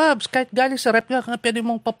 Pabs, kahit galing sa rep ka, pwede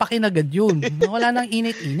mong papakin agad yun. Wala nang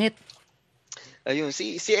init-init. Ayun,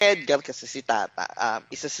 si Edgar kasi si Tata,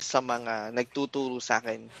 isa sa mga nagtuturo sa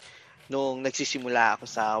akin nung nagsisimula ako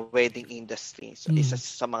sa wedding industry. So, isa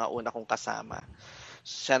sa mga una kong kasama.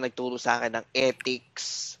 Siya nagturo sa akin ng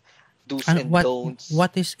ethics, do's and don'ts.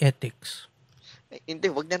 What is ethics?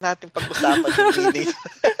 Hindi, wag na natin pag-usapan yung meaning.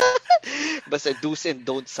 Basta do's and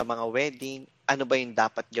don'ts sa mga wedding. Ano ba yung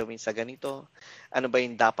dapat gawin sa ganito? Ano ba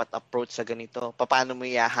yung dapat approach sa ganito? Paano mo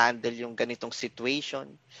i-handle yung ganitong situation?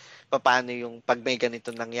 Paano yung pag may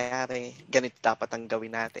ganito nangyari, ganito dapat ang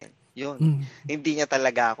gawin natin. Yun. Hindi niya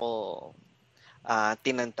talaga ako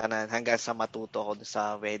tinantanan hanggang sa matuto ako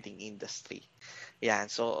sa wedding industry.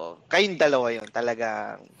 Yan. So, kayong dalawa yun.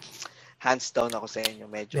 Talagang hands down ako sa inyo.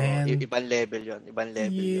 Medyo ibang level yun.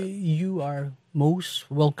 You are most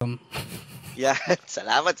welcome. Yan.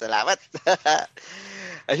 Salamat.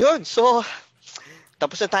 Ayun. So,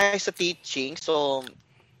 tapos na tayo sa teaching. So,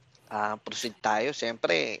 proceed tayo.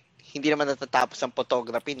 Siyempre, hindi naman natatapos ang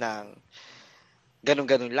photography ng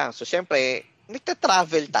ganun-ganun lang. So, siyempre,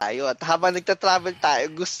 nagta-travel tayo. At habang nagta-travel tayo,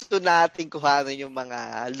 gusto natin kuhanin yung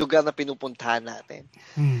mga lugar na pinupuntahan natin.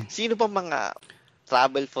 Sino pa mga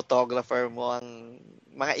travel photographer mo, ang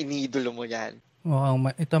mga inidolo mo yan?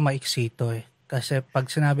 Ito maiksi ito eh. Kasi pag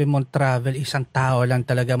sinabi mong travel, isang tao lang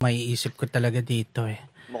talaga maiisip ko talaga dito eh.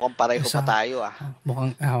 Mukhang pareho pa tayo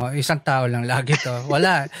Mukhang isang tao lang lagi to.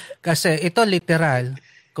 Wala. Kasi ito literal.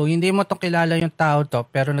 Kung hindi mo to kilala yung tao to,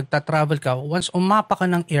 pero nagta-travel ka, once umapa ka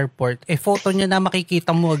ng airport, photo niya na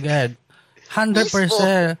makikita mo agad.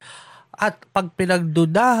 100%. At pag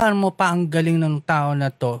pinagdudahan mo pa ang galing ng tao na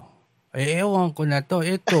to, ewan ko na to.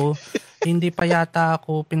 Ito, hindi pa yata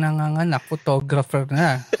ako pinanganganak, photographer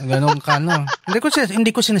na. Ganun ka, no?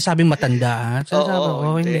 Hindi ko sinasabing matanda.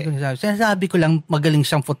 Hindi ko sinasabi. Sinasabi ko lang magaling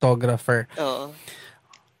siyang photographer. Oo.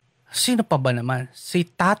 Sino pa ba naman? Si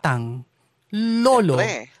Tatang Lolo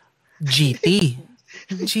GT.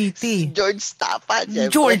 George Tapan.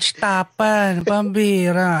 Siyempre. George Tapan.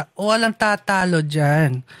 Pambira. Walang tatalo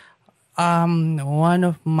dyan. One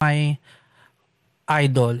of my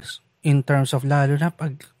idols in terms of lalo na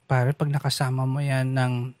pag nakasama mo yan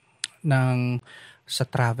ng sa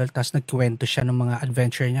travel tas nagkwento siya ng mga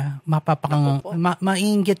adventure niya,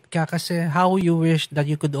 mainggit ka kasi how you wish that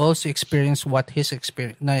you could also experience what his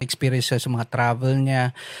experience sa mga travel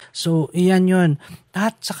niya. So, iyan yun.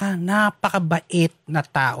 At saka napakabait na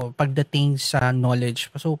tao pagdating sa knowledge.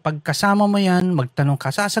 So, pag kasama mo yan, magtanong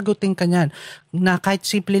ka, sasagutin ka niyan. Na kahit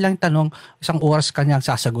simple lang tanong, 1 oras ka niyang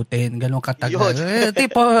sasagutin. Ganun katagal.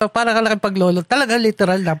 Tipo, para ka nakipaglolo. Talaga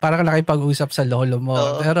literal na, para ka nakipag-usap sa lolo mo.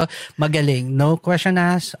 Pero magaling. No question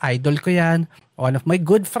asked. Idol ko yan. One of my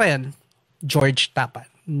good friend, George Tapan.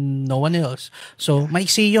 No one else. So,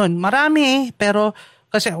 maiksi yun. Marami pero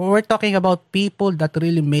kasi we're talking about people that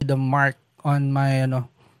really made a mark on my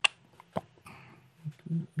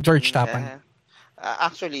George Tapan.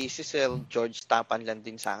 Actually, si Sir George Tapan lang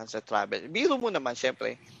din sa akin sa travel. Biro mo naman,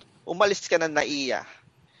 syempre, umalis ka ng NAIA,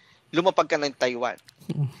 lumapag ka ng Taiwan.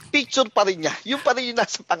 Picture pa rin niya. Yung pa rin yung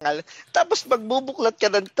nasa pangalan. Tapos magbubuklat ka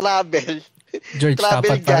ng travel. George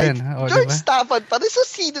travel Tapan pa rin. George Tapan pa rin. So,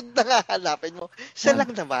 sino na hahanapin mo? Siya lang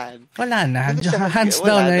naman. Wala na. Hands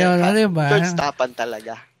down na yun. Diba? George Tapan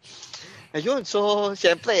talaga. Ayun. So,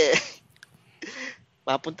 syempre,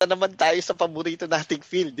 mapunta naman tayo sa paborito nating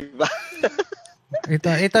field, di ba?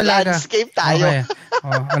 Ito landscape tayo. Okay.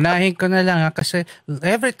 Unahin ko na lang kasi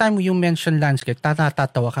every time you mention landscape,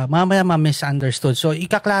 tatatawa ka. Mamaya misunderstood. So,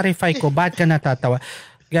 ika-clarify ko, bakit ka natatawa?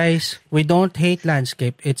 Guys, we don't hate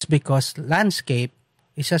landscape. It's because landscape,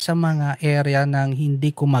 isa sa mga area ng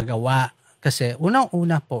hindi ko magawa. Kasi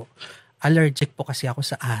unang-una po, allergic po kasi ako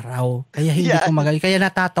sa araw. Kaya hindi ko magawa. Kaya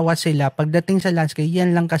natatawa sila. Pagdating sa landscape,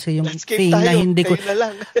 yan lang kasi yung landscape thing tayo, na hindi ko...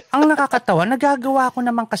 Na Ang nakakatawa, nagagawa ko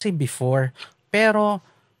naman kasi before. Pero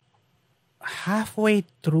halfway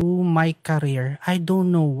through my career, I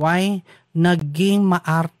don't know why, naging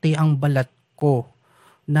maarte ang balat ko.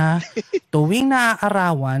 Na tuwing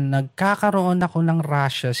naaarawan, nagkakaroon ako ng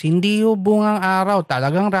rashes. Hindi hubong ang araw,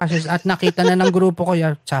 talagang rashes. At nakita na ng grupo ko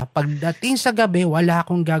yan. Pagdating sa gabi, wala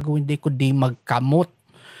akong gagawin, hindi ko di magkamot.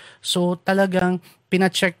 So talagang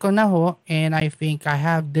pina-check ko na ho, and I think I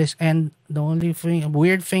have this. And the only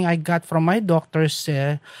weird thing I got from my doctor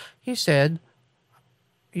he said,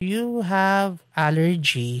 you have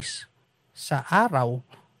allergies sa araw.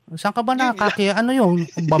 Saan ka ba ano yung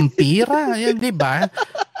vampira? Yan, di ba?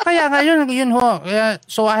 Kaya ngayon, yun ho.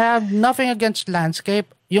 So I have nothing against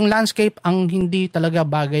landscape. Yung landscape ang hindi talaga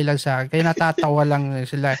bagay lang sa akin. Kaya natatawa lang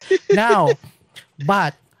sila. Now,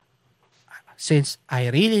 but since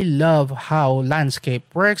I really love how landscape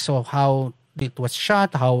works, so how it was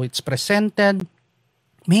shot, how it's presented,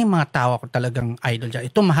 may mga tao ako talagang idol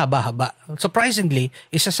dyan. Ito mahaba-haba. Surprisingly,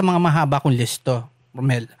 isa sa mga mahaba kong listo,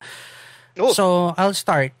 Romel. So, I'll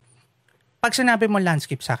start. Pag sinabi mo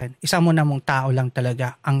landscape sa akin, isa mo na mong tao lang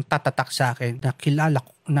talaga ang tatatak sa akin na kilala ko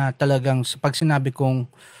na talagang pag sinabi kong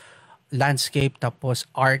landscape tapos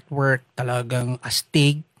artwork, talagang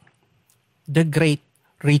astig, the great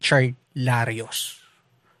Richard Larios.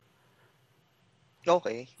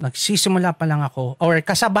 Okay. Nagsisimula pa lang ako, or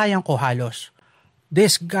kasabayan ko halos.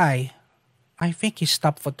 This guy, I think he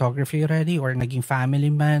stopped photography already or naging family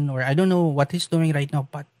man or I don't know what he's doing right now.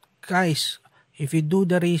 But guys, if you do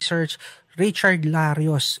the research, Richard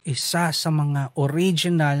Larios, isa sa mga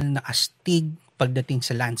original na astig pagdating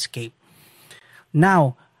sa landscape.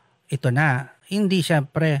 Now, ito na, hindi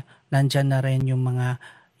syempre, nandyan na rin yung mga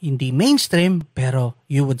hindi mainstream, pero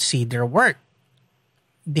you would see their work.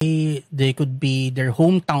 They could be their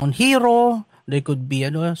hometown hero, They could be,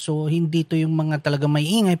 so hindi to yung mga talaga may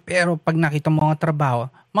ingay, pero pag nakita mo ang trabaho,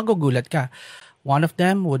 magugulat ka. One of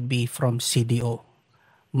them would be from CDO,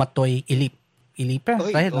 Matoy Ilip. Ilipa,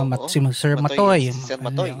 right? Si Sir Matoy. Sir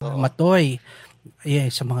Matoy. Matoy.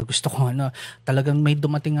 Sa mga gusto ko, talagang may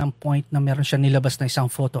dumating ang point na meron siya nilabas na isang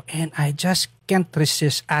photo and I just can't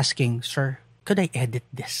resist asking, sir, could I edit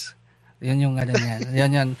this? Yun yung niyan.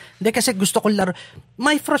 Yan. Hindi kasi gusto ko laro.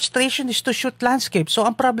 My frustration is to shoot landscape. So,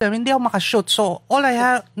 ang problem, hindi ako makashoot. So, all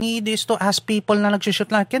I need is to ask people na nagsushoot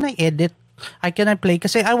lang, can I edit? Can I play?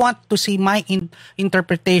 Kasi I want to see my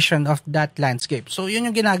interpretation of that landscape. So, yun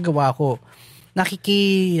yung ginagawa ko.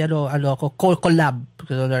 Collab.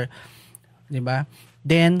 Diba?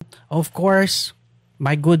 Then, of course,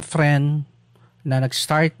 my good friend na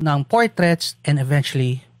nag-start ng portraits and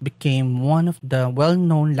eventually became one of the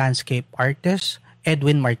well-known landscape artists,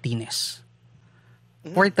 Edwin Martinez.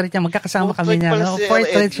 Portrait niya, magkakasama kami niya.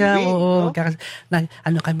 Portrait siya,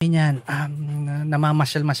 kami niyan,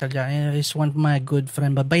 namamasyal-masyal niya. He's one of my good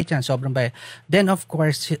friend, babay siya, sobrang bay. Then, of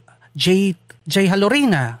course, Jay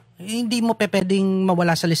Halorina, hindi mo pwedeng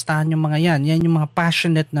mawala sa listahan yung mga yan. Yan yung mga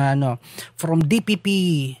passionate na from DPP,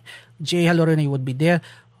 Jay Halorina would be there.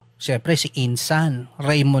 Siyempre, si Insan,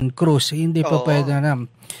 Raymond Cruz, hindi pa pwede na.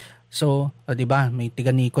 So, di ba, may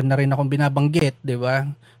tiga Nikon na rin akong binabanggit, di ba?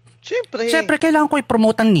 Siyempre, kailangan ko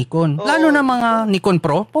i-promote ang Nikon. Lalo na mga Nikon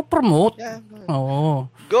Pro, po-promote. Yeah. Oo.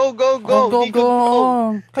 Go.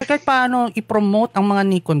 Kahit paano i-promote ang mga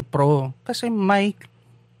Nikon Pro. Kasi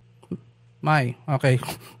okay.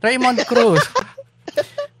 Raymond Cruz.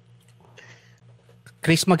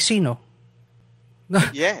 Chris Magsino.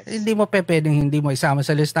 Yes. Hindi mo pwedeng hindi mo isama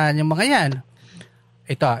sa listahan yung mga yan.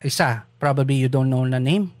 Ito, isa. Probably you don't know the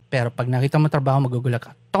name. Pero pag nakita mo trabaho, magugulat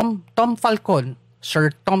ka. Tom Falcon.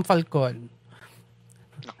 Sir Tom Falcon.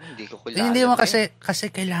 Hindi ko kilala. Hindi mo kasi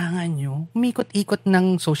kailangan nyo umikot-ikot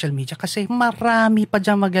ng social media kasi marami pa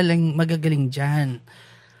dyan magagaling dyan.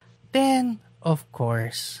 Then, of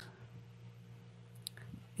course,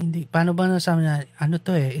 paano ba nasabi na,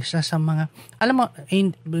 isa sa mga, alam mo,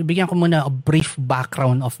 bigyan ko muna a brief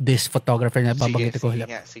background of this photographer na babanggit ko.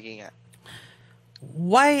 Sige nga.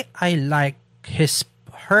 Why I like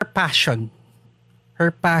her passion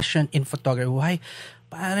in photography. Why?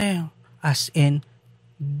 As in,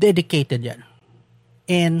 dedicated yan.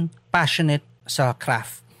 And passionate sa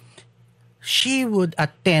craft. She would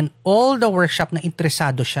attend all the workshop na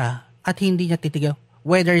interesado siya at hindi niya titigil.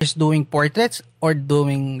 Whether he's doing portraits or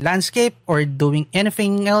doing landscape or doing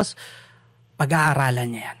anything else,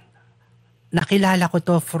 pag-aaralan niya yan. Nakilala ko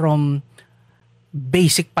to from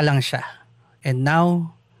basic pa lang siya. And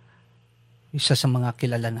now, isa sa mga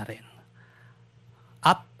kilala na rin.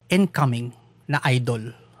 Up and coming na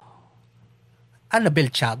idol. Annabel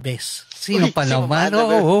Chavez. Sino pa naman?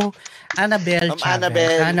 Annabel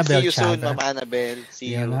Chavez. See you soon, Ma'am Annabel.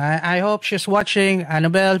 See you. I hope she's watching.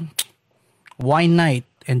 Annabel, wine night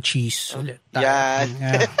and cheese ulit. Yan.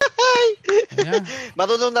 Yeah.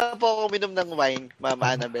 Marunong na po ako uminom ng wine, Ma'am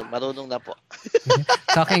Annabel. Marunong na po.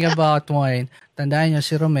 Talking about wine, tandaan niyo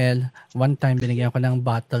si Romel, one time binigyan ko ng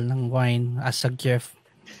bottle ng wine as a gift.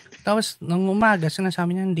 Tapos, nung umaga,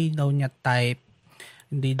 sinasabi niya, hindi daw niya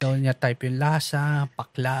type yung lasa,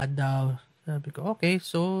 pakla daw. Sabi ko, okay,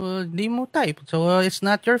 so, hindi mo type. So, it's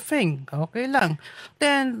not your thing. Okay lang.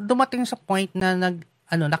 Then, dumating sa point na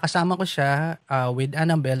nakasama ko siya with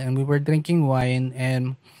Annabelle and we were drinking wine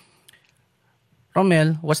and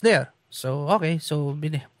Romel was there. So, okay, so,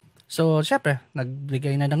 syempre,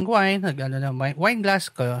 nagbigay na ng wine, wine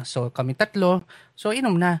glass ko. So, kami tatlo. So,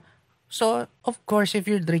 inom na. So, of course, if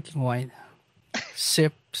you're drinking wine,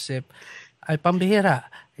 sip, ay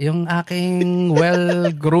pambihira. Yung aking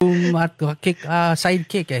well-groomed at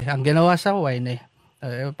sidekick ang ginawa sa wine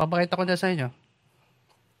papakita ko na sa inyo.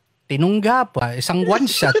 Tinungga pa, isang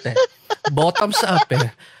one shot bottoms up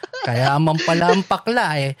Kaya man pala ang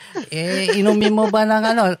pakla inumin mo ba ng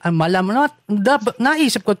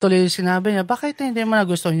naisip ko tuloy sinabi niya, bakit hindi mo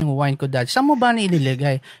nagustuhan yung wine ko dad? Saan mo ba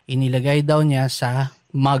inilagay? Inilagay daw niya sa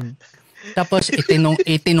mug. Tapos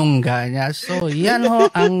itinungga niya. So, yan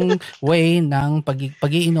ang way ng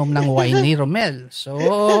pag-iinom ng wine ni Romel. So,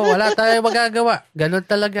 wala tayo magagawa. Ganun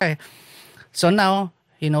talaga So, now,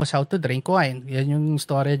 he knows how to drink wine. Yan yung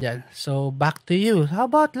story dyan. So, back to you. How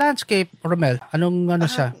about landscape, Romel? Anong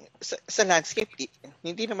siya? Sa landscape,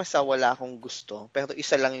 hindi naman sa wala akong gusto. Pero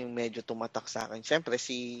isa lang yung medyo tumatak sa akin. Siyempre,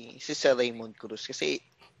 si Sir Raymond Cruz. Kasi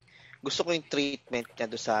gusto ko yung treatment niya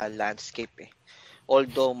doon sa landscape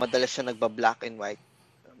Although, madalas siya nagba-black and white.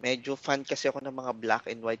 Medyo fan kasi ako ng mga black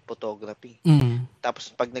and white photography. Mm. Tapos,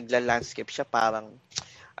 pag nagla-landscape siya, parang,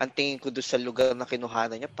 ang tingin ko doon sa lugar na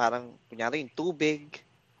kinuhanan niya, parang, kunyari, yung tubig,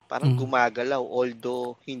 parang gumagalaw,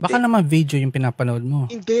 although hindi. Baka naman video yung pinapanood mo.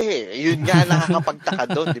 Hindi. Yun nga, nakakapagtaka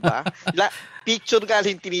doon, di ba? Picture nga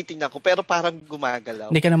rin tinitingnan ko, pero parang gumagalaw.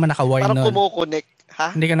 Hindi ka naman nakawine nun. Parang kumukonek.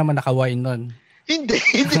 Ha? Hindi ka naman nakawine nun. Hindi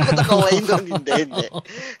ko nakawine doon. Hindi.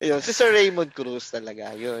 Yun, si Sir Raymond Cruz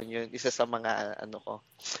talaga. Yun, isa sa mga ano ko.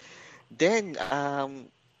 Then,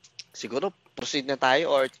 siguro, proceed na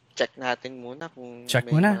tayo or check natin muna kung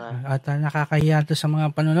check muna. At nakakahiya to sa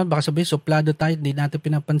mga panonood. Baka sabihin, suplado tayo. Hindi natin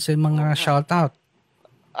pinapansin mga shoutout.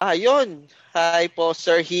 Yun. Hi po,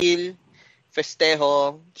 Sir Hill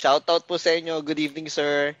Festejo. Shoutout po sa inyo. Good evening,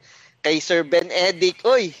 sir. Kay Sir Ben Edic.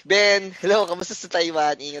 Uy, Ben. Hello, kamusta sa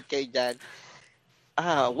Taiwan? Ingat kayo dyan.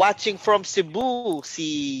 Watching from Cebu,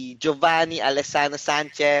 si Giovanni Alessandro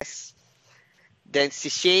Sanchez. Then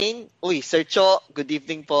si Shane. Uy, Sir Cho. Good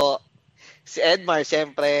evening po. Si Edmar,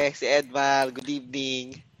 siyempre. Si Edmar, good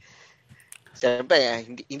evening. Siyempre,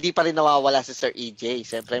 hindi pa rin nawawala si Sir EJ.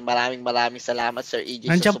 Siyempre, maraming salamat, Sir EJ.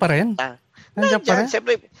 Nandiyan pa rin? Nandiyan pa rin?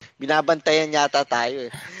 Siyempre, binabantayan yata tayo.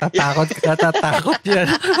 Tatakot yan.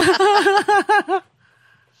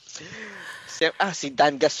 Si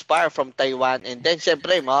Dan Gaspar from Taiwan. And then,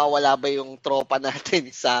 siyempre, mawawala ba yung tropa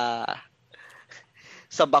natin sa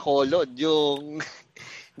Bacolod? Yung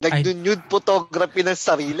nag-nude photography ng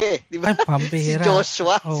sarili. Di ba? Ay, pambihira. Si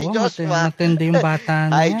Joshua. Matindi yung bata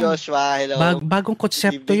na Hi, Joshua. Hello. Bagong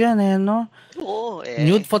konsepto yan, no? Oo.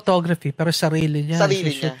 Nude photography, pero sarili niya.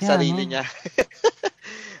 Sarili niya.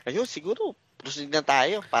 Ayun, siguro, proceed na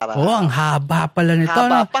tayo para... ang haba pala nito.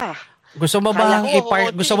 Haba pa. Gusto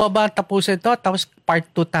mo ba tapusin ito, tapos part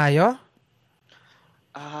 2 tayo?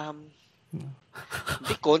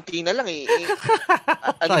 Hindi, konti na lang eh.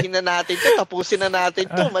 Anuhin na natin ito, tapusin na natin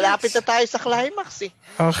ito. Malapit na tayo sa climax eh.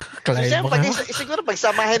 Climax. Siguro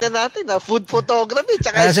pagsamahin na natin food photography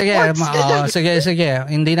tsaka sports. Sige.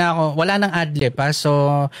 Hindi na ako, wala nang adlib pa.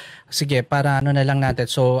 So, sige, para ano na lang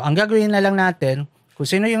natin. So, ang gagawin na lang natin, kung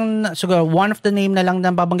sino yung, siguro, one of the name na lang na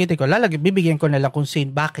babanggitin ko, bibigyan ko na lang kung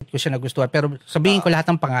bakit ko siya nagustuhan. Pero sabihin ko lahat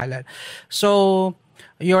ng pangalan. So,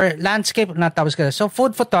 your landscape, natapos ka na. So,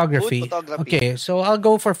 food photography. Okay, so I'll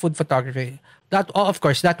go for food photography. Of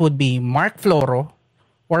course, that would be Mark Floro.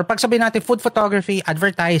 Or pag sabihin natin, food photography,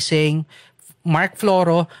 advertising, Mark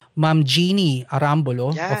Floro, Ma'am Jeannie Arambolo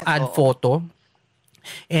of Ad Photo.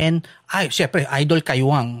 And, syempre, Idol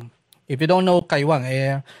Kaywang. If you don't know Kaywang,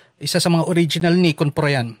 isa sa mga original Nikon Pro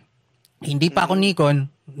yan. Hindi pa ako Nikon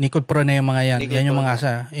Pro na yung mga yan. Yan yung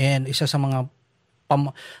mga and isa sa mga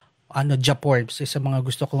Japorbs, isa mga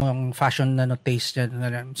gusto kong fashion taste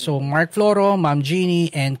niya. So, Mark Floro, Ma'am Jeannie,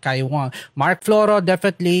 and Kai Wang. Mark Floro,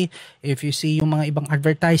 definitely, if you see yung mga ibang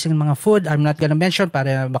advertising, mga food, I'm not gonna mention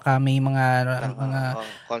para baka may mga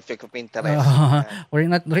conflict of interest. Or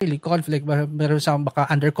not really conflict, but baka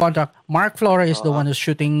under contract. Mark Floro is the one who's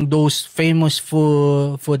shooting those famous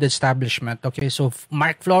food establishment. Okay, so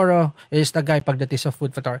Mark Floro is the guy pagdating sa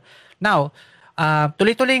food photography. Now,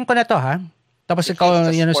 tuloy-tuloyin ko na to, ha? Tapos ikaw,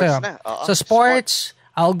 yun sa'yo. Sa sports,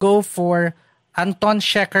 I'll go for Anton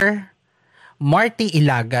Shecker, Marty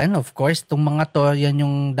Ilagan, of course. Itong mga to, yan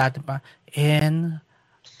yung dati pa. And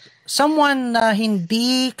someone na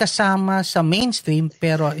hindi kasama sa mainstream,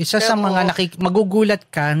 pero isa sa mga magugulat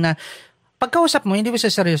ka na pagkausap mo, hindi mo sa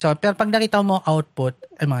seryoso, pero pag nakita mo output,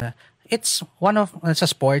 it's one of, sa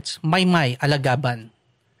sports, Maymay Alagaban.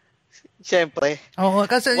 Siyempre. Oo,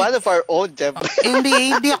 kasi one of our own, siyempre.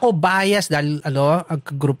 hindi ako biased dahil ang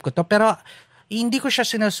group ko to, pero hindi ko siya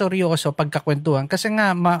sinaseryoso pagkakwentuhan kasi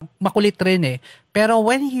nga makulit rin eh. Pero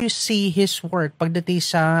when you see his work pagdating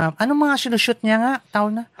sa anong mga sinushoot niya nga,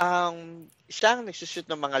 taon na? Siya ang nagsushoot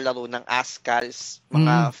ng mga laro ng ASCALs,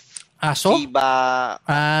 mga Aso? FIBA.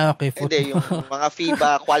 Okay. Hindi, yung mga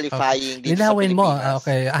FIBA qualifying dito sa Pilipinas. Mo,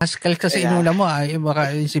 okay. ASCAL kasi inuna mo,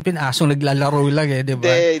 baka isipin, asong naglalaro lang di ba?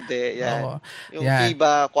 Hindi. Yan. Yung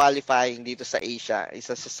FIBA qualifying dito sa Asia,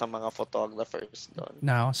 isa sa mga photographers doon.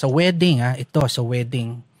 Now, sa wedding, ito, sa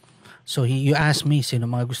wedding. So, you asked me, sino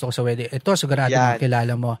mga gusto ko sa wedding. Ito, sigurado na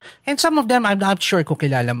kilala mo. And some of them, I'm not sure kung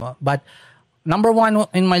kilala mo. But, number one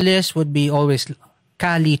in my list would be always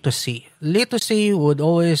Lito C. Lito C would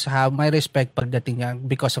always have my respect pagdating niya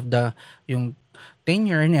because of yung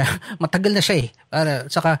tenure niya. Matagal na siya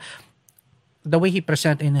saka, the way he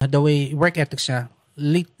present and the way work ethics niya,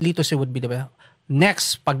 Lito C would be the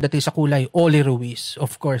next pagdating sa kulay, Oli Ruiz.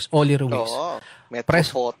 Of course, Oli Ruiz. Oo. Metro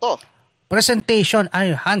Photo. Presentation,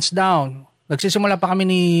 hands down. Nagsisimula pa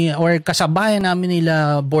kami kasabayan namin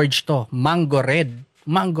nila Borge to. Mango Red.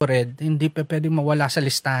 Hindi pa pwedeng mawala sa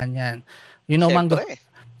listahan yan. You know, Siyempre.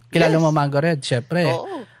 Mango. Kilala mo Mango Red, syempre.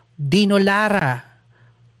 Oo. Dino Lara.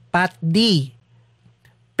 Pat D,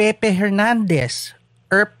 Pepe Hernandez,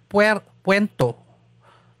 Puento,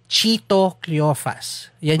 Chito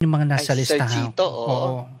Cleofas. Yan yung mga nasa Sir listahan. Chito,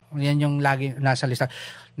 oo. Yan yung lagi nasa lista.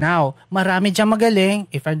 Now, marami dyan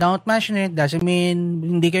magaling. If I don't mention it, doesn't mean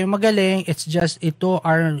hindi kayo magaling. It's just, ito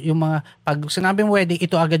are yung mga, pag sinabing wedding,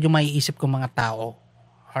 ito agad yung maiisip kong mga tao.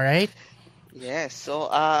 Alright? Yes.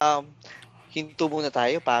 So, hinto muna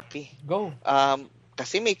tayo, Papi. Go.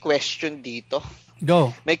 Kasi may question dito.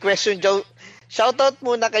 Go. May question, Joe. Shoutout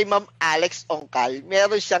muna kay Ma'am Alex Ongkal.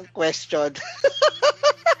 Meron siyang question.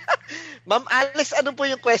 Ma'am Alex, ano po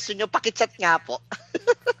yung question nyo? Pakichat nga po.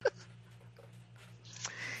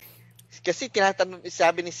 Kasi tinatanong,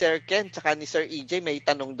 sabi ni Sir Ken tsaka ni Sir EJ, may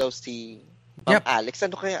tanong daw si Ma'am Alex.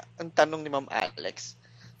 Ano kaya ang tanong ni Ma'am Alex?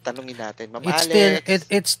 Tanungin natin. Ma'am Alex.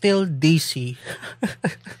 It's still DC.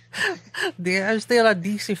 I'm still a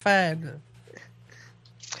DC fan.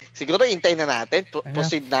 Siguro intay na natin.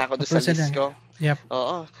 Proceed na ako doon sa list ko. Yep.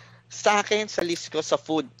 Oo. Sa akin, sa list ko sa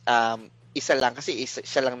food, isa lang kasi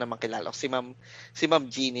siya lang naman kilala. Si Ma'am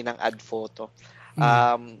Jeannie ng Ad Photo.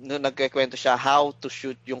 Nung nagkikwento siya how to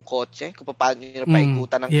shoot yung kotse, kung paano nyo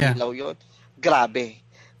paikutan ng ilaw yun. Grabe.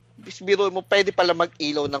 Biro mo, pwede pala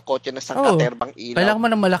mag-ilaw ng kotse na sangkaterbang ilaw. Kailangan mo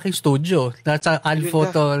ng malaking studio. Sa Ad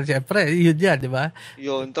Photo, siyempre, yun yan, di ba?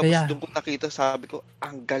 Yun. Tapos doon ko nakita, sabi ko,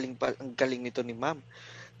 ang galing nito ni Ma'am.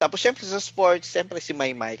 Tapos siyempre sa sports, siyempre si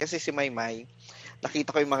Maymay. Kasi si Maymay, nakita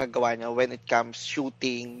ko yung mga gawa niya when it comes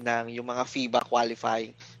shooting ng yung mga FIBA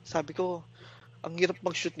qualifying. Sabi ko, ang hirap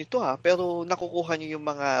mag-shoot nito pero nakukuha niyo yung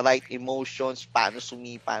mga right emotions, paano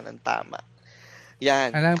sumipa ng tama. Yan.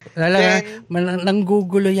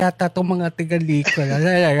 Nanggugulo yata itong mga tigaliko.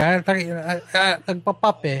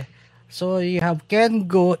 Nagpapap eh. So, you have Ken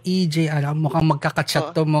Go, EJ, mukhang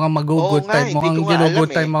magkakachat to, mukhang magugutay, mukhang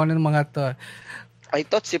ginugutay mo ng mga to. I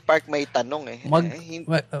thought si Park may tanong eh.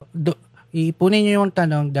 Ipunin niyo yung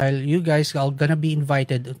tanong dahil you guys are gonna be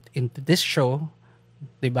invited into this show.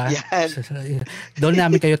 Diba? Doon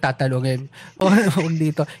namin kayo tatalungin. Huwag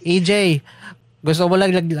dito. EJ, gusto mo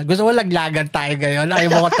laglagan tayo ngayon.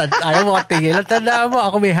 Ayaw mo ko tingin. Tandaan mo,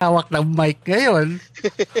 ako may hawak ng mic ngayon.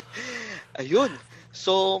 Ayun.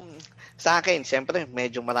 So, sa akin, siyempre,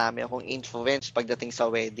 medyo marami akong influence pagdating sa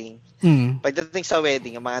wedding. Pagdating sa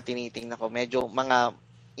wedding, ang mga tinitingnan ko, medyo mga,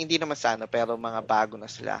 hindi naman sana, pero mga bago na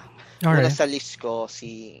sila. Una sa list ko,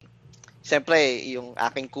 siyempre, yung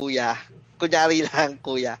aking kuya, kunyari lang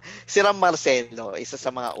kuya, si Ram Marcelo, isa sa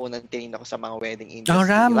mga unang tinignan ko sa mga wedding industry.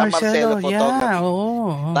 Ram Marcelo, photography.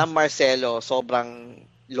 Ram Marcelo, sobrang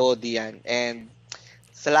lodi yan. And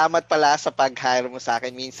salamat pala sa pag-hire mo sa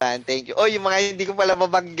akin minsan. Thank you. Yung mga hindi ko pala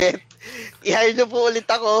mabanggit. I-hire nyo po ulit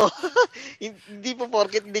ako. Hindi po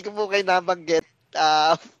porket hindi ko po kayo nabanggit.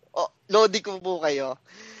 Lodi ko po kayo.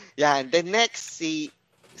 Yan. Then next,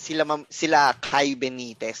 sila Kai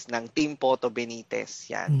Benitez ng Team Photo Benitez.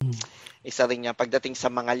 Yan. Isa rin yan. Pagdating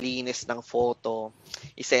sa mga linis ng photo,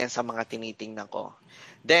 isa yan sa mga tinitingnan ko.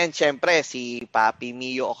 Then, syempre, si Papi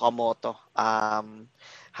Mio Okamoto.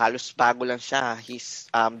 Halos bago lang siya.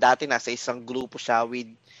 Dati nasa isang grupo siya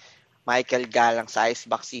with Michael Galang sa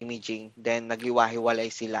Icebox Imaging. Then,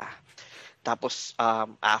 nagliwahiwalay sila. Tapos,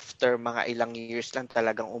 after mga ilang years lang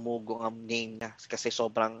talagang umugong ang name niya kasi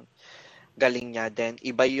sobrang galing niya. Then,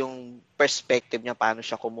 iba yung perspective niya paano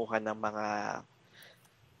siya kumuha ng mga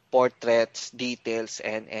portraits, details,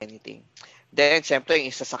 and anything. Then, syempre,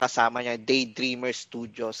 yung isa sa kasama niya, Daydreamer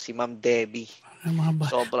Studios, si Ma'am Debbie.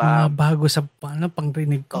 Mga bago sa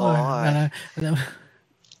pangrinig ko.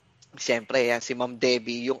 Siyempre, yan, si Ma'am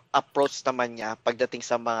Debbie, yung approach naman niya pagdating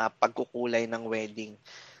sa mga pagkukulay ng wedding,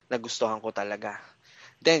 nagustuhan ko talaga.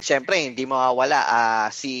 Then, siyempre, hindi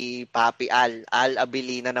mawawala si Papi Al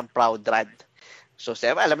Abilina ng Proud Rad. So,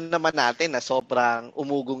 siyempre, alam naman natin na sobrang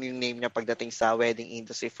umugong yung name niya pagdating sa wedding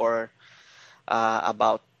industry for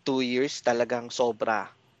about 2 years. Talagang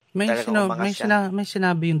sobra. May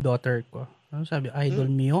sinabi yung daughter ko. Ano sabi?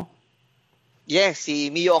 Idol Mio? Yes,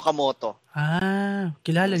 si Mio Okamoto.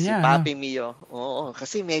 Kilala niya. Si Papi Mio. Oo,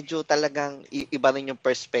 kasi medyo talagang iba rin yung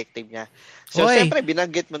perspective niya. So, siyempre,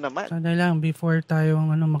 binanggit mo naman. Sana lang, before tayo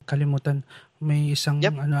magkalimutan, may isang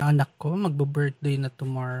anak ko, magbo-birthday na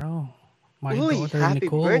tomorrow. My daughter happy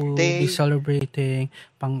Nicole birthday. will be celebrating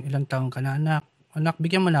pang ilang taong ka na, anak. Anak,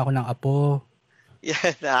 bigyan mo na ako ng apo.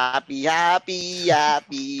 Yan,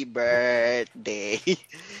 happy birthday.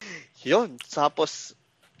 Yun. Tapos,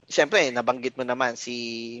 siyempre, nabanggit mo naman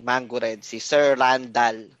si Mango Red, si Sir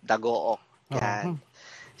Randall Dagook. Yan.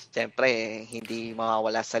 Siyempre, hindi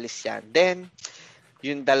mawawala sa list yan. Then,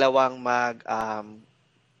 yung dalawang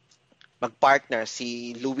magpartner,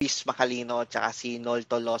 si Luis Macalino at si Nol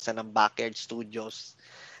Tolosa ng Backyard Studios.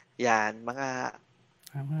 Yan, mga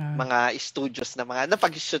studios na mga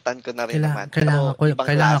napag-shootan ko na rin naman.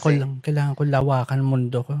 Kailangan ko lawakan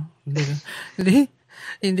mundo ko.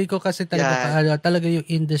 Hindi ko kasi talaga yung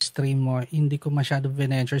industry mo, hindi ko masyado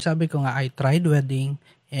venture. Sabi ko nga, I tried wedding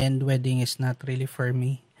and wedding is not really for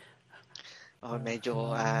me.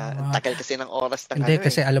 Medyo tagal kasi ng oras na hindi,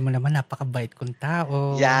 kasi alam mo naman, napakabait kong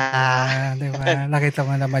tao. Yeah. Diba? Nakita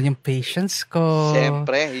mo naman yung patience ko.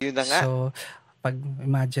 Siyempre, yun na nga. So, pag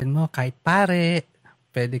imagine mo, kahit pare,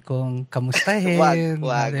 pwede kong kamustahin.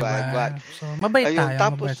 Wag. So, mabait tayo.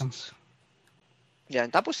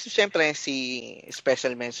 Tapos siyempre si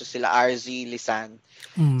special mention sila RZ Lisan,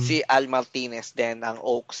 si Al Martinez din ang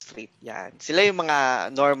Oak Street. Yan. Sila yung mga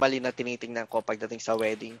normally na tinitingnan ko pagdating sa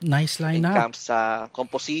wedding. Nice lineup. In terms sa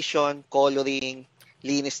composition, coloring,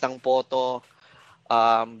 linis ng photo,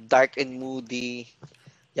 dark and moody.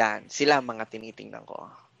 Yan, sila mga tinitingnan ko.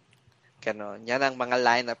 Ganon. Yan ang mga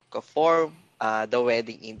lineup ko for the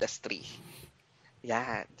wedding industry.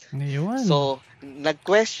 Yan. Ayun. So,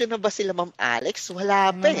 nag-question na ba sila Ma'am Alex?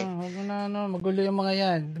 Wala pa eh. Magulo yung mga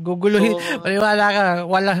yan. Guguluhin. Wala ka.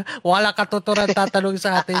 Wala ka tuturan tatanong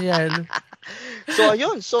sa atin yan. So,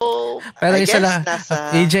 ayun. So, pero isa lang,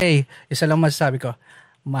 AJ, isa lang masasabi ko,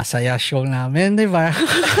 masaya show namin, di ba?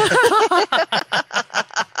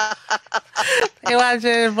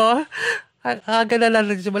 Imagine mo, aga na lang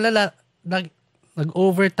nagsimula,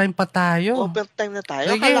 nag-overtime pa tayo. Overtime na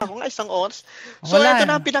tayo? Akala ko nga isang oras. So, ito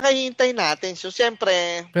na ang pinakahihintay natin. So,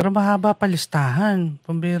 siyempre... Pero mahaba pa listahan.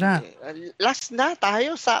 Pambira. Last na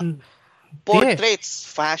tayo sa portraits,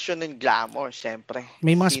 fashion, and glamour, siyempre.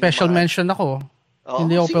 May mga special mention ako.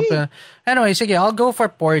 Hindi ako prepare. Anyway, sige, I'll go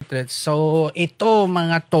for portraits. So, ito,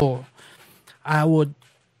 mga to, I would...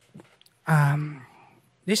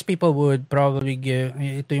 these people would probably give,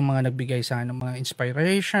 ito yung mga nagbigay sa akin ng mga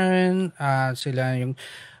inspiration, sila yung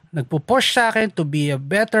nagpo-push sa akin to be a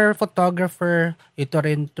better photographer. Ito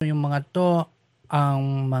rin to yung mga to,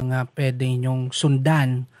 ang mga pwede nyong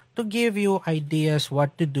sundan to give you ideas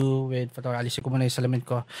what to do with photography. Alisin ko muna yung salamin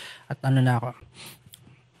ko at ano na ako.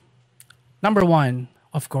 Number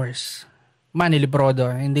 1, of course, Manny Librodo.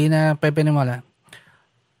 Hindi na Pepe ni Mola.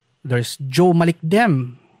 There's Joe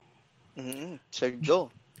Malikdem. Sir Joe.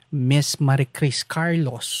 Miss Maricris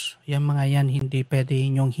Carlos. Yan mga yan, hindi pwede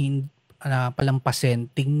yung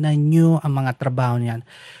palampasin. Tingnan nyo ang mga trabaho niyan.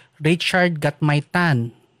 Richard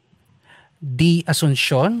Gatmaitan. D.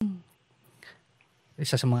 Asuncion.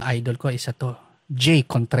 Isa sa mga idol ko, isa to. Jay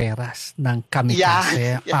Contreras ng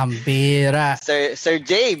Kamikaze. Pambira. Sir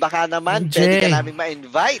Jay, baka naman pwede ka namin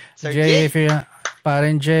ma-invite. Sir Jay.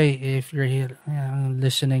 Parang Jay, if you're here,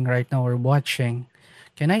 listening right now or watching,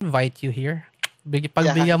 can I invite you here?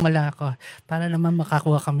 Pagbigyan mo lang ako para naman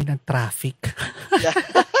makakuha kami ng traffic.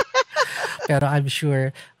 Pero I'm sure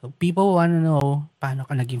people want to know paano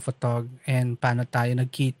ka naging photog and paano tayo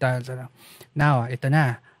nagkita. Now, ito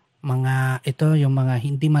na. Ito yung mga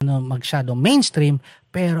hindi man masyado mainstream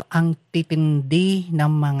pero ang titindi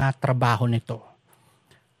ng mga trabaho nito.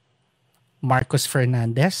 Marcos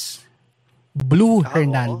Fernandez, Blue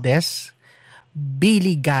Hernandez,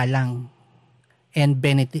 Billy Galang, and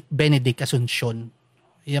Benedict Asuncion.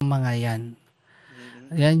 Yung mga yan.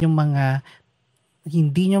 Yan yung mga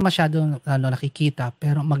hindi nyo masyado nakikita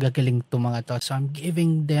pero magagaling to mga to. So I'm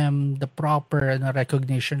giving them the proper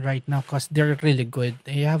recognition right now because they're really good.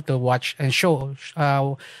 You have to watch and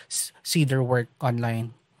see their work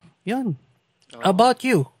online. Yun. About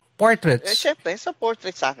you? Portraits. Siyempre, sa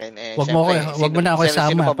portraits sa akin. Wag mo na ako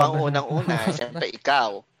isama. Sino pa bang unang-una? Siyempre,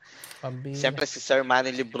 ikaw. Siyempre, si Sir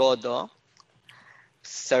Manny Librodo,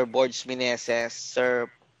 Sir Borges Meneses, Sir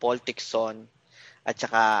Paul Tixon, at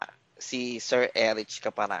saka si Sir Erich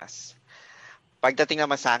Caparas. Pagdating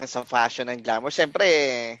naman sa akin sa fashion and glamour, siyempre,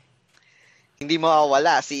 hindi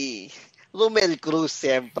mawawala si Romel Cruz,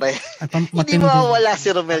 siyempre. Hindi mawawala si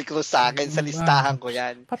Romel Cruz sa akin. Sa listahan ko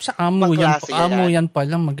yan. Paps, amo yan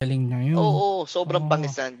pala. Magaling na yun. Oo, sobrang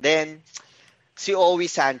pangisan. Then, si Owie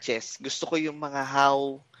Sanchez. Gusto ko yung mga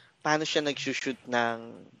paano siya nagsushoot ng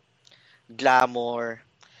glamour,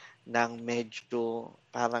 ng medyo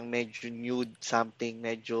nude something,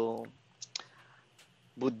 medyo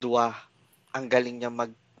budwa. Ang galing niya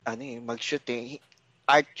mag-shoot eh.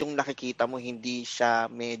 Art yung nakikita mo, hindi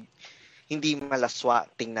malaswa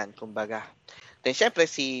tingnan, kumbaga. Then syempre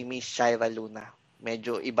si Miss Shaira Luna.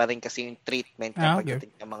 Medyo iba rin kasi yung treatment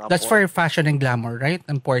pagdating ng mga That's for fashion and glamour, right?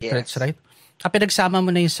 And portraits, right? Pinagsama mo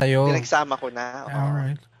na yung sayo. Pinagsama ko na.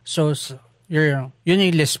 Alright. So yun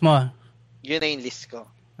yung list mo. Yun na yung list ko.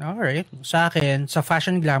 Alright. Sa akin, sa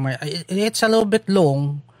fashion glamour, it's a little bit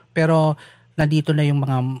long, pero nandito na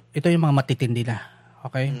ito yung mga matitindi na.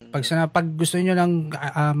 Okay? Pag gusto niyo ng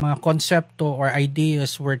mga konsepto or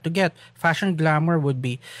ideas where to get, fashion glamour would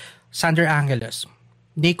be Sander Angeles,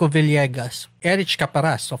 Nico Villegas, Erich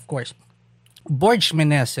Caparas, of course, Borge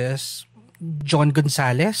Meneses, John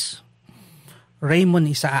Gonzalez, Raymond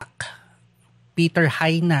Isaac, Peter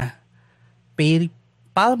Haina, Perry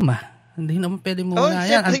Palma. Hindi naman pwede muna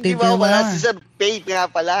yan. Hindi ba wala si Sir Pay nga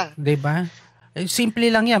pala? Diba? Simple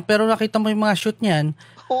lang yan. Pero nakita mo yung mga shoot niyan.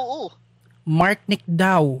 Oo. Mark Nick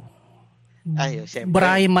Dow.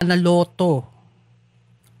 Brian Manaloto.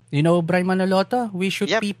 You know Brian Manaloto? We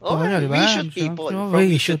Shoot People. Diba? We Shoot People.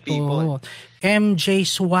 We Shoot People. MJ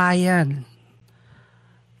Swayan.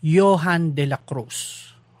 Johan De La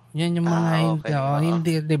Cruz. Yan yung mga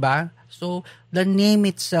hindi, 'di ba? So the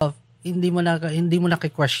name itself hindi mo na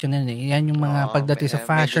questionin eh. Yan yung mga pagdating sa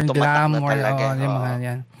fashion, glamour, yung mga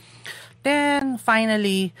yan. Then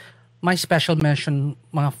finally, my special mention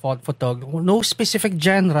mga photography. No specific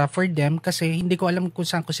genre for them kasi hindi ko alam kung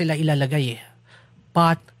saan ko sila ilalagay eh.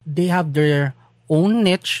 But they have their own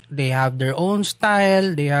niche, they have their own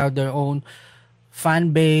style, they have their own fan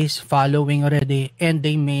base, following already, and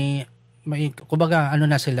they may kumbaga ano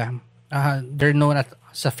na sila, they're known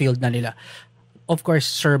sa field na nila. Of course,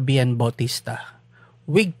 Serbian Bautista,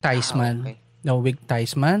 Wig Theismann, Wig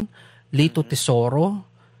Theismann, Lito Tesoro,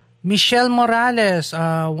 Michelle Morales,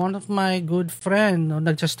 one of my good friend,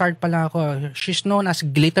 nagsa-start pala ako. She's known as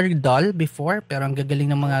Glitter Doll before, pero ang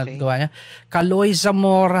gagaling ng mga gawa niya. Kaloy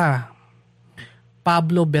Zamora,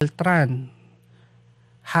 Pablo Beltran,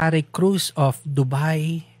 Harry Cruz of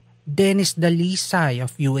Dubai, Dennis Dalisay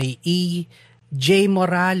of UAE, Jay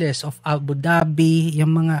Morales of Abu Dhabi,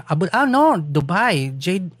 yung mga Dubai.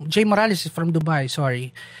 Jay Morales is from Dubai,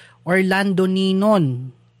 sorry. Orlando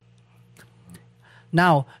Ninon.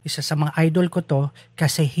 Now, isa sa mga idol ko to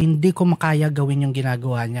kasi hindi ko makaya gawin yung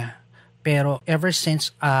ginagawa niya. Pero ever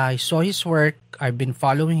since I saw his work, I've been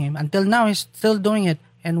following him. Until now, he's still doing it.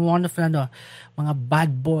 And one of mga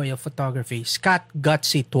bad boy of photography, Scott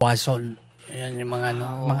Gutsy Tuazon. Ayan yung mga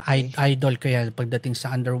idol ko yan pagdating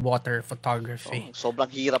sa underwater photography.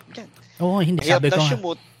 Sobrang hirap yan. Hindi. Mahirap na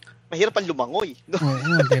shoot. Mahirap ang lumangoy.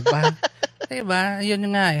 Diba? Diba? Yun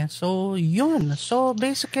nga eh. So, yun. So,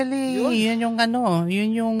 basically, yun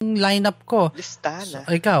yung lineup ko. Listana.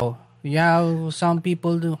 So, ikaw, some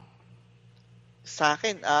people do. Sa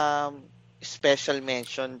akin, special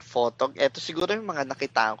mention photo. Ito siguro yung mga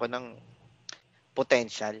nakita ko ng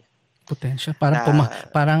potential.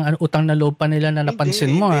 Parang utang na loob pa nila na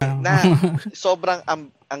napansin mo. Na sobrang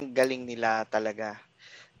ang galing nila talaga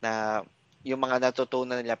na yung mga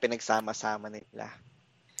natutunan nila pinagsama-sama nila.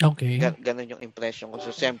 Okay. Ganun yung impression ko.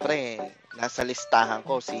 So siyempre nasa listahan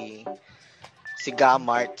ko si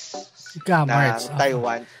Gamarts na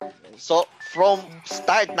Taiwan. So from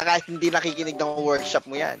start na kahit hindi nakikinig ng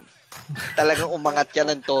workshop mo yan, talagang umangat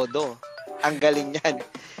yan ng todo. Ang galing yan.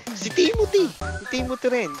 Si Timothy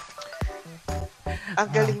rin. Ang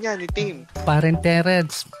galing niya ni Tim. Parent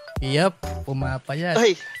Terrence. Yep, pumapayat.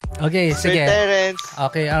 Okay, sige. Terrence.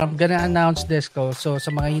 Okay, I'm gonna announce this ko. So, sa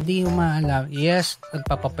mga hindi umaalam, yes,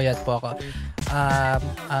 nagpapapayat po ako.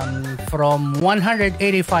 From 185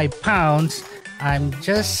 pounds, I'm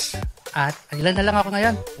just at, ilan na lang ako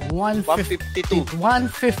ngayon? 152.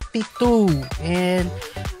 152. And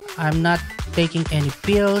I'm not taking any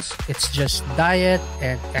pills. It's just diet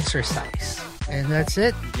and exercise. And that's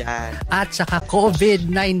it. Yan. At saka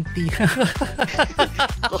COVID-19.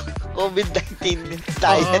 COVID-19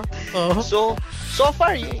 diet. So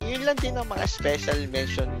far, yun lang din ang mga special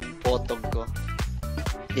mention photo ko.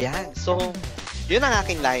 Yan. So, yun ang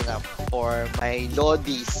aking lineup for my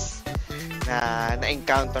Lodies na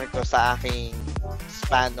na-encounter ko sa aking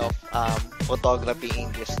span of photography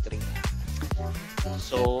industry.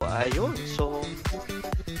 So, ayun. So,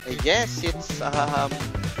 I guess it's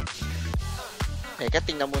Teka,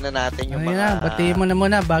 tingnan muna natin yung mga... batiin mo na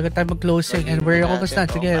muna bago tayo mag-closing. And we're almost done.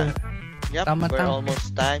 Sige. Yep, we're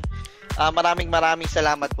almost time. Maraming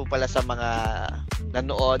salamat po pala sa mga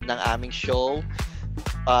nanood ng aming show.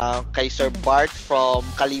 Kay Sir Bart from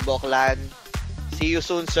Kalibo Clan. See you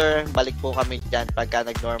soon, sir. Balik po kami dyan pagka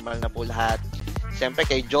nag-normal na po lahat. Siyempre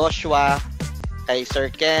kay Joshua, kay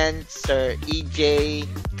Sir Ken, Sir EJ,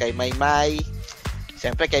 kay Maymay,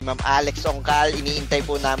 siyempre kay Ma'am Alex Ongkal, iniintay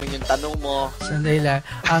po namin yung tanong mo. Sandali lang.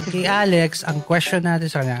 Kay Alex, ang question natin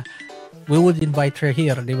sa kanya, we would invite her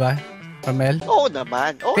here, di ba? Ramel? Oo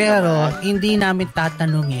naman. Pero, hindi namin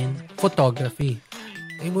tatanungin photography.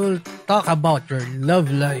 We will talk about your love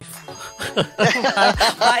life.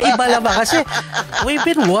 Iba lang ba? Kasi, we've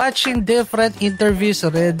been watching different interviews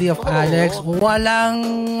already of Alex.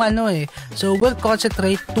 Walang So, we'll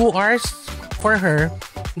concentrate 2 hours for her,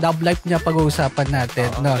 love life niya pag-uusapan natin.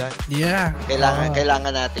 No? Yeah.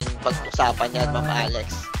 Kailangan natin pag-usapan yan, Ma'am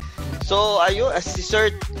Alex. So, ayun, si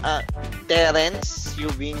Sir Terence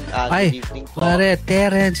Yubing, good evening po. Pare,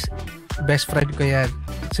 Terence, best friend ko yan.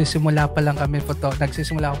 Sisimula pa lang kami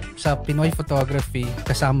nagsisimula ako sa Pinoy photography,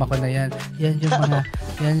 kasama ko na yan. Yan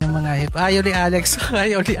yung mga hit. Ayaw ni Alex.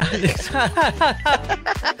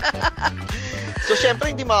 So,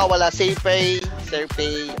 syempre, hindi mawawala. Sir Pei,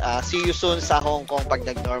 see you soon sa Hong Kong pag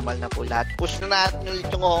nag-normal na po lahat. Push na natin ulit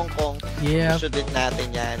yung Hong Kong. Yeah. Push din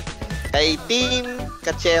natin yan. Kay Team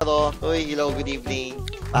Kachero, hello, good evening,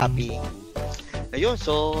 Papi. Ayun,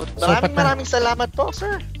 so maraming salamat po,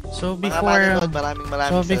 sir. So before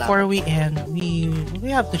we end, we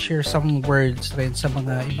have to share some words rin sa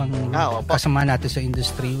mga ibang kasama natin sa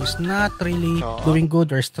industry who's not really doing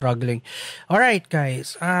good or struggling. All right,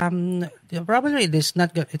 guys. Probably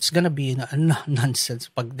it's gonna be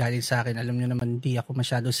nonsense pag galing sa akin. Alam niyo naman, hindi ako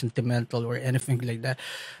masyado sentimental or anything like that.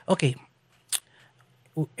 Okay.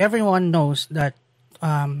 Everyone knows that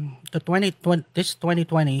this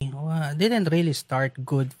 2020 didn't really start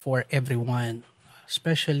good for everyone,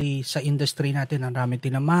 especially sa industry natin. Ang maraming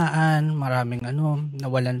tinamaan, maraming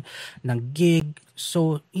nawalan ng gig.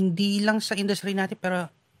 So hindi lang sa industry natin,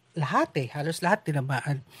 pero halos lahat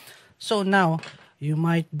tinamaan. So now you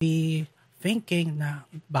might be thinking na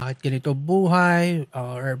bakit ganito buhay,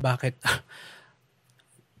 or bakit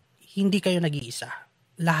hindi kayo nag-iisa.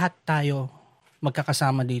 Lahat tayo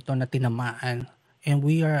magkakasama dito na tinamaan. And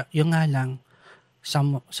we are, yung nga lang,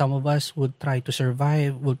 some of us would try to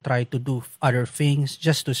survive, would try to do other things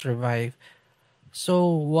just to survive. So,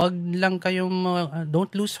 wag lang kayong, don't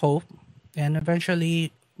lose hope. And eventually,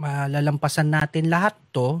 malalampasan natin lahat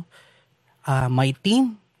to. My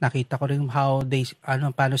team, nakita ko rin how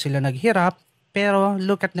paano sila naghirap. Pero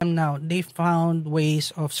look at them now. They found ways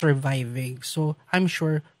of surviving. So, I'm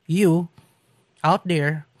sure you, out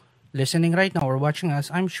there, listening right now or watching us,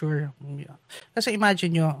 I'm sure. Kasi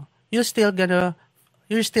imagine nyo, you're still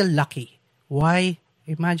lucky. Why?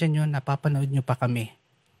 Imagine nyo, napapanood nyo pa kami.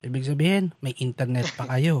 Ibig sabihin, may internet pa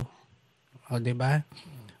kayo. O, diba?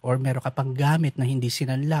 Or meron ka pang gamit na hindi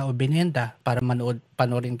sinanla o binenta para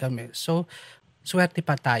panoorin kami. So, swerte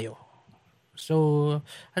pa tayo. So,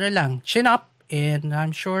 chin up, and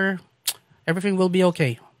I'm sure everything will be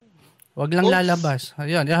okay. Wag lang lalabas.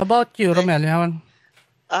 Ayun. How about you, Romel?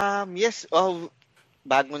 Yes.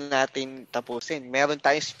 Bago natin tapusin, meron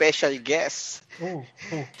tayong special guest.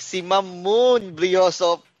 Si Ma'am Moon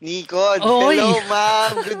Brioso Nicon. Hello,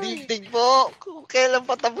 Ma'am. Good evening po. Kailan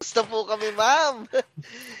pa tapos na po kami, Ma'am?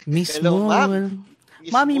 Hello, Moon. Ma'am.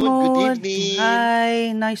 Mami Moon. Good evening.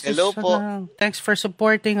 Hi. Nice Hello to po. Thanks for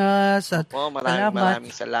supporting us.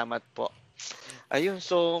 Maraming salamat po. Ayun,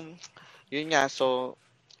 so, yun nga. So,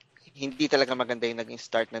 hindi talaga maganda yung naging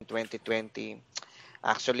start ng 2020.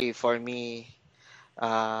 Actually, for me,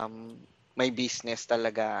 may business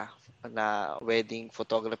talaga na wedding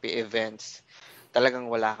photography events. Talagang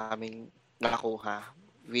wala kaming nakuha.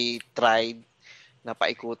 We tried na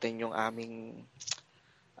paikutin yung aming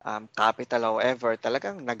capital. However,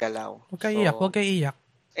 talagang nagalaw. Huwag kayo iyak.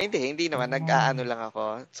 Hindi naman. Nag-aano lang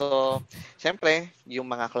ako. So, siyempre, yung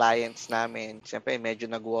mga clients namin, siyempre, medyo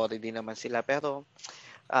nag-worry din naman sila. Pero,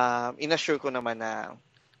 inassure ko naman na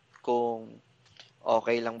kung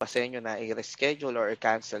okay lang ba sa inyo na i-reschedule or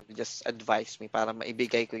i-cancel, just advise me para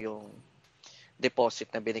maibigay ko yung deposit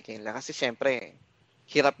na binigay nila. Kasi syempre,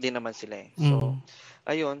 hirap din naman sila eh. So,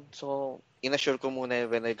 ayun. So, inassure ko muna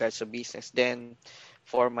when regards to business. Then,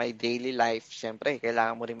 for my daily life, syempre,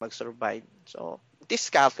 kailangan mo rin mag-survive. So,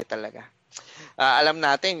 discarte talaga. Alam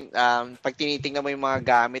natin, pag tinitingnan mo yung mga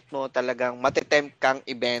gamit mo, talagang matitempt kang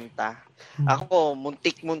ibenta. Ako,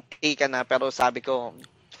 muntik-muntik ka na, pero sabi ko,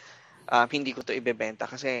 hindi ko to ibebenta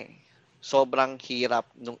kasi sobrang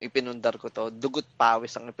hirap nung ipinundar ko to. Dugot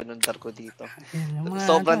pawis ang ipinundar ko dito.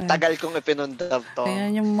 Sobrang tagal kong ipinundar to.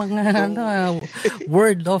 Ayan yung mga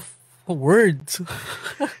word of words.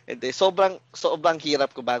 Hindi, sobrang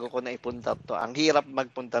hirap ko bago ko na ipundar to. Ang hirap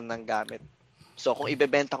magpundar ng gamit. So kung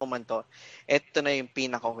ibebenta ko man to, eto na yung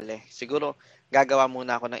pinakahuli. Siguro gagawa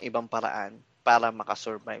muna ako ng ibang paraan para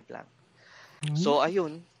makasurvive lang. So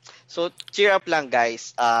ayun. So, cheer up lang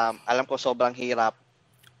guys. Alam ko sobrang hirap.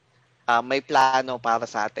 May plano para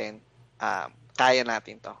sa atin. Kaya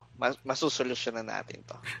natin to. Masusolusyonan natin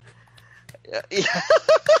to.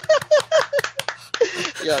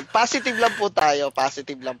 Yan. Positive lang po tayo.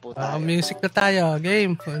 Music na tayo.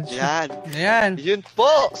 Game. Yan. Yun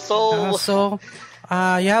po. So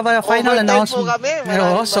you have a final overtime announcement. Po kami.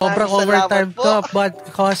 Sobrang overtime po. to. But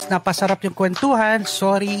because napasarap yung kwentuhan,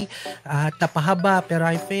 sorry, napahaba. Pero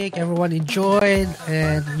I think everyone enjoyed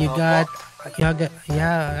and you got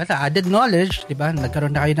added knowledge, di ba?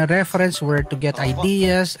 Nagkaroon na kayo ng reference where to get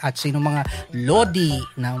ideas at sino mga lodi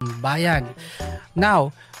ng bayan. Now,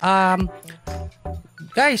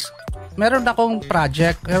 guys, meron akong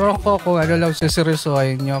project. Ewan ko kung ano lang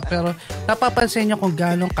siseryosohin nyo. Pero napapansin nyo kung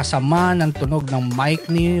gano'ng kasama ng tunog ng mic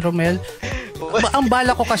ni Romel. Ang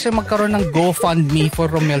bala ko kasi magkaroon ng GoFundMe for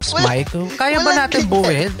Romel's mic. Kaya ba natin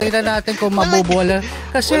buuin? Tingnan natin kung mabubuwala.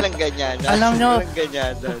 Kasi, walang ganyan. Alam nyo,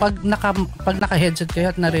 ganyan. pag naka-headset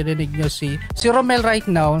kayo at naririnig nyo si Romel right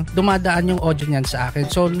now, dumadaan yung audio niyan sa akin.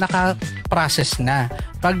 So, naka-process na.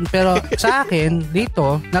 Pero sa akin,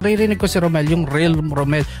 dito, naririnig ko si Romel, yung real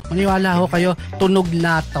Romel. Maniwala ho kayo, tunog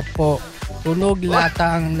lata po. Tunog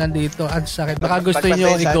lata ang nandito. Ang sakit. Baka gusto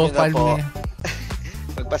nyo i-GoFundMe.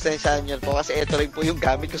 Magpasensyahan nyo po kasi ito rin po yung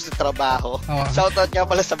gamit ko sa trabaho. Shoutout nga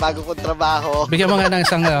pala sa bago kong trabaho. Bigyan mo nga ng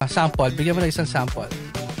isang sample. Bigyan mo ng isang sample.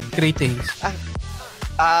 Greetings.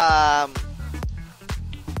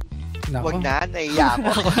 Wag na, naiya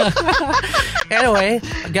ako. Anyway,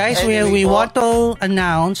 guys, we want to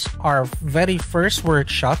announce our very first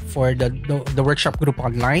workshop for the workshop group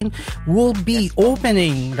online. We'll be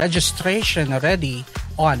opening registration already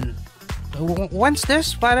on once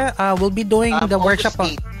this we'll be doing the workshop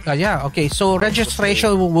okay, so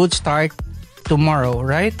registration would start tomorrow,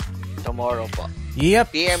 right? Tomorrow po.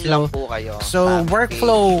 Yep. PM lang po kayo. So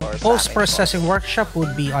workflow post-processing workshop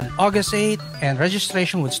would be on August 8 and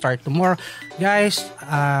registration would start tomorrow. Guys,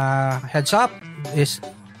 heads up, is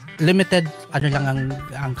limited lang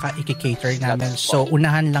ang i-cater namin. So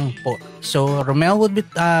unahan lang po. So Romel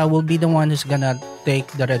will be the one who's gonna take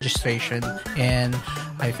the registration, and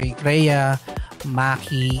I think Rhea,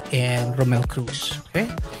 Maki, and Romel Cruz. Okay?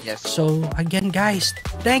 Yes. So again, guys,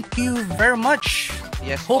 thank you very much.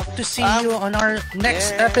 Yes. Hope to see you on our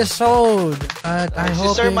next episode. At I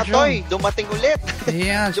hope Sir you Matoy, dumating ulit.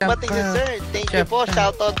 Yeah, dumating si Sir. Thank you po.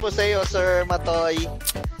 Shoutout po sa iyo, Sir Matoy.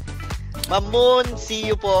 Ma'am Moon, see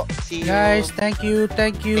you po. See you. Guys, thank you.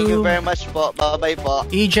 Thank you very much po. Bye-bye po.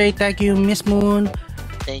 EJ, thank you. Miss Moon.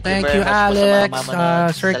 Thank you, Alex,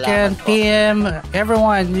 Sir Ken, po. Tim,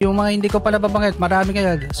 everyone. Yung mga hindi ko pala babangit, marami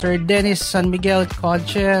kayo. Sir Dennis San Miguel,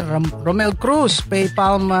 Conche, Romel Cruz,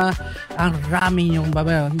 PayPal, ang rami yung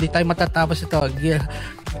babae. Hindi tayo matatapos ito.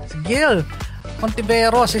 Gil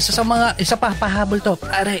Montiveros, isa pa pahabol to.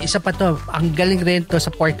 Isa pa to. Ang galing rin to sa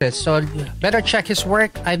portraits. So, better check his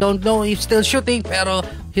work. I don't know if still shooting, pero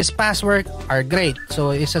his past work are great.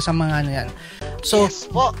 So, isa sa mga yan. So, yes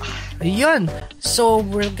po. Yun. So,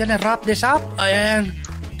 we're gonna wrap this up. Ayan.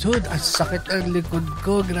 Dude, ang sakit ang likod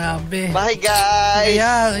ko. Grabe. Bye, guys.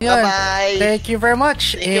 Yeah, bye-bye. Thank you very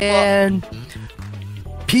much. Thank and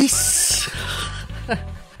peace.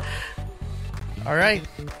 All right.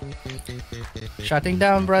 Shutting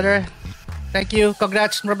down, brother. Thank you.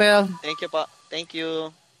 Congrats, Robel. Thank you po. Thank you.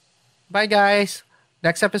 Bye, guys.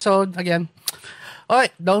 Next episode again. Oh,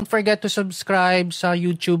 don't forget to subscribe sa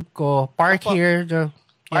YouTube ko. Park Here.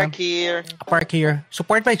 Park Here.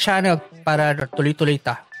 Support my channel para tuloy-tuloy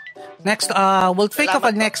ta. Next, we'll think of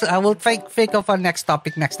a next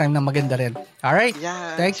topic next time na maganda rin. All right?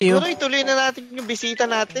 Yeah. Thank you. Siguro ituloy na natin yung bisita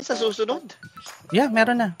natin sa susunod. Yeah,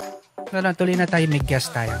 meron na. Tuloy na tayo, may guest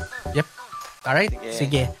tayo. Yep. All right?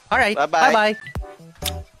 Sige. All right. Bye-bye. Bye-bye.